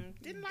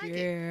 Didn't like it.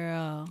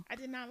 Girl. I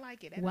did not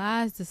like it.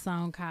 Why is the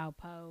song called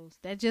Pose?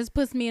 That just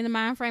puts me in the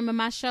mind frame of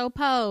my show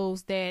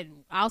Pose that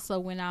also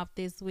went off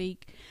this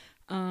week.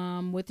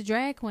 With the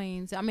drag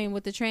queens,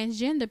 with the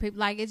transgender people,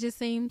 like, it just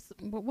seems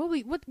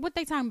what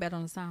they talking about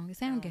on the song? It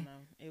sounded good.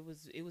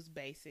 It was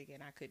basic,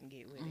 and I couldn't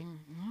get with it.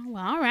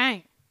 Well, all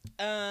right.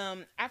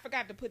 I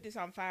forgot to put this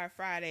on Fire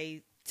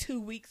Friday 2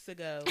 weeks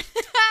ago,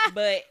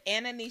 but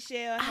Anna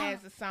Nichelle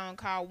has a song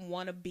called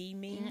 "Wanna Be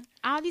Me."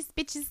 All these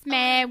bitches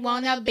mad,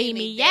 wanna be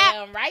me.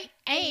 Yeah, right.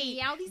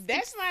 Hey, all these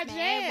that's my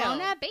jam.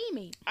 Wanna be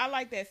me. I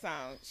like that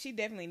song. She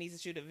definitely needs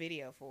to shoot a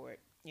video for it.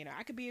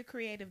 I could be a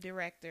creative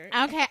director.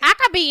 Okay, I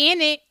could be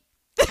in it.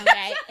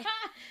 Okay.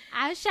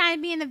 I was trying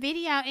to be in the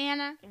video,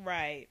 Anna.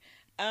 Right.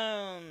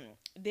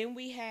 Then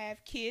we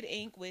have Kid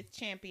Ink with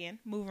Champion.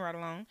 Moving right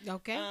along.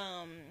 Okay.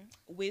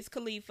 Wiz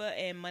Khalifa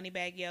and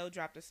Moneybagg Yo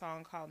dropped a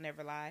song called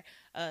Never Lie.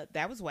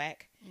 That was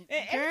whack.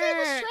 Everything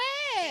was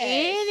trash.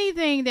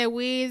 Anything that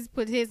Wiz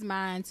put his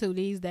mind to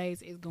these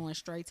days is going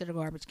straight to the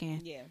garbage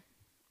can. Yeah.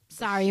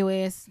 Sorry,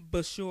 Wiz.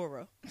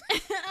 Bashura.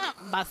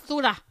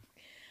 Basura.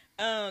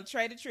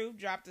 Trey the Truth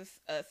dropped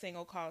a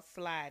single called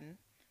Sliding.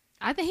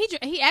 I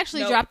think he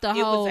actually dropped the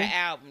whole. It was an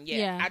album.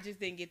 Yeah. I just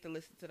didn't get to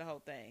listen to the whole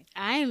thing.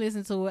 I ain't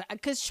listened to it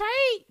because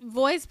Trey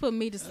voice put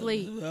me to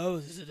sleep.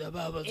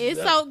 It's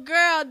so,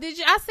 girl.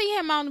 I see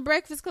him on the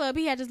Breakfast Club?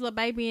 He had this little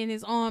baby in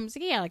his arms.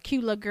 He had a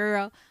cute little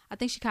girl. I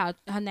think she called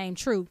her name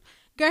Truth.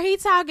 Girl, he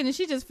talking and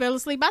she just fell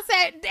asleep. I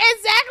said,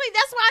 exactly.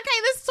 That's why I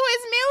can't listen to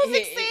his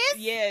music, sis.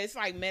 Yeah, it's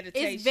like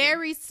meditation. It's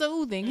very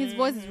soothing. His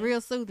voice is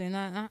real soothing.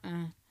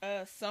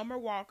 Summer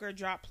Walker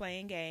dropped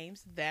Playing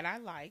Games that I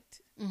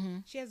liked. Mm-hmm.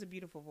 She has a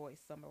beautiful voice.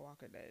 Summer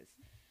Walker does.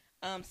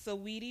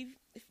 Saweetie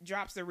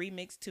drops a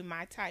remix to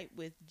My Type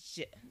with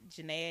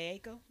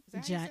Janae Aiko.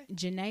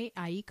 Janae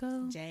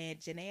Aiko?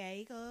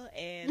 Janae Aiko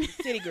and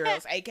City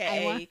Girls,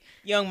 a.k.a.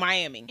 Young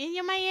Miami. In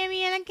your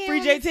Miami and I can't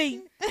Free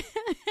JT.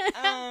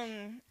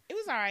 It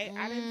was all right.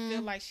 I didn't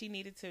feel like she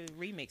needed to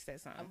remix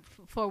that song.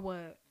 For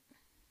what?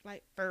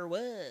 Like, for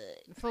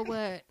what? For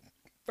what?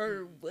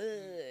 For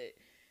what?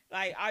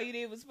 Like, all you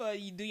did was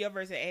you do your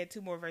verse and add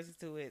 2 more verses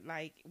to it.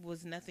 Like, it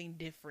was nothing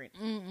different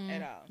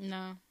at all.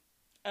 No.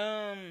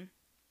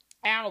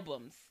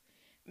 Albums.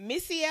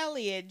 Missy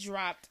Elliott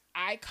dropped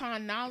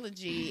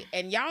Iconology,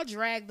 and y'all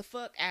dragged the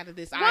fuck out of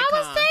this icon. Why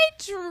was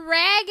they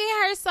dragging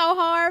her so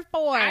hard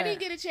for? I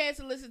didn't get a chance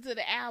to listen to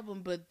the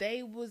album, but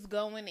they was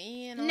going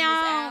in on this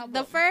album.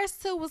 The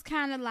first 2 was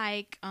kind of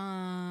like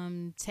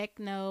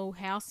techno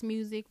house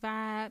music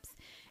vibes.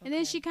 And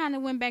then she kind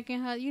of went back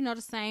in her,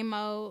 the same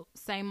old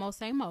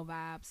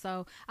vibe.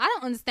 So I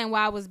don't understand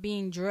why I was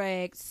being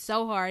dragged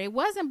so hard. It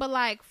wasn't but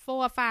like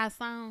 4 or 5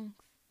 songs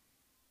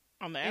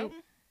on the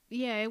album.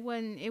 It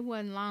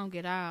wasn't long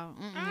at all.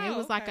 It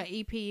was like an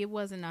EP. It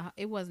wasn't an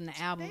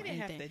album. They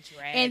didn't have to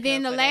drag. And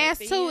then the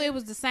last 2, it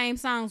was the same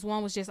songs.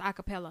 One was just a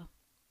cappella.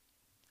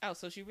 Oh,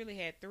 so she really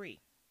had 3.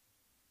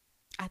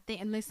 I think.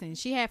 And listen,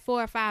 she had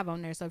 4 or 5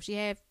 on there. So if she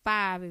had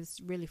 5,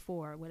 it's really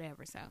 4 or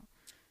whatever. So.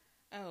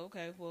 Oh,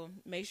 okay. Well,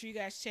 make sure you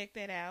guys check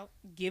that out.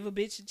 Give a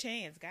bitch a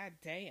chance. God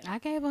damn. I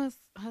gave her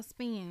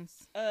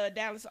spins.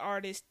 Dallas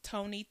artist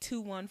Tony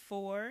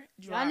 214.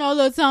 I know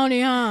little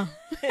Tony, huh?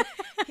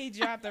 He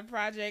dropped a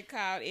project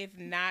called If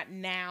Not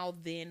Now,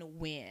 Then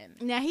When.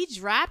 Now, he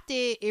dropped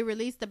it. It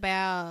released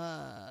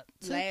about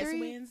last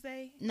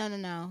Wednesday?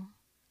 No.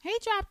 He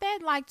dropped that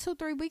like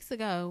 2-3 weeks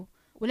ago.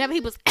 Whenever he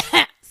was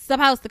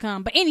supposed to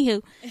come. But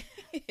anywho,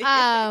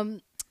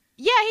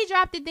 yeah, he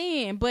dropped it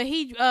then, but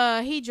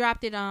he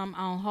dropped it on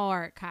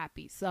hard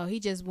copy. So he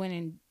just went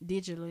and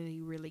digitally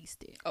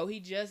released it. Oh, he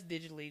just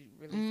digitally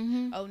released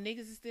it. Oh,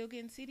 niggas is still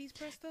getting CDs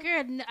pressed up?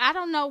 Girl, I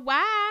don't know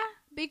why.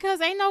 Because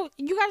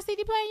you got a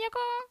CD player in your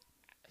car?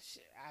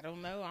 Shit, I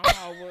don't know. I'm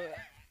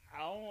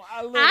all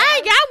I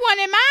ain't got one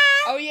in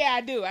mine. Oh yeah,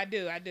 I do.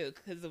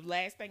 Because the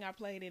last thing I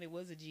played in it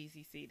was a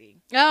Jeezy CD.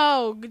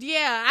 Oh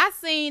yeah, I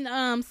seen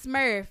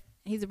Smurf.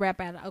 He's a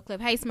rapper out of Oak Cliff.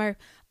 Hey Smurf.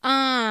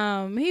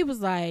 He was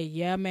like,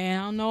 yeah, man,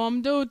 I don't know what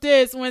I'm doing with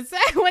this. When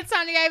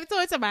Tony gave it to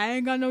him, he said, I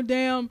ain't got no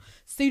damn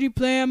CD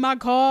player in my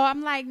car.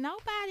 I'm like,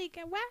 nobody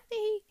can.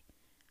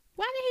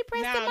 Why did he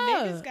press the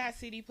button? Niggas got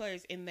CD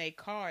players in their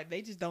car.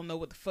 They just don't know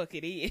what the fuck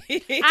it is.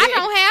 I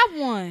don't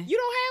have one. You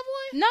don't have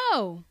one?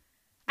 No.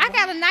 I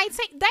got a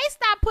 19. They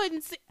stopped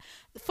putting,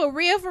 for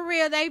real,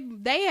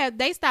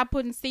 they stopped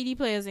putting CD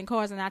players in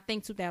cars, and I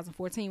think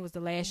 2014 was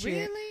the last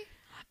year. Really?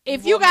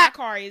 My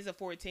car is a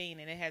 14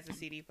 and it has a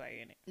CD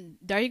player in it.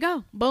 There you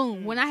go.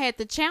 Boom. When I had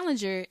the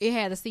Challenger, it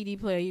had a CD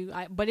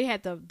player, but it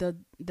had the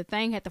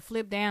thing had to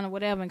flip down or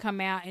whatever and come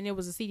out, and it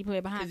was a CD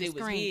player behind the screen.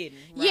 Because it was hidden.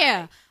 Right.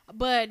 Yeah,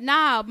 but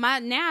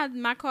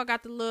my car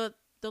got the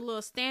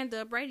little stand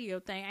up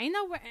radio thing. Ain't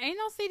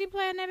no CD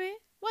player in that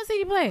bit. What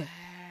CD player?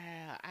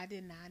 Wow, I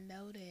did not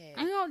know that.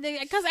 I know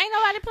because ain't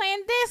nobody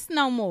playing this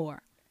no more.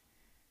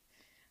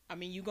 I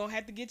mean, you gonna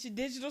have to get your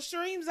digital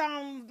streams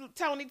on,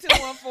 Tony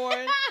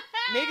 214.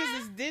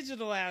 Niggas is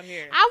digital out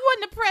here. I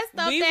wouldn't have pressed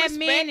up that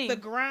many. We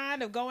respect the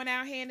grind of going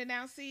out handing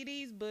out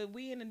CDs, but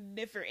we in a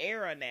different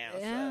era now.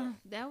 Yeah, so.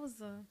 That was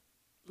a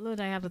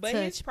little out of touch. But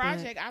his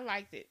project, I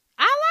liked it.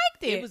 I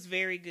liked it. It was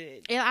very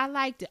good. Yeah, I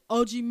liked it.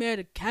 OG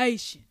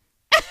Medication.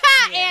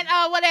 Yeah. And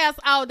what else?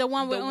 Oh, the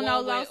one with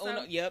Uno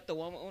Loso. Yep, the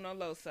one with Uno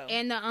Loso.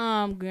 And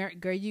the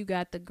girl, you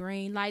got the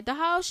green light. The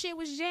whole shit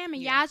was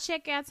jamming. Yeah. Y'all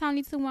check out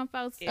Tony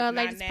 214's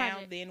latest now,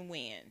 project. Then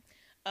when?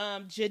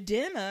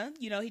 Jadena,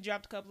 he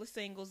dropped a couple of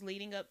singles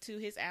leading up to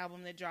his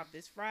album that dropped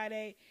this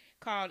Friday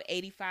called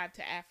 85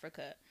 to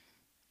Africa.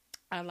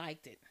 I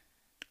liked it.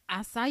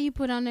 I saw you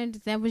put on there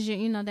that was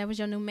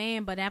your new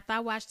man, but after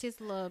I watched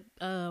his little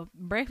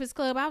Breakfast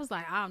Club, I was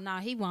like, oh no,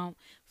 he won't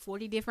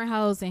 40 different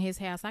hoes in his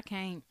house. I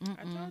can't.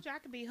 I told you I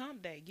could be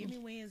hump day. Give me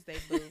Wednesday,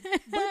 boo. Boo,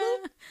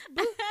 boo,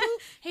 boo, boo.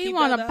 He Keep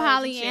want a other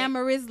hoes in check.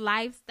 polyamorous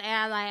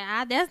lifestyle.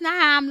 Like, that's not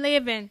how I'm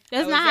living.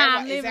 That's not how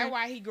I'm living. Is that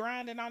why he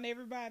grinding on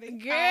everybody?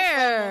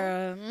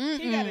 Girl.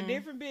 He got a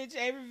different bitch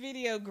every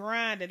video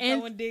grinding,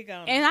 throwing dick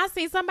on him. And I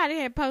see somebody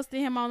had posted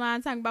him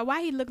online talking about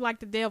why he looked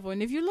like the devil.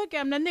 And if you look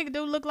at him, that nigga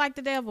do look like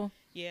the devil.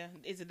 Yeah.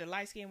 Is it the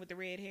light skin with the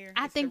red hair?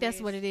 I think that's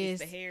what it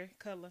is. It's the hair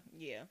color.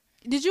 Yeah.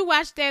 Did you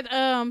watch that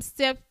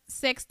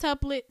sex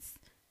tuplets?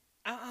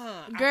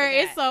 Girl,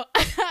 it's so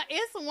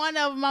it's one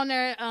of them on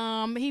there.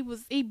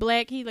 He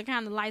black. He look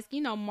kind of light,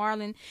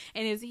 Marlon,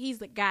 and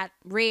he's got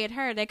red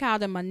hair. They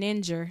called him a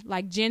ninja,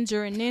 like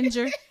Ginger and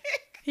Ninja.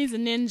 He's a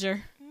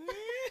ninja.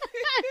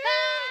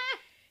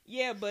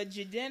 Yeah, but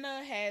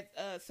Jadena had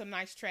some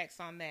nice tracks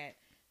on that,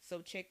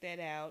 so check that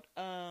out.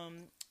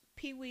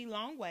 Pee Wee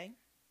Longway,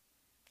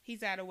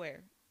 he's out of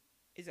where?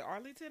 Is it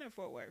Arlington or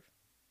Fort Worth?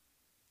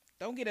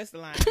 Don't get us the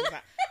line.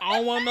 I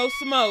don't want no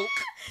smoke.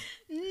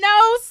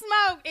 No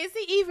smoke. Is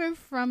he even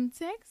from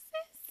Texas?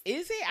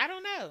 Is he? I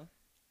don't know.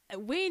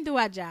 We didn't do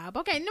our job.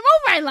 Okay, move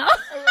right along.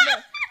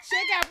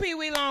 Check out Pee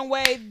Wee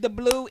Longway, the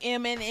blue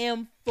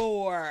M&M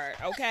Ford.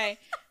 Okay,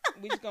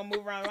 we just gonna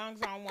move right along,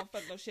 so I don't want to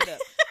fuck no shit up.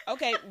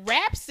 Okay,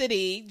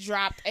 Rhapsody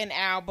dropped an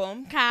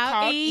album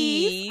called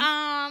Eve.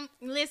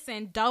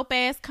 Listen, dope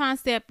ass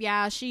concept,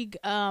 y'all. She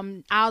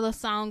all the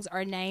songs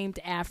are named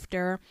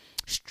after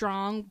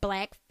strong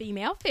black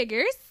female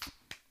figures.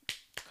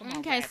 Come on,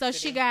 okay, Rhapsody. so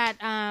she got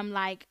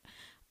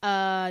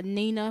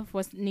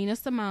Nina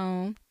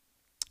Simone.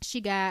 She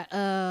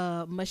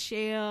got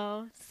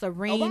Michelle,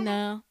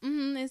 Serena.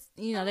 It's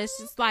that's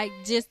just like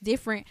just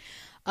different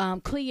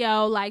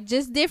Cleo, like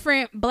just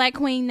different black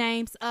queen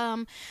names.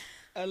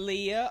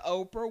 Aaliyah,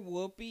 Oprah,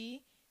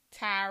 Whoopi,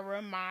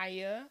 Tyra,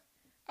 Maya.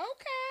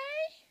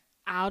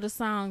 Okay. All the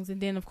songs,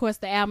 and then of course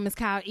the album is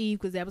called Eve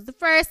because that was the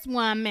first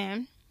one,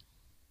 man.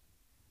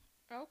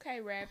 Okay,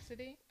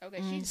 Rhapsody.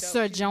 Okay, she's dope.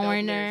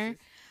 Sojourner.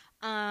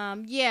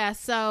 Yeah,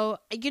 so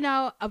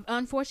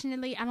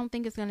unfortunately I don't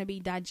think it's gonna be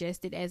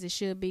digested as it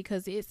should be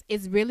because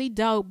it's really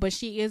dope, but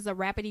she is a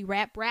rappity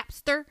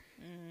rapster.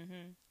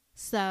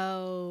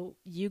 So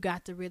you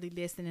got to really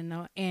listen and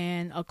know.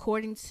 And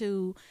according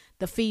to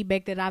the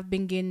feedback that I've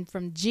been getting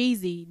from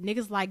Jeezy,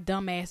 niggas like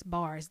dumbass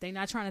bars. They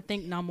not trying to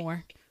think no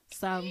more.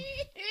 So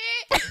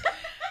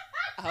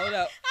hold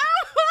up.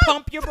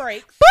 Pump your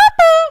brakes. Boop,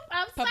 boop.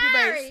 I'm Pump sorry.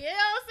 your brakes. You know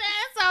what I'm saying?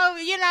 So,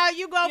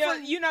 you go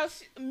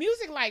from...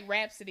 music like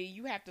Rhapsody,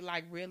 you have to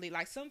like really,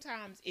 like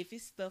sometimes if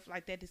it's stuff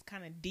like that that's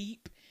kind of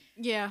deep,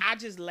 yeah, I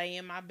just lay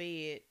in my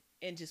bed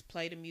and just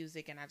play the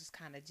music and I just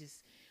kind of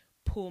just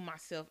pull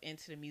myself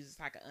into the music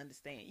so I can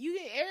understand.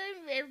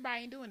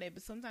 Everybody ain't doing that,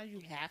 but sometimes you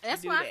have to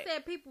That's do why that. I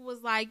said people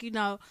was like,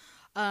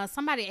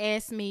 somebody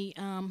asked me,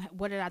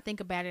 what did I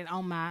think about it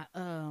on my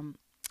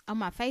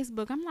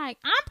Facebook. I'm like,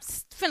 I'm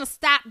finna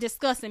stop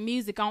discussing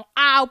music on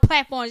all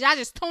platforms. Y'all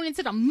just tune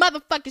into the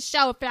motherfucking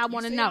show if y'all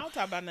want to know. I don't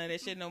talk about none of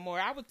that shit no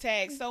more. I was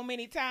tagged so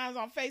many times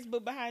on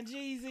Facebook behind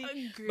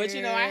Jeezy. But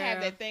I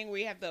have that thing where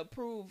you have to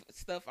approve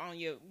stuff on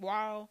your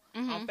wall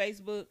on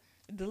Facebook.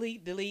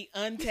 Delete,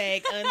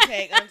 untag. I'm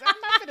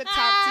not gonna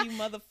talk to you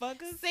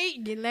motherfuckers.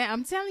 See,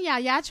 I'm telling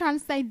y'all trying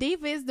to say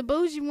diva is the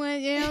bougie one,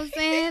 you know what I'm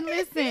saying?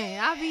 Listen,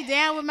 I'll be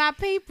down with my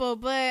people,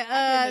 but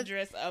I didn't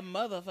address a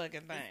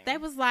motherfucking thing. They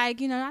was like,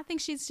 I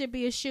think she should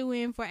be a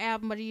shoe-in for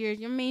album of the year.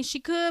 I mean, she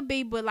could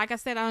be, but like I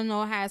said, I don't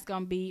know how it's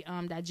gonna be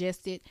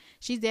digested.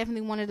 She's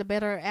definitely one of the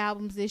better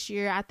albums this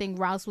year. I think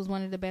Ross was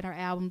one of the better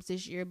albums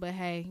this year, but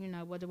hey,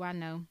 what do I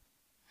know?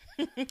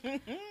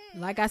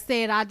 Like I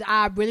said,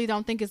 I really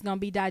don't think it's gonna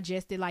be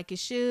digested like it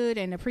should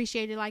and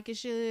appreciated like it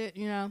should,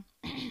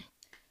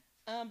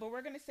 But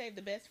we're gonna save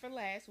the best for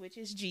last, which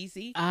is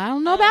Jeezy. I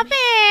don't know about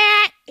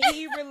that.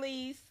 He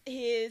released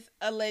his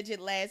alleged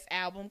last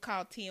album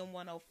called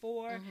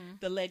TM104,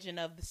 The Legend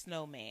of the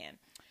Snowman.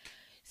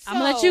 So, I'm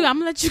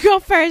gonna let you go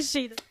first,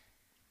 Sheeta.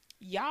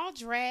 Y'all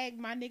drag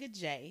my nigga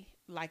Jay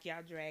like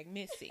y'all drag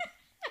Missy.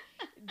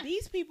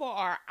 These people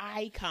are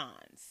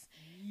icons.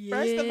 Yeah.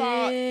 First of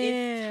all,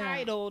 it's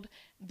titled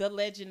The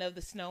Legend of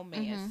the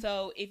Snowman.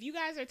 So if you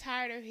guys are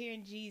tired of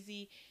hearing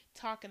Jeezy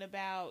talking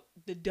about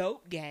the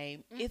dope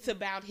game, it's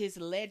about his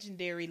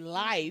legendary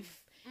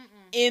life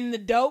in the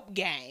dope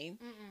game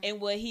and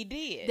what he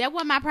did. That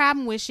was my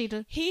problem with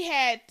Sheeta. He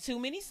had too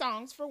many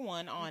songs for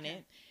one on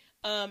it.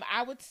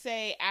 I would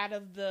say out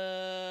of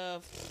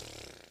the...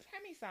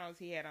 How many songs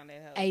he had on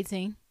that host?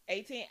 18.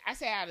 I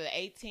say out of the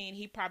 18,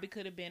 he probably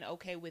could have been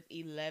okay with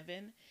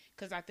 11.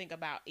 Because I think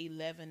about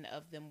 11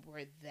 of them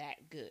were that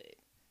good.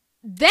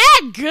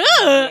 That good?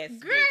 Yes,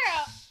 girl.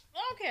 Bitch.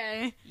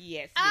 Okay.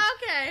 Yes. Bitch.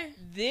 Okay.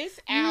 This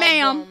album...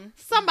 Ma'am,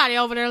 somebody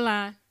over there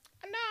lying.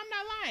 No, I'm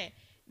not lying.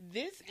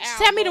 This album...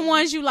 Tell me the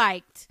ones you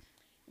liked.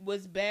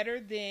 Was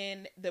better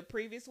than the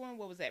previous one.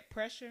 What was that?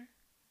 Pressure?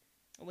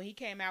 When he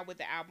came out with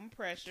the album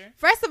Pressure.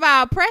 First of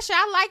all, Pressure,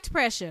 I liked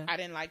Pressure. I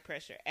didn't like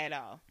Pressure at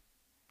all.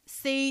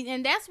 See,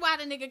 and that's why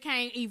the nigga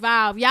can't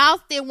evolve. Y'all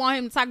still want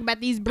him to talk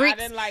about these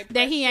bricks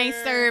that he ain't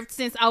served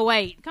since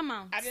 08. Come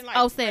on. I didn't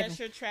like 07.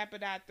 Pressure, Trap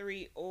It Out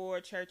 3,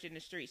 or Church in the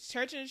Streets.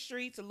 Church in the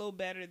Streets a little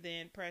better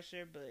than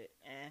Pressure, but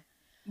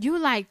You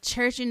like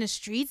Church in the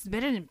Streets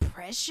better than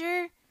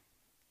Pressure?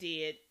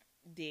 Did.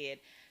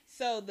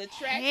 So the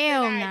tracks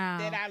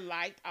that I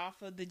liked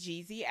off of the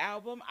Jeezy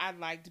album, I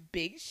liked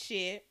Big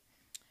Shit.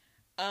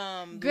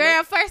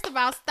 Girl, first of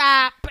all,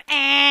 stop.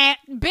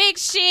 Big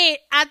shit.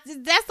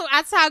 That's what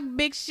I talk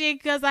big shit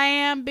because I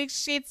am big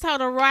shit. Told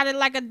her ride it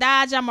like a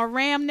Dodge. I'ma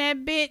ram that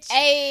bitch.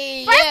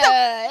 Hey,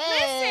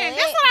 listen,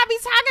 that's what I be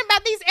talking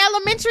about. These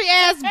elementary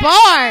ass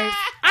bars.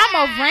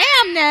 I'ma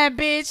ram that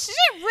bitch. Shit,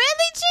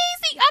 really,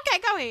 Jeezy? Okay,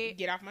 go ahead.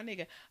 Get off my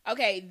nigga.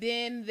 Okay,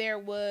 then there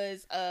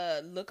was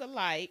Look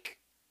Alike.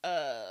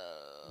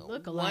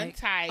 One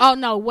Type. Oh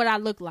no, What I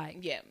Look Like.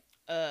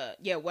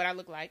 Yeah, What I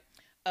Look Like.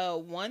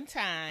 One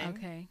Time.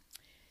 Okay.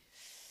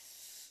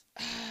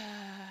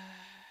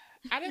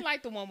 I didn't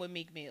like the one with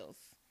Meek Mills.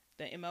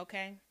 The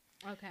MLK.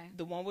 Okay.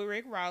 The one with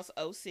Rick Ross,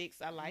 06.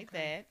 I like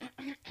that.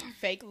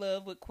 Fake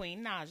Love with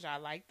Queen Naja. I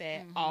like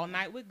that. All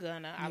Night with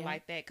Gunna. I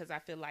like that because I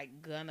feel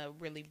like Gunna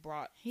really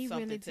brought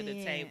something to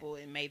the table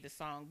and made the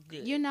song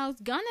good. You know,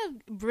 Gunna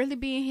really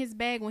be in his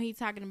bag when he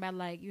talking about,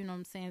 like, you know what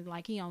I'm saying,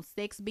 like he on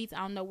sex beats. I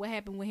don't know what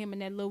happened with him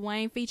and that Lil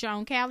Wayne feature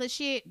on Khaled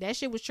shit. That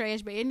shit was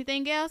trash, but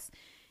anything else,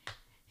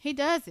 he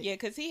does it. Yeah,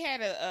 because he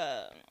had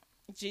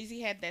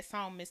Jeezy had that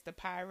song Mr.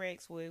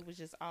 Pyrex where it was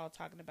just all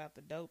talking about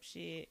the dope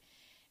shit.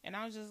 And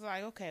I was just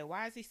like, okay,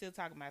 why is he still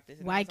talking about this?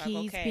 And White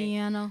keys,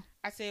 piano.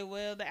 I said,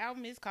 well, the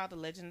album is called The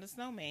Legend of the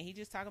Snowman. He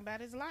just talking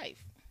about his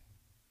life.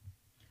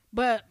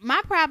 But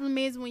my problem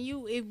is when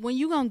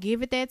you gonna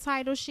give it that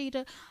title,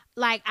 Sheeta,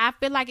 like I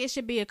feel like it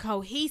should be a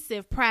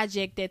cohesive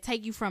project that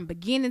take you from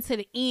beginning to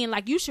the end.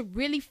 Like you should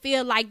really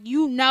feel like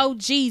you know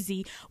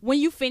Jeezy when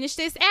you finish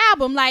this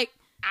album. Like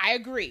I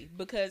agree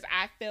because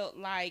I felt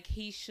like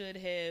he should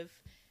have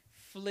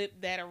flip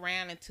that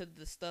around into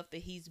the stuff that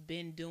he's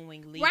been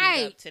doing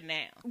leading up to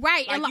now.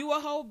 Right. Like you a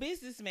whole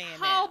businessman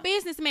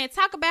businessman.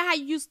 Talk about how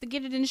you used to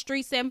get it in the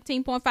street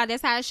 17.5.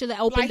 That's how it should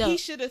have opened up. Like he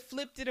should have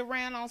flipped it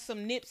around on some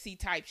Nipsey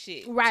type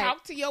shit. Right.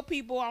 Talk to your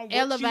people on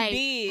what you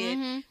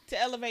did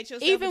to elevate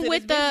yourself even into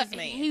with this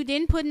businessman. He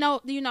didn't put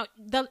no, you know,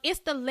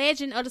 it's the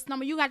Legend of the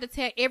Snowman. You got to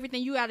tell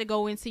everything. You got to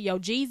go into your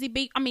Jeezy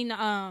beef. I mean,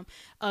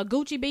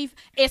 Gucci beef,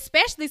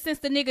 especially since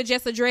the nigga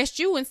just addressed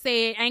you and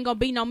said ain't gonna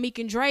be no Meek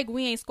and Drake.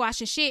 We ain't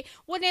squashing shit.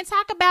 Well, then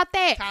talk about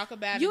that. Talk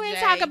about you it, didn't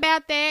Jay. talk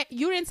about that.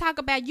 You didn't talk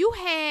about. You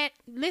had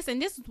listen.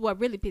 This is what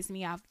really pissed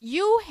me off.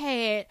 You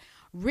had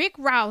Rick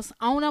Ross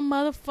on a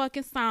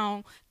motherfucking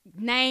song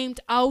named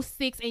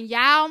 06, and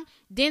y'all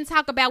didn't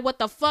talk about what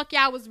the fuck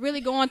y'all was really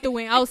going through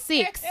in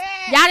 06.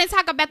 Y'all didn't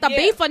talk about the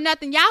beef or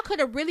nothing. Y'all could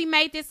have really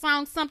made this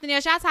song something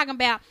else. Y'all talking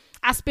about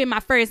I spent my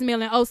first meal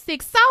in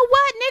 06. So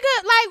what,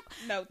 nigga?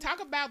 Like, no,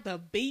 talk about the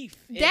beef.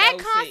 That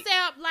 06.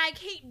 concept, like,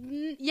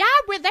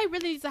 they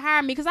really need to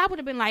hire me because I would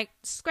have been like,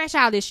 scratch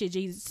all this shit,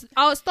 Jesus.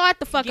 Oh, start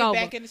the fuck over.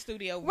 Get back in the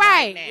studio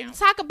right now.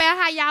 Talk about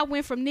how y'all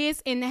went from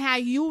this and how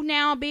you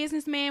now a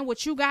businessman,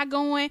 what you got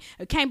going.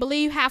 I can't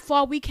believe how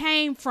far we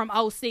came from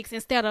 06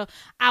 instead of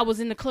I was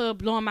in the club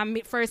blowing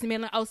my first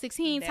meal in 06.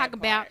 He ain't talk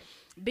about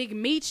Big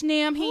Meech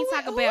them. He ain't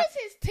talk about. Who is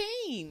his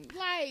team?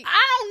 Like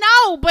I don't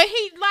know, but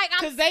he like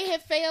because they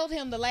have failed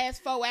him the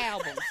last 4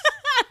 albums.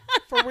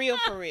 For real.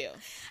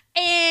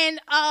 And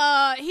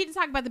he didn't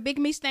talk about the Big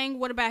Meech thing.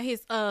 What about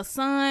his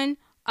son?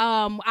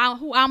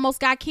 Who almost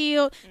got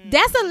killed?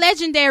 That's a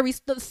legendary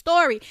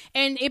story,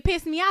 and it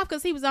pissed me off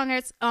because he was on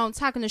there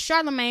talking to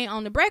Charlamagne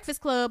on the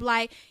Breakfast Club,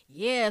 like,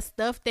 yeah,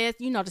 stuff that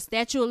the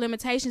statute of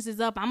limitations is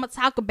up. I'm gonna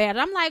talk about it.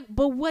 I'm like,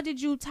 but what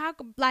did you talk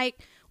about?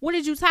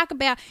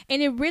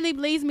 And it really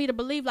leads me to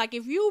believe, like,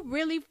 if you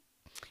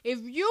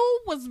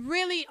was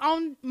really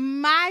on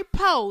my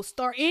post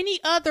or any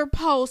other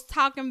post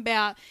talking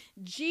about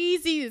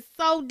Jeezy is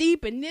so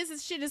deep and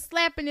this shit is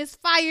slapping, this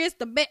fire, it's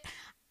the best.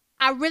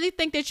 I really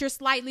think that you're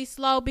slightly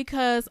slow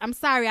because I'm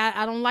sorry,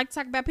 I don't like to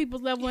talk about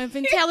people's level of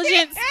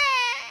intelligence,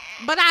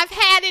 but I've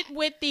had it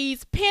with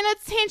these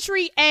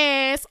penitentiary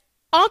ass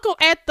uncle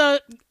at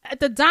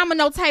the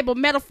domino table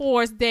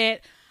metaphors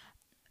that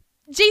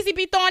Jeezy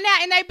be throwing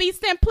out, and they be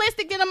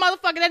simplistic in a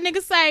motherfucker. That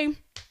nigga say,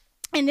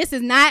 and this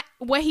is not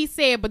what he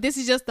said, but this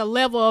is just the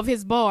level of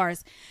his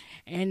bars.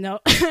 And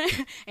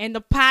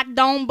the pot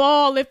don't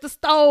boil if the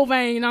stove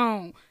ain't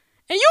on.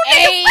 And you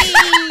niggas,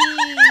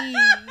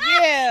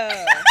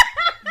 yeah.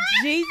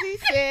 Jeezy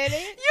said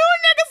it. You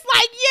niggas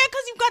like, yeah,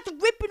 because you got to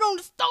whip it on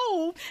the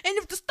stove, and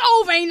if the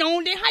stove ain't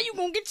on, then how you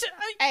gonna get your...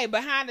 Hey,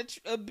 behind a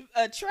track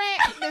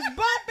that's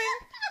bumping,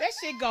 that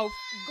shit go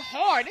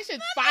hard. That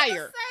shit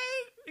fire.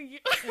 And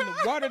the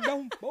water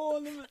don't boil.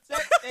 And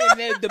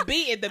the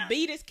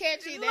beat is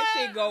catchy. That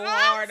shit go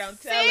hard. I'm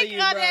telling you,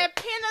 bro. Sick of that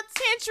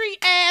penitentiary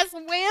ass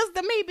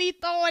wisdom he be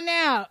throwing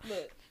out.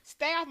 Look,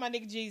 stay off my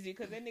nigga Jeezy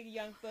because that nigga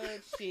Young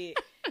Thug shit.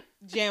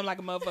 jam like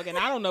a motherfucker, and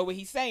I don't know what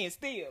he's saying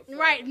still. So.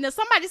 Right. Now,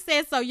 somebody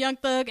said so Young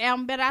Thug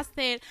album better. I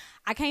said,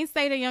 I can't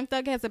say that Young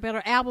Thug has a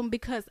better album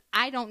because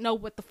I don't know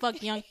what the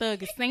fuck Young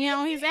Thug is saying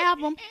on his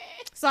album.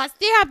 So I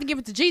still have to give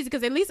it to Jeezy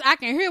because at least I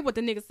can hear what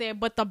the nigga said.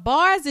 But the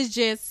bars is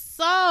just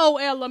so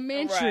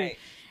elementary. Right.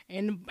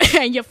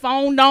 And your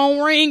phone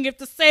don't ring if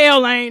the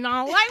cell ain't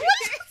on. Like,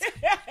 what?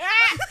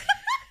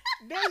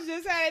 That's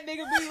just how that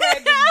nigga be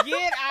like,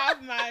 get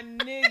off my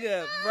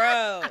nigga,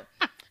 bro.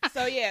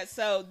 So yeah,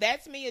 so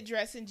that's me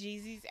addressing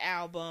Jeezy's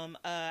album.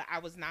 I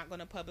was not going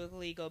to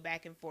publicly go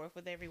back and forth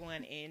with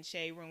everyone in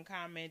Shade Room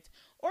comments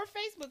or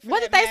Facebook.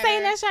 What did they say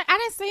in that shade? I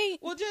didn't see.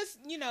 Well, just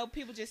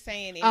people just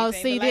saying anything. Oh,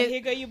 see, like,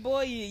 here go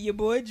your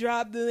boy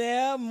dropped the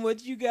album.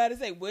 What you got to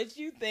say? What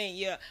you think?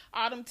 Yeah,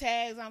 all them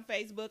tags on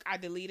Facebook, I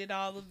deleted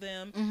all of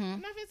them. Mm-hmm.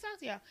 I'm not going to talk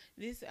to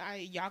y'all.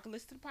 Y'all can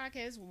listen to the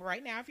podcast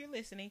right now if you're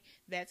listening.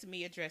 That's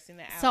me addressing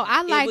the album. So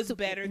I liked it was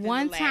better than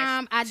one the last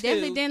time. I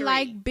definitely didn't 3.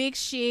 like Big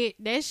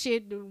Shit. That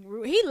shit,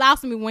 he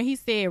lost me when he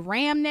said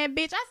ram that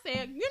bitch. I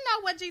said, you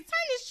know what, G, turn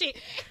this shit.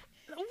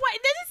 What,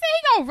 did he say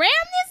he gonna ram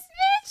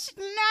this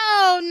bitch?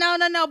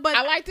 No. But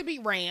I like to be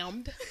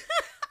rammed.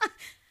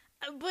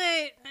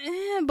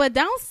 but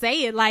don't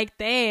say it like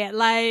that.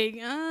 Like,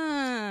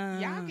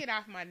 y'all get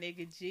off my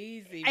nigga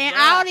Jeezy. And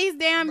all these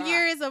damn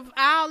years of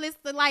all this,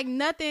 like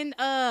nothing.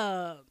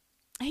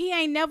 He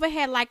ain't never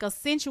had like a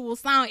sensual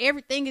song.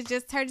 Everything is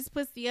just turn his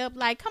pussy up.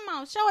 Like, come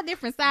on, show a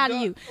different side of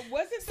you.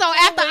 Wasn't so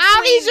after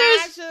all these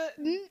years,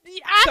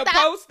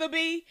 supposed to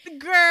be,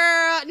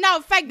 girl?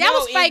 No, fake. That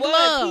was fake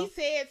love.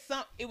 He said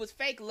something. It was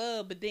fake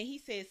love, but then he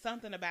said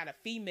something about a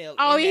female.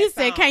 Oh, he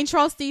said song. Can't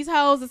trust these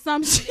hoes or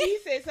some shit. He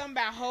said something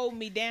about hold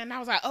me down. And I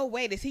was like, oh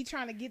wait, is he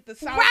trying to get the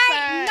south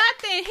side?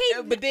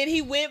 Nothing. But then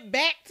he went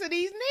back to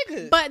these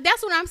niggas. But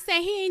that's what I'm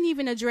saying. He ain't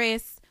even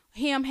addressed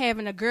him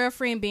having a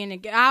girlfriend, being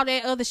all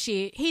that other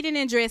shit. He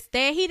didn't address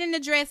that. He didn't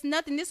address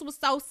nothing. This was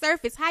so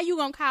surface. How you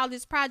gonna call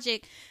this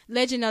project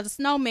Legend of the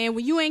Snowman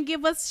when you ain't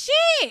give us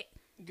shit?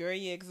 Girl,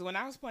 yeah, because when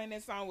I was playing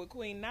that song with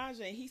Queen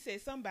Naja and he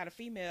said something about a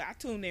female, I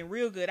tuned in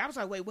real good. I was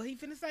like, wait, what he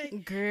finna say?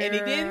 Girl, and he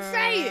didn't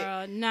say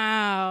it.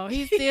 No,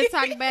 he's still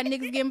talking about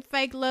niggas getting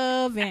fake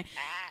love and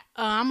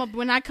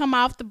when I come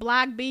off the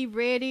block, be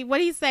ready. What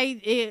he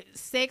say?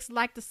 Sex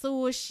like the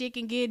sewer shit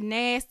can get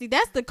nasty.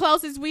 That's the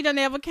closest we done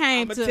ever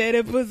came to. I'ma tear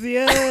that pussy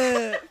up.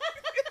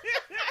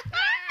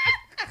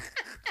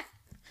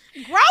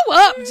 Grow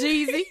up,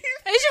 Jeezy. Is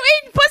you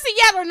eating pussy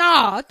yet or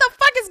not? What the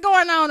fuck is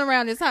going on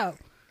around this house?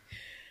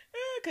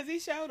 Because he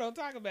sure don't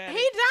talk about it.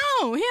 He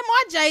don't. Him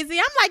or Jay-Z.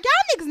 I'm like,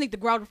 y'all niggas need to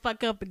grow the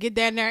fuck up and get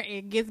down there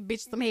and get the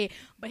bitch some head.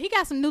 But he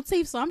got some new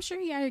teeth, so I'm sure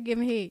he out here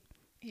giving head.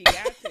 He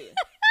got to.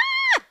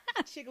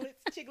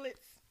 Chicklets.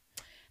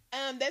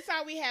 That's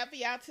all we have for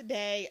y'all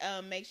today.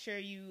 Make sure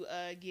you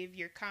give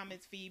your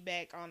comments,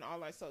 feedback on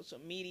all our social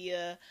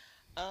media.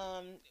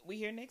 We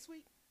here next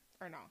week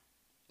or no?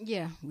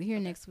 Yeah, we here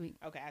next week.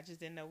 Okay, I just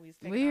didn't know we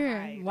was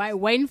here.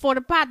 Waiting for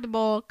the pot to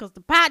boil because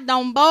the pot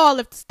don't boil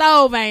if the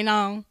stove ain't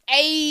on.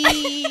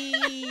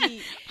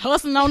 Hey,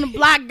 hustling on the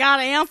block,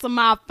 gotta answer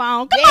my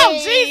phone. Come on,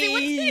 Jeezy,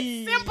 with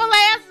these simple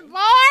ass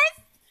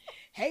bars.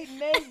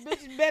 Hating ass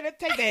bitches better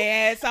take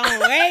their ass on.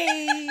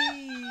 Hey.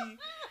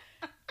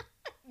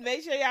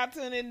 Make sure y'all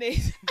tune in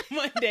next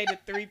Monday to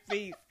 3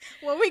 Feet.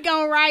 Well, we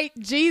gonna write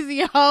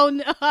Jeezy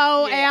whole album.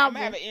 I'm gonna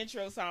have an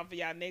intro song for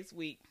y'all next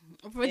week.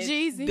 For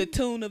Jeezy? The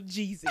tune of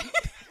Jeezy.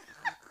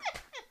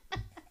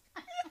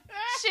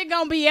 Shit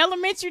gonna be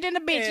elementary than a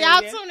bitch.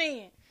 Y'all tune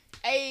in.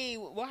 Hey,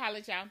 we'll holler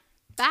at y'all.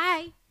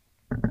 Bye.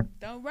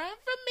 Don't run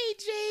from me,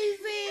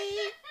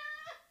 Jeezy.